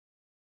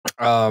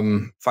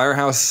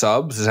 Firehouse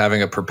Subs is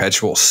having a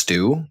perpetual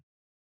stew.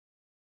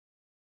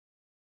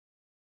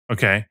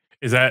 Okay.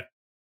 Is that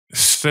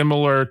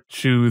similar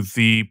to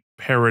the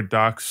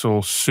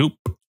paradoxal soup?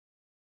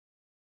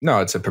 No,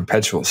 it's a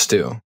perpetual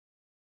stew. Do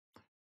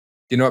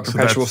you know what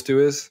perpetual stew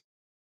is?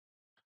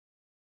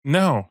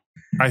 No.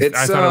 I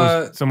thought it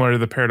was similar to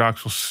the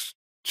paradoxal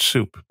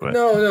soup. But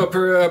No.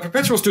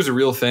 Perpetual stew is a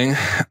real thing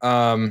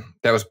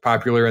that was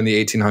popular in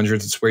the 1800s.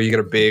 It's where you get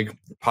a big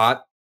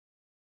pot.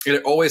 And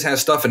it always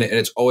has stuff in it, and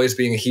it's always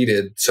being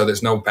heated, so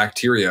there's no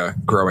bacteria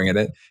growing in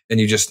it. And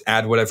you just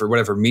add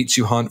whatever meats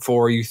you hunt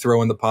for, you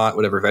throw in the pot,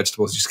 whatever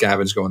vegetables you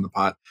scavenge go in the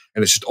pot,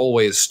 and it's just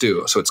always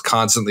stew. So it's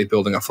constantly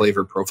building a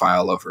flavor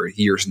profile over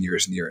years and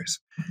years and years.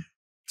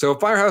 So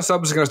Firehouse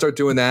Subs is going to start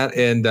doing that,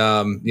 and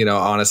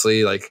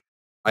honestly, like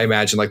I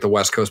imagine, like the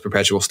West Coast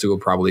perpetual stew will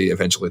probably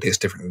eventually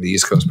taste different than the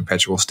East Coast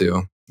perpetual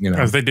stew.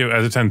 As they do,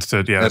 as it tends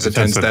to, yeah,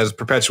 as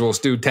perpetual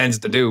stew tends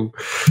to do.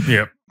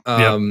 Yep.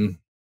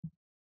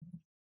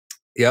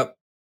 Yep.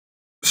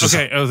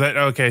 Okay.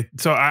 Okay?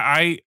 So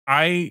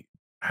I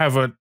have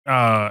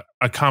a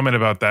comment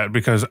about that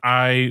because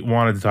I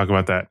wanted to talk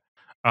about that.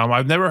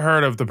 I've never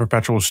heard of the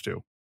perpetual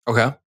stew.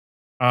 Okay.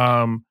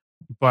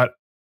 But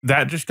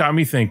that just got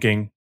me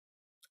thinking.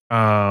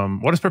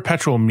 What does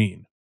perpetual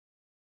mean?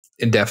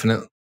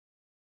 Indefinite.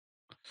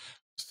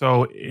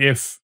 So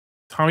if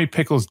Tommy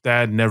Pickles'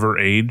 dad never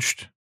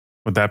aged,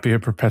 would that be a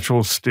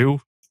perpetual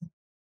stew?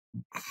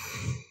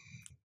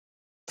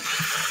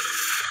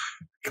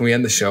 Can we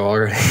end the show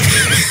already?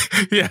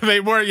 Yeah,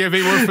 make more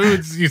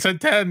foods. You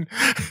said 10.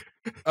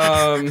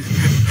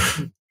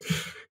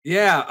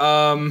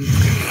 Yeah.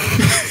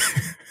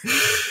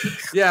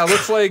 Yeah,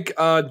 looks like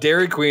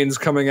Dairy Queen's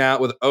coming out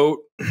with oat.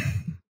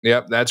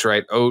 Yep, that's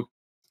right. Oat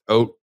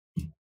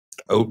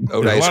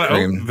ice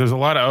cream. There's a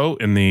lot of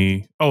oat in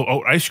the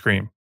oat ice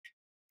cream.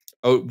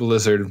 Oat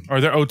Blizzard. Are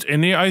there oats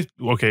in the ice?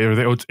 Okay, are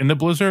there oats in the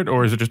Blizzard,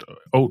 or is it just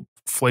oat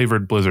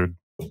flavored Blizzard?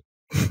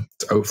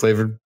 It's oat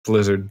flavored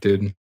Blizzard,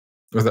 dude.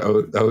 With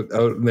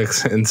oat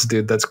mix-ins,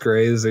 dude. That's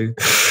crazy.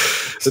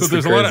 So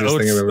there's a lot of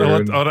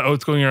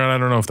oats going around. I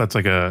don't know if that's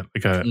like a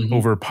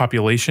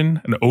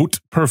overpopulation, an oat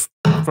per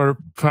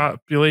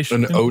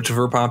population. An oat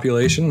per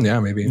population? Yeah,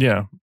 maybe.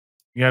 Yeah.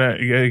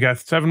 You got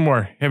 7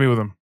 more. Hit me with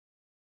them.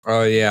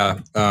 Oh yeah.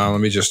 Let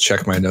me just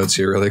check my notes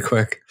here really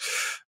quick.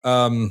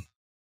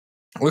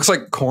 Looks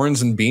like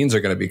corns and beans are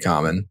going to be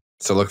common.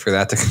 So look for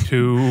that to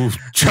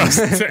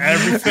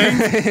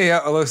everything.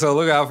 Yeah, so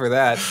look out for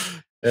that.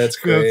 That's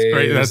great.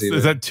 That's great.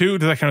 Is that 2?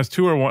 Does that count as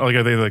 2 or 1? Like,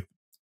 are they like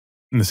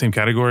in the same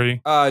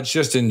category?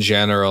 Just in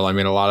general. I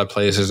mean, a lot of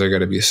places are going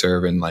to be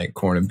serving like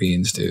corn and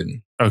beans,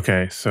 dude.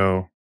 Okay,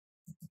 so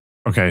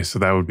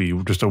that would be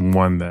just a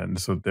 1 then.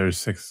 So there's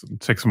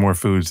 6 more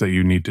foods that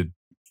you need to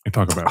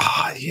talk about.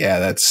 Yeah,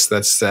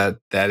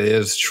 that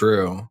is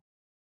true.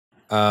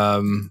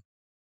 You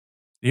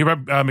hear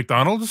about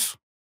McDonald's?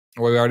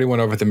 Well, we already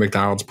went over the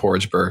McDonald's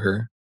porridge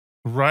burger.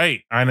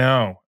 Right, I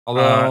know.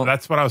 Although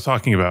that's what I was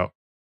talking about.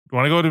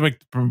 Want to go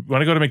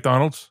to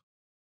McDonald's?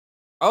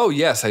 Oh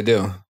yes, I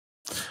do.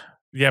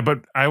 Yeah,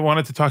 but I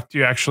wanted to talk to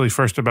you actually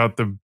first about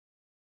the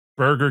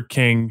Burger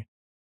King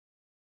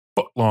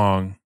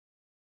footlong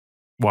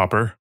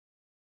Whopper.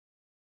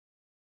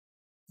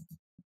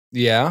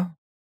 Yeah.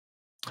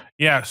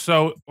 Yeah.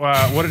 So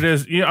what it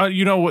is,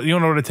 you know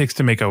what it takes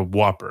to make a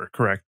Whopper,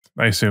 correct?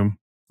 I assume.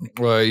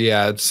 Well,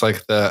 yeah, it's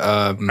like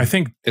the I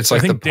think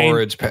the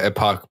porridge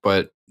puck,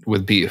 but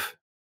with beef.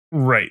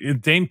 Right.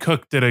 Dane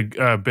Cook did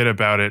a bit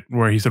about it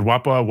where he said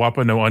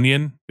Whopper no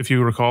onion, if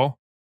you recall.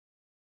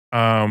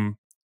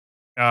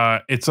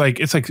 It's like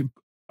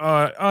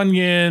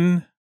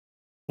onion.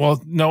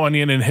 Well, no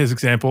onion in his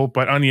example,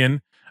 but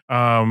onion.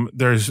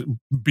 There's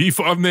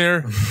beef on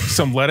there,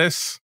 some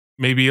lettuce,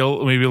 maybe a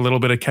little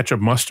bit of ketchup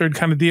mustard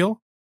kind of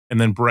deal, and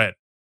then bread.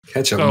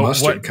 Ketchup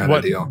mustard kind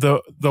of deal.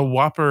 The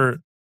Whopper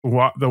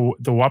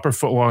the Whopper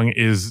footlong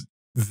is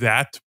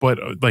that, but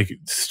like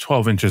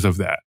 12 inches of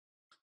that.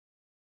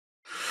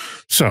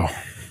 So,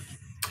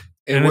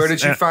 and where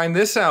did you find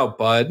this out,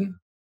 bud?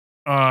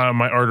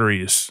 My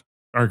arteries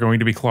are going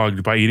to be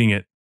clogged by eating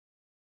it.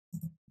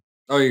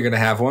 Oh, you're going to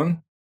have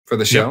one for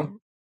the show?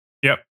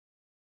 Yep.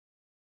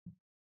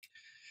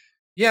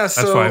 Yeah,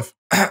 so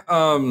that's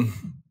 5.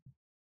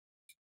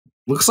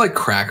 Looks like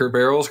Cracker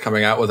Barrel's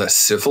coming out with a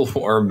Civil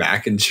War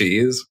mac and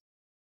cheese.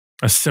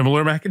 A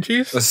similar mac and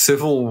cheese? A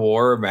Civil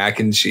War mac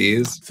and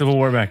cheese. Civil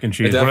War mac and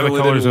cheese. I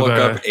definitely didn't look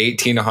up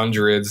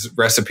 1800s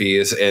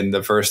recipes, and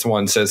the first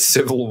one says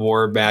Civil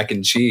War mac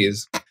and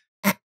cheese.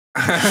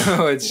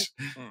 Which,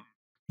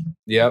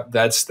 yep,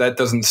 that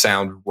doesn't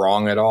sound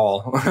wrong at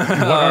all. What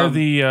are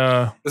the?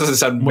 This doesn't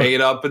sound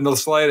made up in the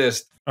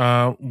slightest.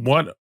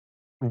 What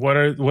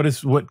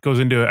goes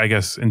into it? I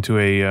guess into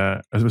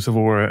a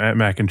Civil War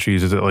mac and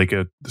cheese. Is it like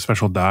a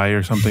special dye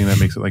or something that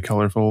makes it like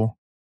colorful?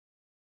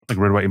 Like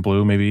red, white, and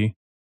blue, maybe.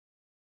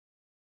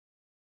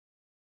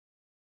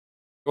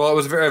 Well, it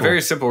was a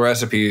very simple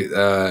recipe.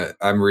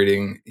 I'm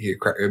reading here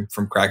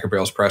from Cracker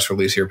Barrel's press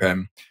release here,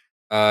 Pen.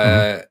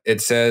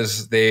 It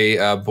says they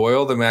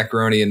boil the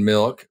macaroni in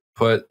milk,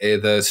 put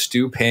in the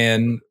stew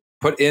pan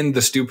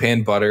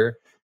butter,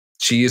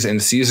 cheese,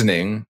 and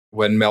seasoning.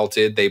 When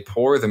melted, they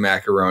pour the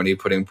macaroni,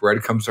 putting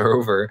breadcrumbs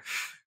over,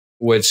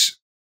 which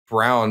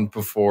brown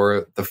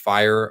before the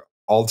fire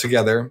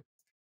altogether.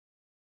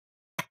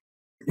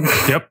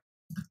 Yep.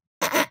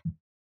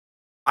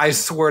 I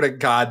swear to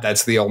God,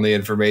 that's the only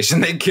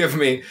information they give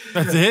me.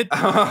 That's it?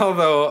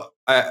 Although,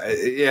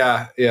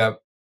 yeah.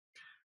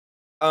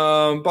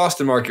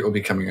 Boston Market will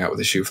be coming out with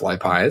a shoe fly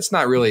pie. It's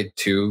not really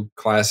too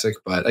classic,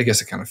 but I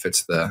guess it kind of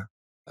fits the...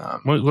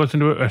 what goes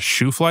into a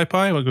shoe fly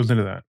pie? What goes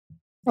into that?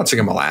 It's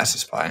like a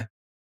molasses pie.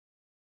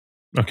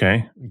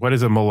 Okay. What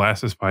does a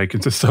molasses pie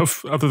consist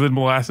of other than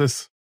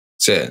molasses?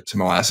 That's it. It's a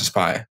molasses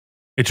pie.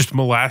 It's just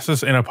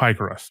molasses and a pie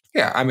crust.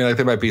 Yeah, I mean, like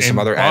there might be some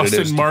other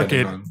additives.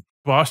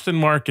 Boston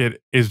Market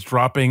is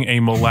dropping a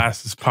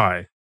molasses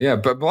pie. Yeah,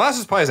 but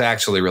molasses pie is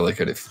actually really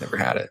good if you've never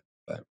had it.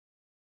 But.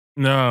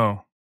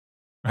 No,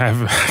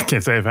 I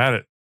can't say I've had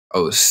it.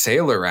 Oh,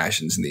 sailor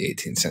rations in the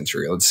 18th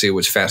century. Let's see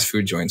which fast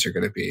food joints are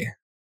going to be.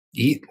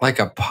 Eat like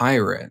a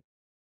pirate.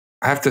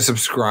 I have to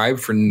subscribe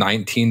for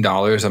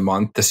 $19 a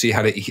month to see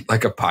how to eat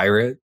like a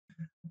pirate.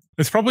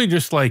 It's probably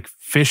just like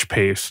fish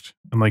paste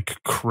and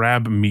like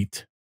crab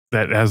meat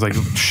that has like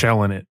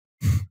shell in it.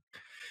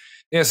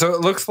 Yeah, so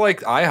it looks like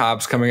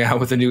IHOP's coming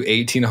out with a new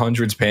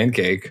 1800s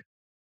pancake.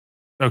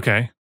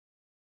 Okay.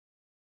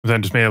 Is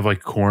that just made of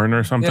like corn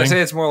or something? Yeah, I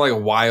say it's more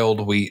like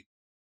wild wheat.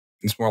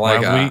 It's more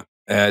like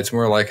it's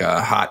more like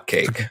a hot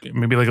cake.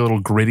 Maybe like a little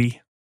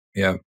gritty.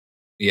 Yeah.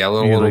 Yeah, a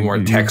little more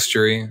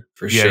textury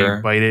for sure.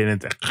 You bite it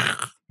and it's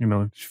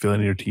you feel it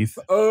in your teeth.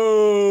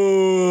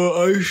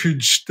 Oh, I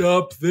should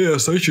stop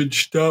this. I should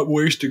stop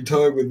wasting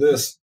time with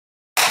this.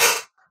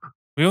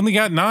 We only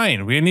got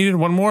 9. We needed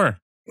one more.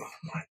 Oh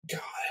my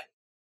god.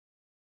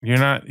 You're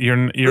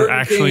Burger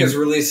actually King is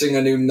releasing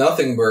a new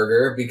nothing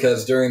burger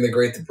because during the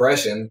Great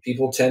Depression,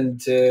 people tend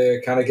to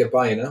kind of get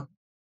by, The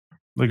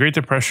Great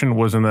Depression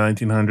was in the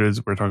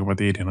 1900s. We're talking about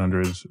the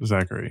 1800s,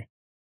 Zachary.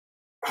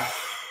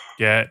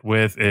 Get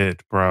with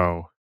it,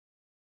 bro.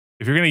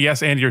 If you're going to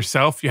yes and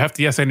yourself, you have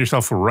to yes and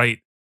yourself right.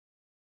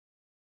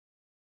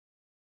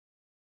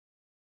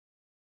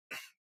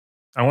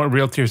 I want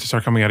real tears to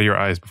start coming out of your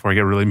eyes before I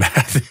get really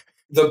mad.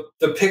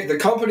 The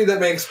company that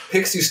makes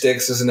Pixie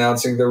Sticks is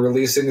announcing they're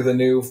releasing the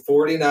new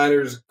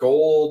 49ers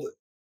Gold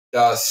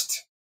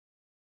Dust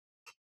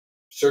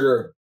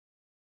sugar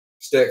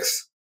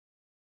sticks.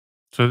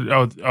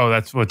 So,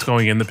 that's what's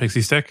going in the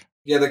Pixie Stick?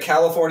 Yeah, the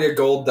California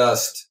Gold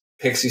Dust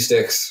Pixie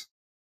Sticks.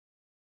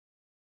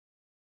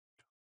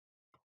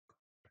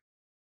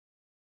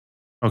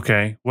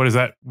 Okay. What does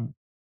that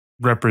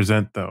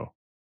represent, though?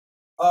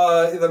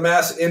 The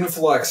mass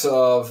influx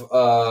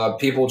of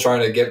people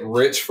trying to get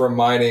rich from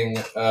mining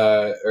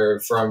or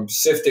from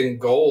sifting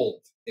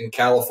gold in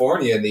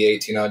California in the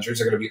 1800s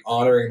are going to be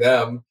honoring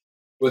them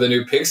with a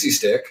new Pixie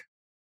Stick.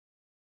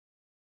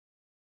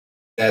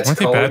 That's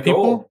called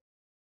gold.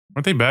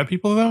 Aren't they bad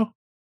people, though?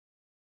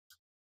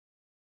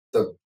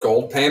 The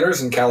gold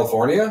painters in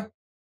California?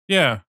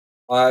 Yeah.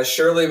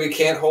 Surely we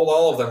can't hold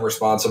all of them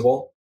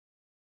responsible.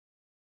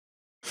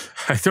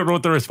 I don't know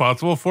what they're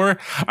responsible for.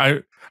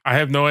 I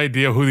have no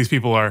idea who these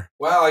people are.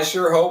 Wow, I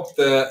sure hope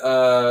that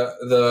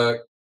the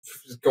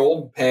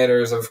gold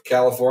painters of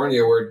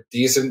California were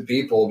decent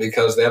people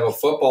because they have a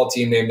football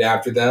team named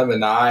after them,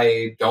 and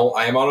I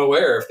am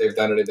unaware if they've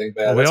done anything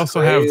bad. Well, we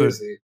also have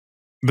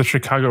the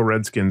Chicago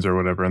Redskins or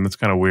whatever, and that's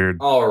kind of weird.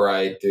 All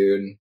right,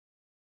 dude.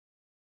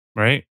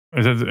 Right?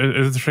 Is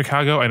it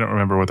Chicago? I don't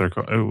remember what they're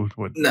called.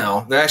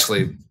 No, they're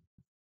actually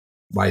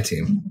my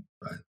team,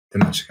 but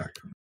they're not Chicago.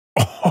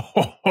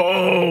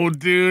 Oh,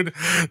 dude,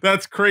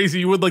 that's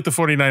crazy. You would like the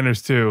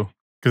 49ers too,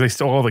 because they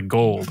stole all the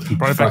gold and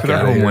brought it back to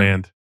their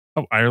homeland.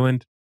 Oh,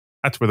 Ireland.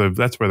 That's where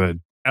the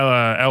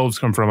elves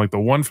come from. Like the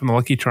one from the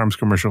Lucky Charms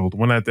commercial. The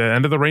one at the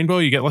end of the rainbow,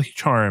 you get Lucky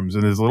Charms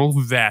and his little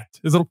vat,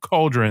 his little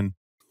cauldron.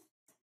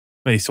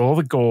 And he stole all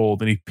the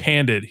gold and he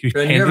panned it. He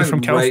panned it from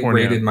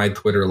California. Rated my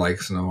Twitter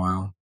likes in a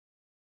while.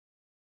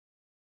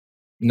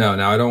 No,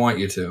 I don't want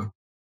you to.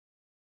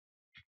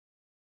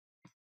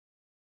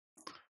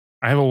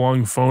 I have a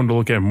long phone to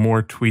look at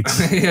more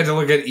tweets. You had to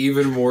look at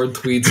even more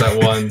tweets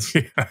at once.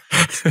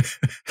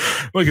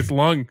 Look, it's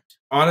long.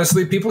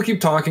 Honestly, people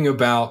keep talking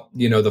about,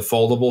 the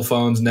foldable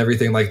phones and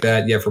everything like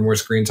that. Yeah, for more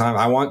screen time.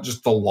 I want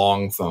just the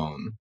long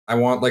phone. I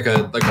want like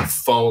a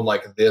phone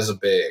like this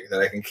big that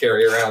I can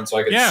carry around so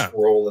I can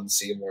scroll and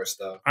see more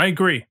stuff. I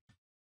agree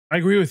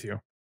with you.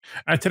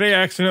 Today I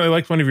accidentally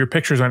liked one of your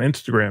pictures on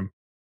Instagram.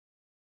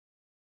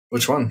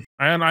 Which one?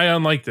 I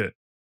unliked it.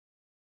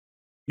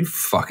 You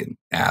fucking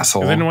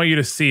asshole. I didn't want you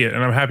to see it,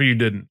 and I'm happy you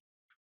didn't.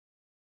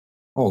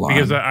 Hold on.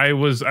 Because I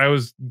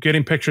was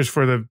getting pictures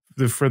for the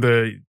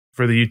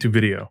YouTube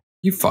video.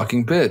 You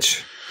fucking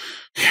bitch.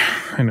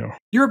 Yeah, I know.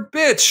 You're a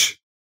bitch.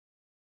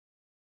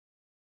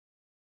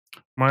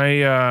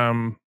 My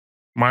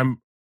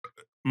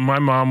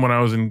mom when I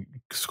was in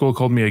school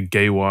called me a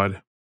gay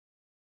wad.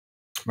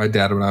 My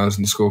dad when I was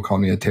in school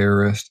called me a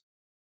terrorist.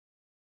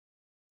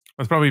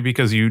 That's probably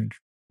because you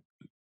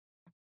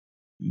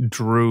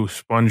drew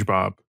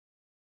SpongeBob.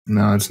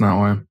 No, it's not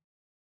why.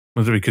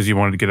 Was it because you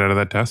wanted to get out of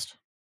that test?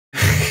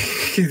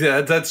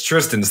 Yeah, that's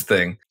Tristan's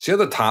thing. See how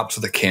the tops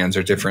of the cans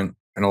are different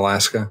in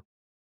Alaska?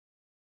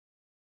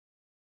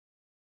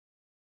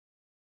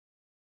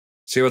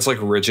 See how it's like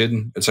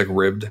rigid? It's like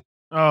ribbed.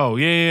 Oh,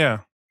 yeah.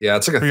 Yeah,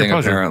 it's like a thing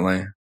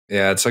apparently.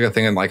 Yeah, it's like a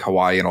thing in like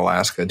Hawaii and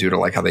Alaska due to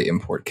like how they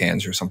import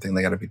cans or something.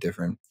 They got to be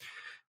different.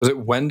 Was it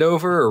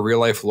Wendover or Real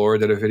Life Lore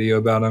did a video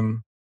about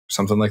him?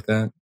 Something like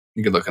that.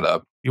 You could look it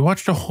up. You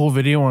watched a whole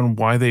video on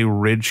why they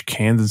ridge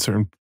cans in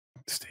certain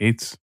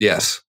states?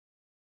 Yes.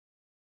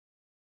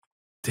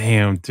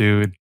 Damn,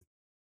 dude.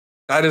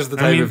 That is the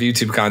type of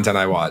YouTube content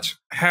I watch.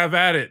 Have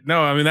at it.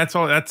 No, I mean that's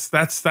all.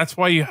 That's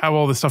why you have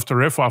all this stuff to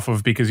riff off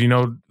of, because you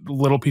know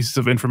little pieces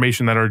of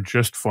information that are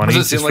just funny.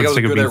 Does it seem like I was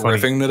good at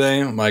riffing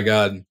today? Oh my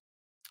god.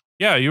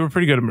 Yeah, you were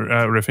pretty good at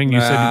riffing. You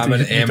said I'm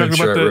an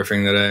amateur at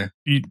riffing today.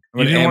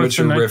 I'm an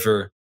amateur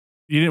riffer.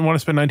 You didn't want to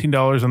spend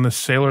 $19 on the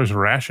sailor's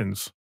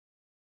rations,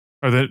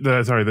 or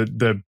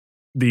the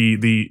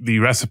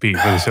recipe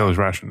for the sailor's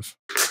rations.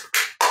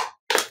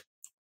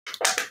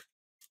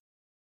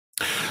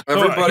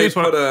 Everybody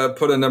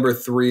put a number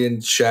 3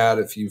 in chat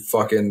if you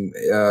fucking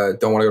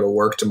don't want to go to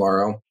work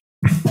tomorrow.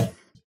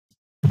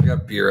 We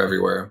got beer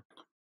everywhere.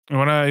 You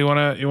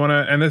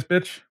wanna end this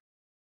bitch?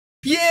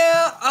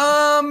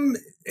 Yeah.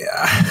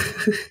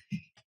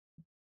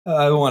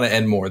 I want to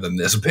end more than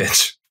this,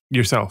 bitch.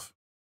 Yourself.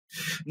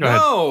 Go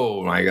No,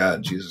 ahead. my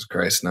God, Jesus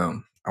Christ,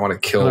 no. I want to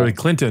kill Hillary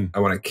Clinton. I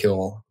want to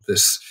kill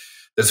this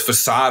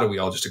facade we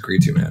all just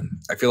agreed to, man.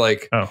 I feel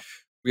like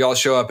we all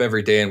show up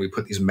every day and we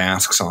put these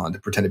masks on to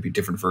pretend to be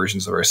different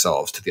versions of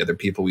ourselves to the other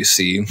people we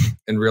see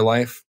in real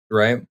life,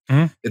 right?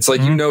 Mm-hmm. It's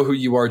like you know who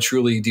you are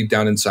truly deep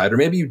down inside, or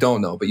maybe you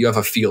don't know, but you have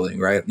a feeling,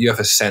 right? You have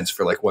a sense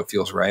for like what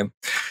feels right.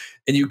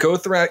 And you go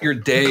throughout your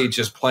day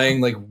just playing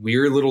like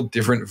weird little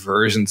different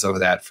versions of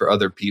that for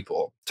other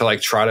people to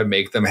like try to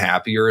make them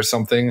happier or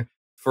something.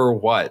 For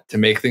what? To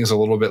make things a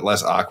little bit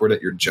less awkward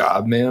at your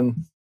job,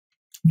 man.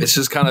 It's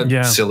just kind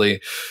of silly.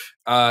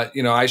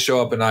 I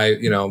show up and I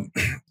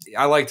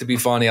like to be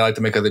funny. I like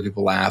to make other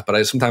people laugh,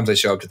 but sometimes I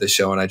show up to the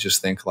show and I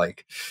just think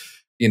like,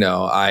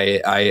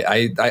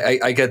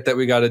 I get that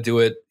we got to do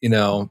it,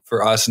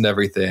 for us and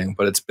everything,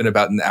 but it's been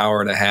about an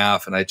hour and a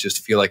half and I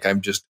just feel like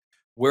I'm just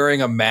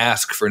wearing a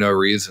mask for no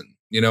reason.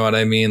 You know what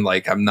I mean?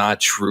 Like I'm not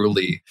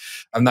truly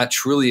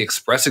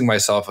expressing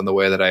myself in the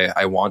way that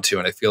I want to.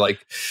 And I feel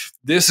like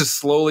this is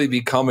slowly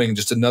becoming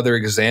just another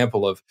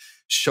example of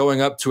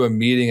showing up to a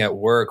meeting at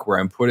work where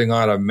I'm putting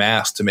on a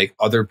mask to make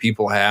other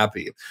people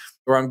happy.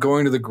 Or I'm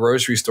going to the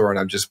grocery store and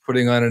I'm just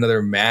putting on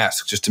another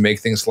mask just to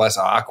make things less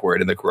awkward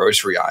in the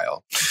grocery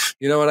aisle.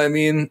 You know what I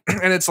mean?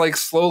 And it's like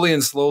slowly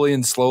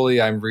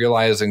I'm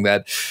realizing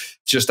that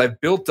just I've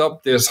built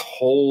up this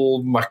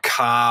whole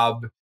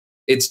macabre.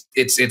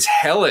 It's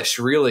hellish,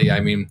 really.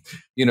 I mean,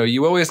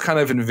 you always kind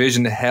of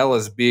envision hell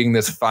as being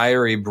this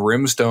fiery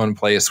brimstone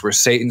place where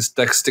Satan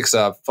sticks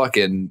a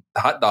fucking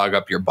hot dog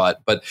up your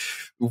butt. But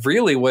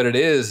really what it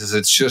is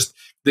it's just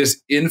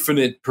this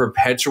infinite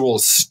perpetual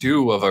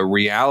stew of a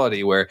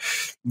reality where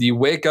you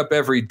wake up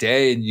every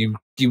day and you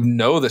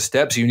know the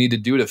steps you need to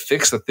do to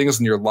fix the things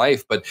in your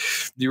life, but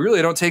you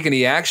really don't take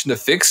any action to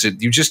fix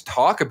it. You just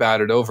talk about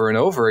it over and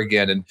over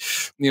again. And,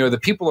 the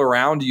people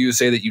around you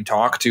say that you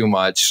talk too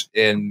much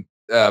and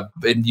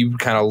you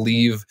kind of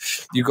leave,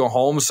 you go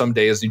home some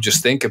days and you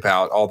just think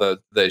about all the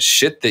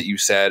shit that you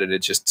said and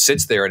it just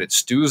sits there and it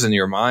stews in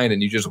your mind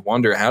and you just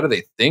wonder, how do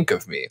they think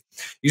of me?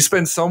 You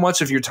spend so much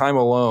of your time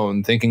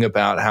alone thinking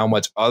about how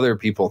much other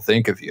people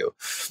think of you.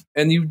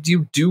 And you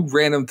do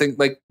random things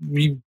like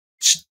you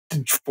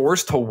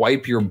forced to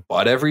wipe your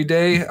butt every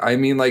day. I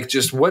mean, like,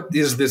 just what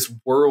is this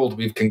world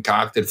we've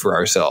concocted for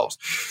ourselves?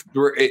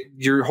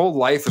 Your whole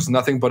life is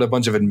nothing but a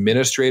bunch of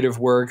administrative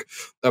work,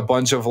 a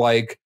bunch of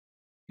like,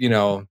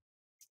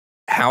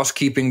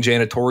 housekeeping,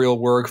 janitorial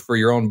work for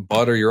your own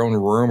butt or your own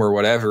room or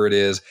whatever it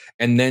is,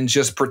 and then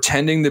just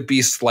pretending to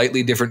be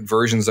slightly different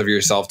versions of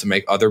yourself to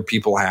make other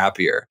people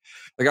happier.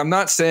 Like, I'm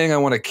not saying I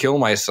want to kill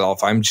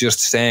myself. I'm just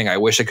saying I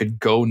wish I could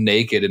go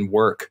naked and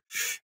work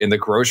in the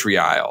grocery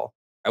aisle.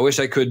 I wish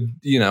I could,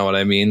 you know what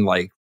I mean?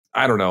 Like,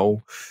 I don't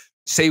know,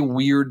 say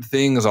weird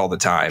things all the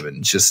time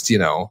and just,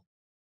 look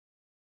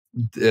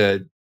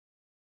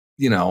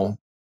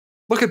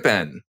at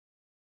Ben.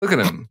 Look at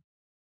him.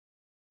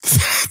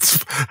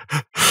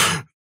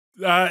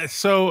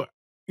 So,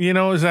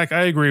 Zach,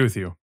 I agree with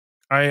you.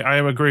 I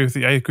agree with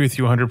you. I agree with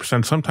you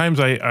 100%. Sometimes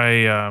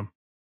I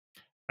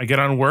get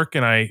on work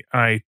and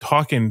I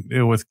talk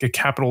with a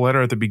capital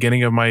letter at the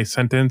beginning of my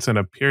sentence and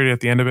a period at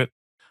the end of it,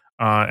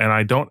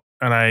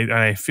 and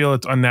I feel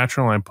it's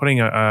unnatural. And I'm putting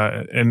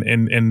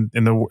and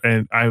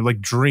I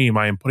like dream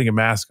I am putting a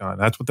mask on.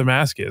 That's what the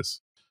mask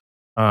is.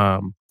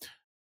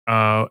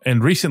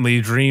 And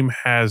recently, Dream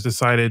has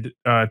decided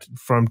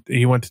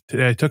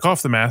took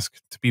off the mask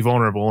to be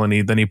vulnerable,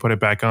 and then he put it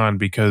back on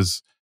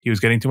because he was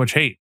getting too much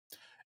hate.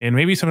 And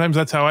maybe sometimes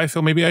that's how I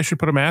feel. Maybe I should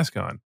put a mask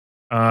on.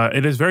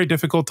 It is very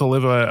difficult to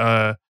live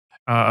a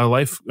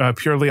life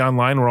purely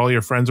online, where all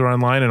your friends are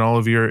online and all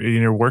of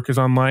your work is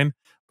online.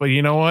 But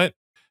you know what?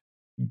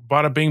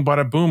 Bada bing,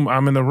 bada boom.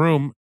 I'm in the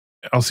room.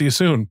 I'll see you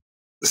soon.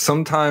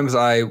 Sometimes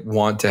I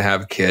want to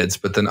have kids,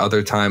 but then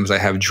other times I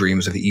have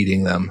dreams of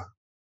eating them.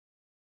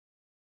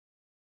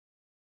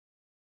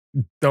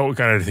 Don't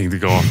got anything to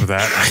go off of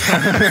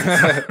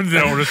that.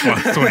 No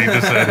response to what you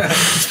just said.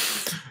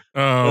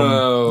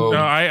 No,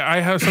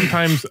 I have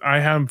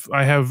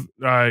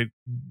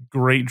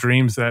great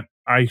dreams that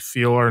I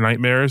feel are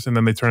nightmares, and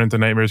then they turn into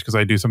nightmares because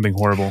I do something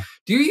horrible.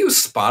 Do you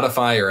use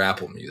Spotify or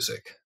Apple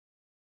Music?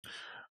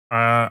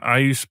 I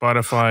use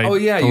Spotify. Oh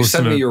yeah, you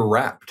sent me your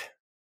Wrapped.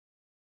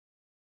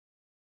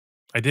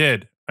 I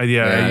did. I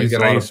used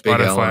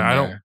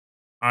Spotify.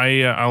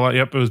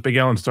 Yep, it was Big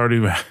L and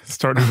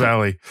Stardew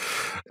Valley.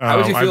 How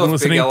would you feel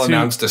if Big L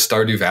announced a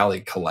Stardew Valley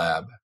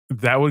collab?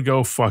 That would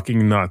go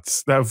fucking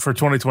nuts. That for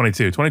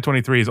 2022.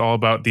 2023 is all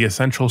about the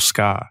essential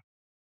ska.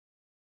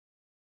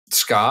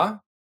 Ska?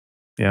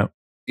 Yeah.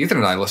 Ethan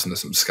and I listen to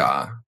some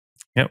ska.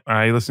 Yep,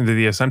 I listen to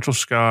the essential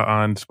ska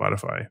on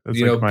Spotify. That's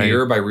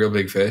Beer by Real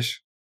Big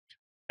Fish?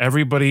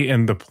 Everybody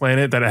in the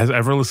planet that has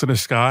ever listened to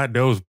ska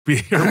knows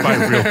Beer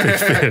by Real Big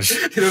Fish.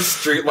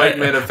 Streetlight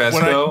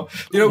Manifesto.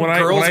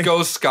 Girls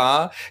Go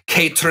Ska.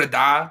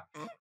 K-Trada.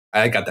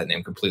 I got that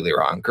name completely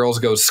wrong. Girls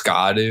Go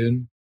Ska,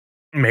 dude.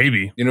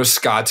 Maybe.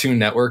 Ska Tune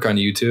Network on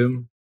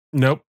YouTube?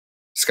 Nope.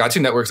 Ska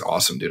Tune Network's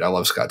awesome, dude. I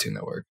love Ska Tune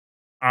Network.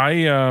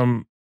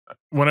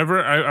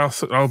 Whenever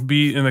I'll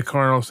be in the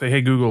car and I'll say,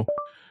 "Hey Google,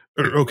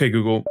 okay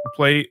Google,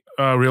 play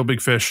Real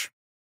Big Fish,"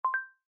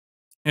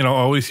 and I'll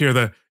always hear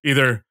the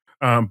either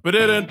or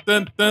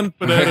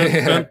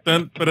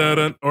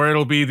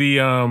it'll be the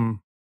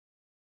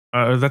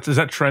is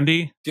that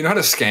trendy? Do you know how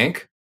to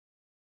skank?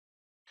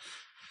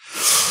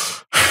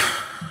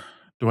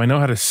 Do I know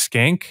how to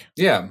skank?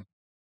 Yeah,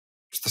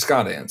 just the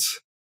ska dance.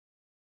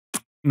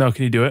 No,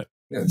 can you do it?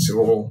 Yeah, it's a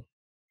little.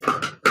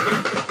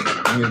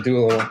 I'm gonna do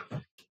a little.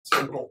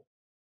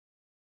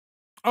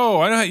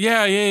 Oh, I know.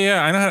 Yeah.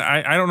 I know.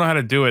 I don't know how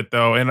to do it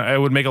though, and I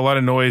would make a lot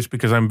of noise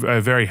because I'm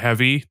very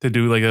heavy to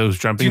do like those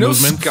jumping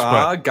movements.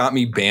 Ska got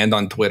me banned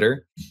on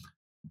Twitter.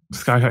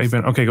 Ska got you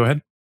banned. Okay, go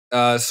ahead.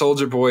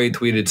 Soldier Boy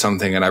tweeted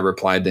something, and I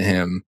replied to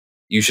him.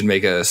 You should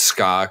make a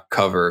ska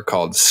cover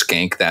called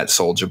 "Skank That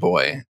Soldier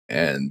Boy,"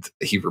 and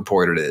he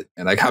reported it,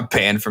 and I got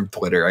banned from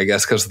Twitter. I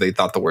guess because they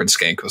thought the word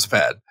 "skank" was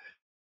bad.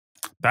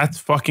 That's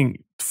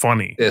fucking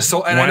funny. Yeah.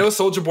 I know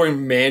Soldier Boy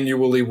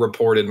manually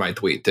reported my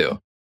tweet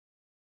too.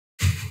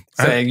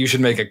 Saying you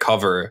should make a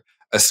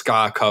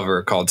ska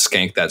cover called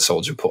 "Skank That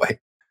Soldier Boy."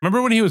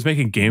 Remember when he was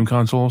making game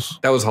consoles?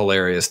 That was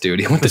hilarious, dude.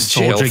 He went to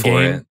jail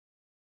for it.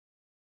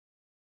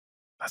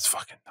 That's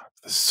fucking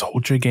nuts. The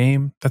Soldier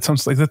Game? That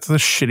sounds like that's the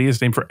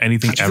shittiest name for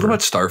anything ever. What about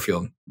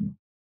Starfield?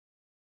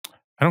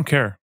 I don't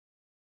care.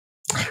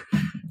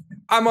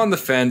 I'm on the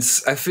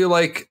fence. I feel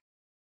like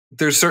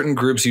there's certain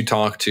groups you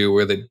talk to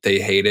where they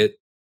hate it.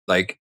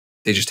 Like,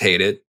 they just hate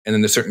it. And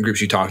then there's certain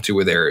groups you talk to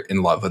where they're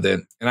in love with it.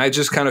 And I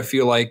just kind of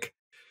feel like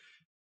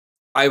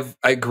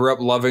I grew up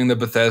loving the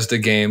Bethesda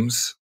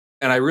games,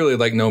 and I really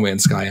like No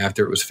Man's Sky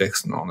after it was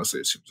fixed. And honestly,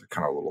 it seems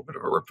kind of a little bit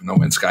of a rip of No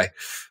Man's Sky.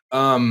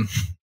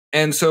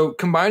 And so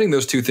combining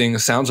those two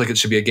things sounds like it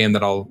should be a game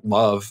that I'll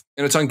love,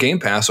 and it's on Game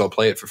Pass, so I'll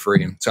play it for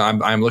free. So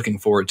I'm looking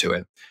forward to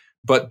it.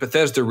 But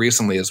Bethesda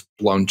recently has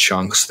blown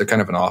chunks. They're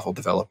kind of an awful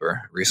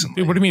developer recently.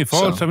 Dude, what do you mean?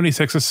 Fallout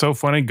 76 is so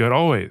fun and good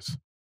always.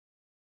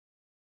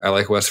 I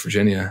like West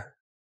Virginia.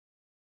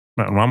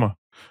 Mountain Mama.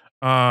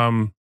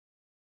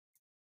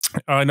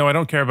 No, I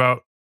don't care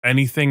about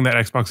anything that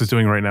Xbox is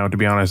doing right now, to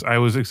be honest. I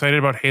was excited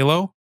about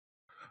Halo.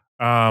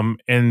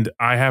 And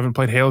I haven't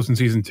played Halo since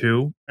season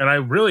 2. And I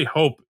really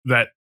hope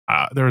that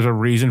there was a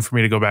reason for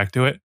me to go back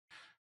to it.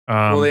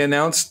 Well, they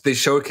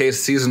showcased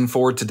season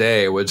 4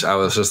 today, which I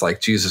was just like,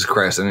 Jesus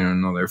Christ, I didn't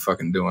even know they're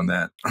fucking doing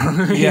that.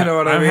 You know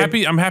what I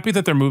mean? I'm happy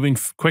that they're moving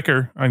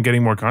quicker on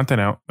getting more content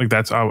out. Like,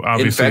 that's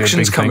obviously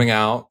Infection's coming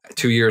out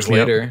 2 years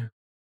later.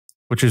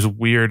 Which is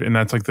weird, and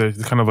that's like the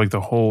kind of like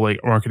the whole like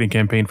marketing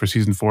campaign for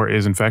season 4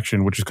 is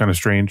Infection, which is kind of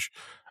strange.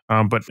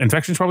 But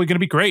Infection's probably going to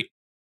be great.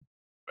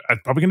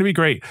 Probably going to be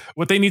great.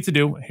 What they need to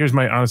do, here's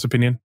my honest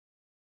opinion.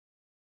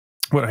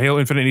 What Halo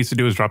Infinite needs to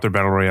do is drop their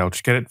battle royale.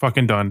 Just get it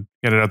fucking done.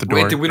 Get it out the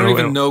door. Wait, we don't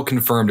even know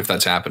confirmed if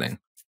that's happening.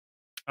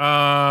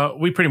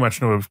 We pretty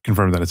much know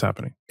confirmed that it's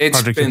happening.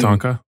 It's Project been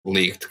Tatanka.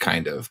 Leaked,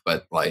 kind of,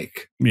 but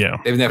like, yeah,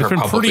 they've never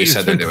publicly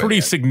said they're doing it. It's been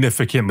pretty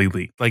significantly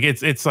leaked. Like,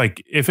 it's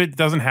like if it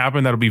doesn't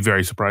happen, that'll be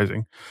very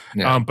surprising.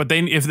 Yeah. But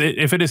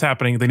if it is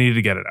happening, they need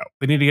to get it out.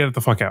 They need to get it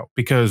the fuck out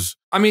because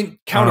I mean,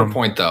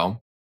 counterpoint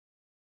though.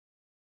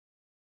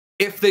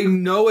 If they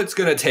know it's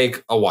going to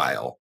take a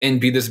while and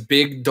be this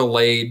big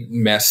delayed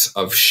mess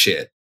of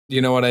shit,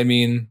 you know what I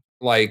mean?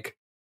 Like,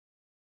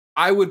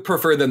 I would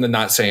prefer them to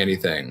not say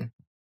anything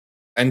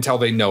until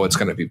they know it's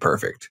going to be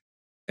perfect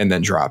and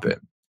then drop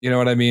it. You know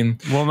what I mean?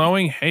 Well,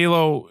 knowing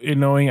Halo,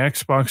 knowing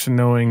Xbox, and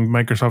knowing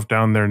Microsoft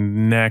down their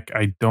neck,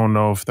 I don't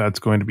know if that's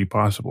going to be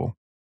possible.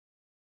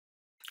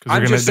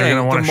 I'm just saying,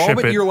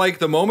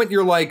 the moment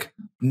you're like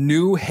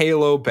new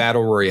Halo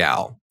Battle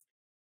Royale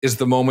is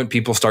the moment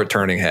people start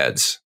turning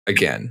heads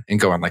again and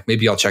going like,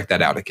 maybe I'll check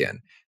that out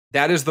again.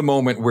 That is the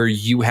moment where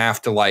you have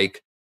to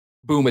like,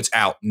 boom, it's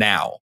out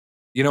now.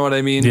 You know what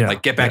I mean? Yeah,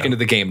 like, get back into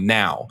the game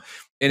now.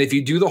 And if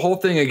you do the whole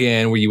thing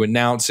again where you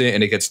announce it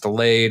and it gets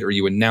delayed, or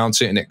you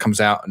announce it and it comes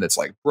out and it's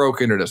like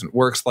broken or doesn't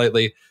work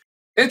slightly,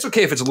 it's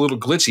okay if it's a little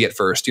glitchy at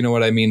first, you know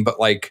what I mean?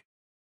 But like,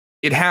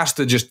 it has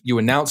to just, you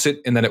announce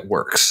it and then it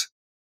works,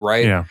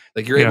 right? Yeah.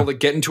 Like, you're able to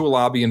get into a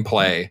lobby and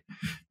play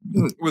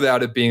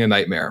without it being a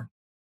nightmare.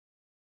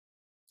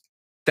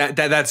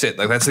 That's it.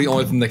 Like, that's the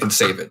only thing that can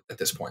save it at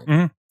this point.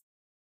 Mm-hmm.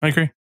 I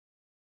agree.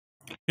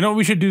 You know what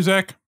we should do,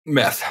 Zach?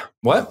 Meth.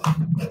 What?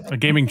 A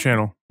gaming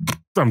channel.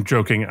 I'm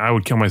joking. I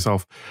would kill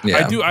myself.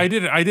 Yeah. I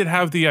did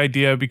have the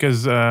idea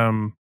because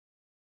Power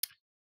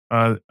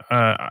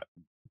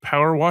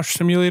Wash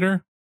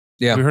Simulator.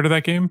 Yeah. Have you heard of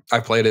that game? I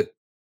played it.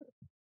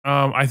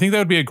 I think that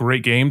would be a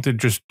great game to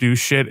just do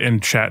shit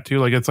and chat to.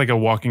 Like, it's like a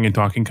walking and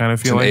talking kind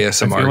of feeling.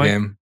 It's an ASMR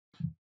game.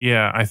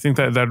 Yeah, I think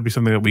that would be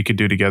something that we could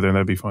do together, and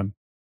that'd be fun.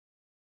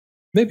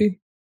 Maybe.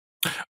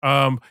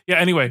 Yeah,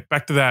 anyway,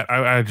 back to that.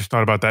 I just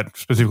thought about that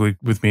specifically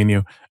with me and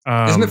you.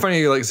 Isn't it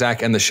funny, like,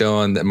 Zach end the show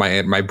and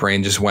my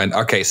brain just went,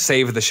 okay,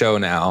 save the show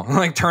now.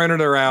 Like, turn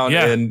it around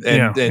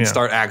and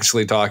start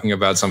actually talking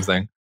about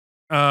something.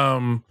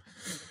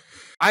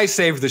 I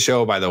saved the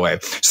show, by the way.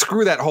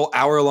 Screw that whole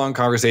hour-long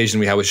conversation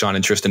we had with Sean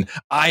and Tristan.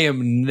 I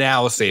am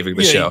now saving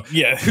the show.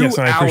 Yeah. 2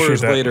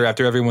 hours later,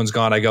 after everyone's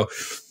gone, I go,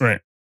 right.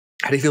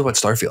 How do you feel about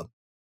Starfield?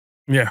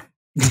 Yeah.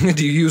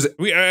 Do you use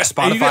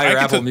Spotify or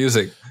Apple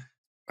Music?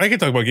 I can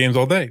talk about games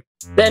all day.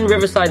 Then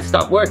Riverside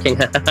stopped working.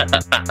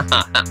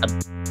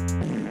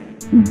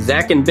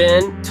 Zach and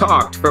Ben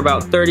talked for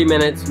about 30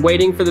 minutes,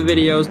 waiting for the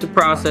videos to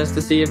process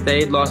to see if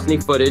they'd lost any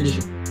footage.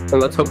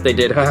 And let's hope they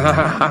did.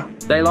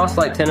 They lost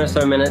like 10 or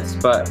so minutes,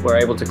 but were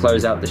able to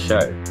close out the show.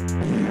 Hey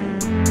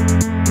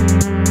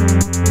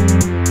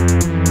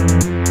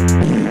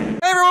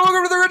everyone,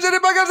 welcome to the Regurgitated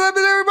podcast. I'm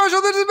Eric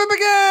Marshall. This is Ben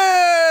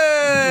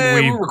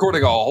McGinn. We're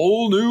recording a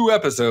whole new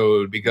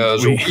episode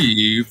because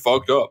we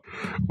fucked up.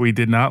 We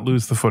did not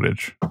lose the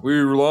footage.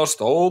 We lost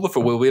all the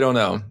footage. Well, we don't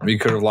know. We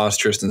could have lost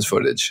Tristan's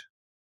footage.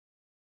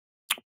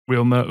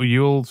 We'll know.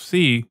 You'll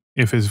see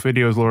if his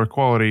video is lower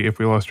quality if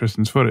we lost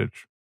Tristan's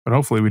footage. But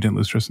hopefully we didn't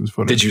lose Tristan's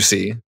footage. Did you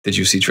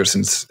see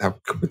Tristan's?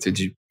 Did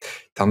you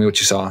tell me what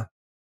you saw?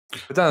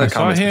 Put down in the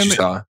comments what you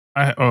saw.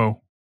 I don't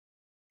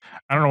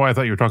know why I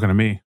thought you were talking to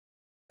me.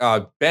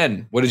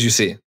 Ben, what did you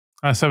see?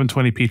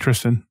 720p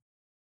Tristan.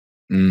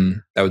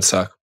 That would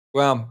suck.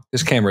 Well,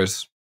 his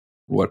camera's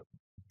what?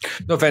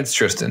 No offense,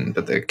 Tristan,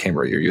 but the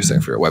camera you're using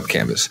for your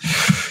webcam is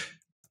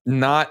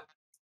not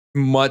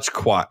much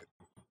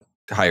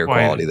higher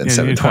quality than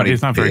 720p.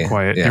 It's not very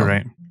quiet. Yeah. You're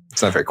right.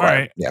 It's not very quiet.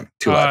 Right. Yeah,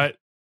 too loud.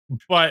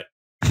 But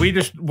we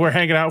just were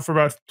hanging out for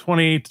about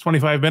 20 to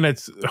 25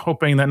 minutes,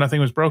 hoping that nothing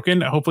was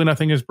broken. Hopefully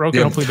nothing is broken.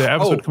 Yeah. Hopefully the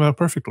episode comes out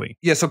perfectly.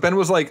 Yeah, so Ben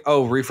was like,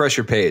 refresh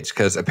your page,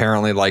 because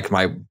apparently like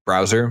my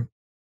browser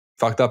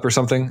fucked up or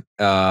something,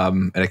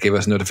 and it gave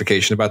us a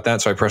notification about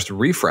that. So I pressed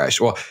refresh.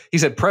 Well, he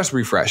said press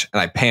refresh,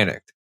 and I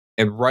panicked.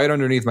 And right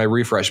underneath my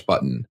refresh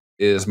button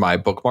is my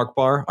bookmark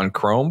bar on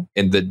Chrome,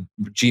 and the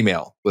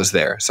Gmail was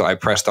there. So I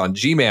pressed on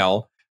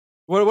Gmail.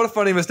 What a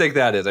funny mistake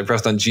that is. I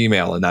pressed on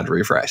Gmail and not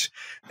refresh.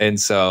 And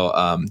so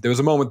there was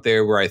a moment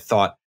there where I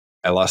thought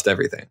I lost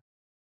everything.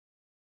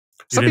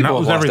 Some people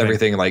have lost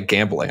everything like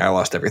gambling. I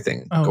lost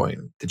everything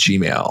going to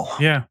Gmail.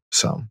 Yeah.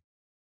 So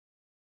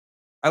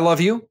I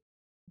love you.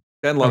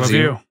 Ben loves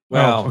you.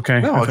 Well, okay.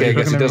 No, okay. I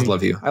guess he does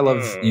love you. I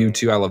love you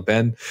too. I love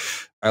Ben.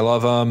 I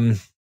love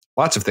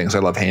lots of things. I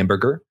love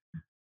hamburger.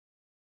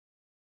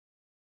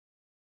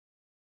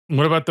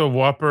 What about the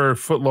Whopper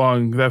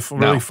footlong? That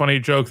really funny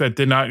joke that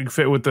did not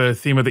fit with the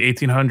theme of the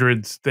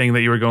 1800s thing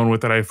that you were going with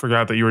that I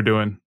forgot that you were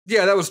doing.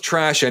 Yeah, that was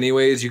trash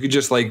anyways. You could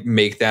just like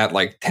make that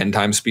like 10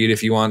 times speed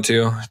if you want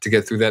to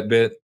get through that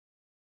bit.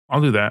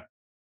 I'll do that.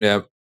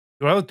 Yeah.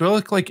 Do I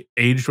look like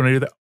aged when I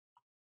do that?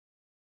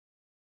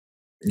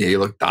 Yeah, you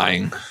look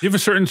dying. Do you have a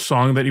certain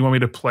song that you want me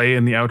to play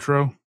in the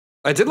outro?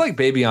 I did like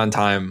Baby on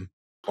Time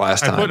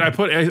last time. I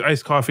put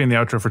iced coffee in the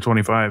outro for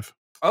 25.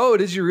 Oh,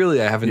 did you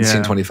really? I haven't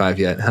seen 25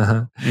 yet.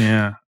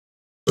 Yeah.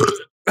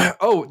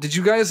 Oh, did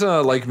you guys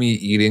like me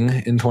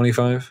eating in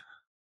 25?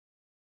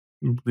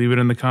 Leave it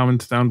in the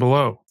comments down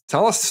below.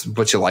 Tell us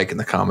what you like in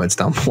the comments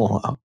down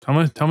below.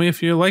 Tell me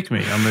if you like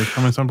me on the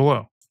comments down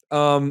below.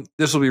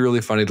 This will be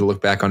really funny to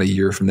look back on a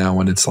year from now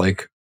when it's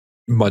like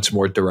much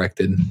more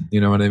directed.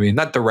 You know what I mean?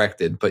 Not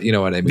directed, but you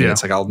know what I mean. Yeah.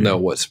 It's like I'll know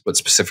what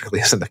specifically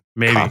is in the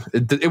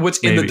what's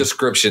in the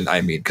description.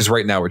 I mean, because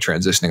right now we're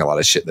transitioning a lot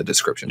of shit in the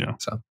description. Yeah.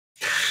 So.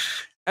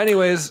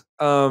 Anyways,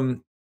 Ben,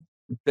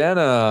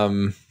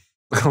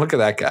 look at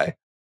that guy.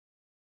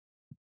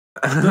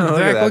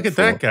 Look at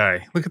that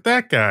guy. Look at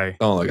that guy.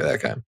 Don't look at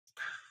that guy.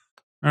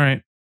 All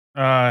right.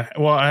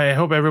 Well, I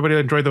hope everybody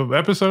enjoyed the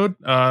episode.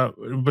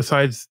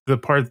 Besides the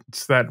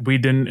parts that we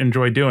didn't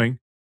enjoy doing.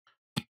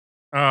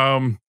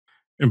 But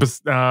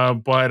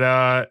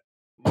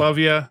love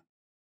you.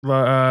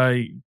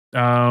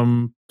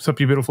 Sup,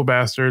 you beautiful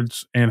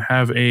bastards, and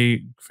have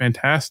a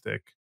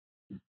fantastic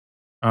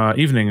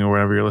evening or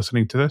wherever you're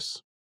listening to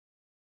this.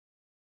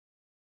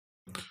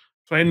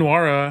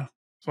 Sayonara.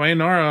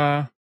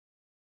 Sayonara.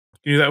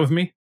 Can you do that with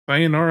me?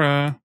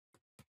 Sayonara.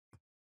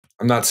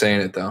 I'm not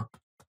saying it though.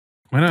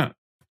 Why not?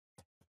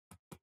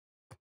 I'm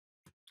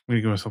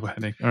gonna give myself a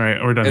headache. All right,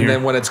 we're done. And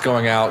then when it's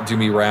going out, do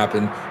me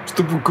rapping. It's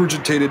the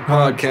Regurgitated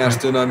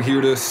podcast, and I'm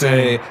here to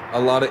say a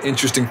lot of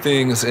interesting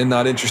things in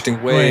not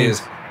interesting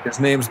ways.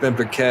 His name's Ben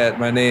Paquette.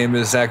 My name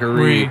is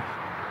Zachary.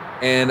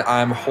 And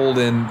I'm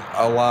holding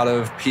a lot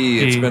of pee.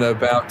 It's been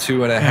about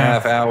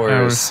 2.5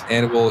 hours.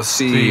 And we'll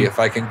see if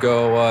I can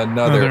go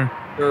another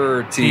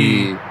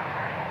 30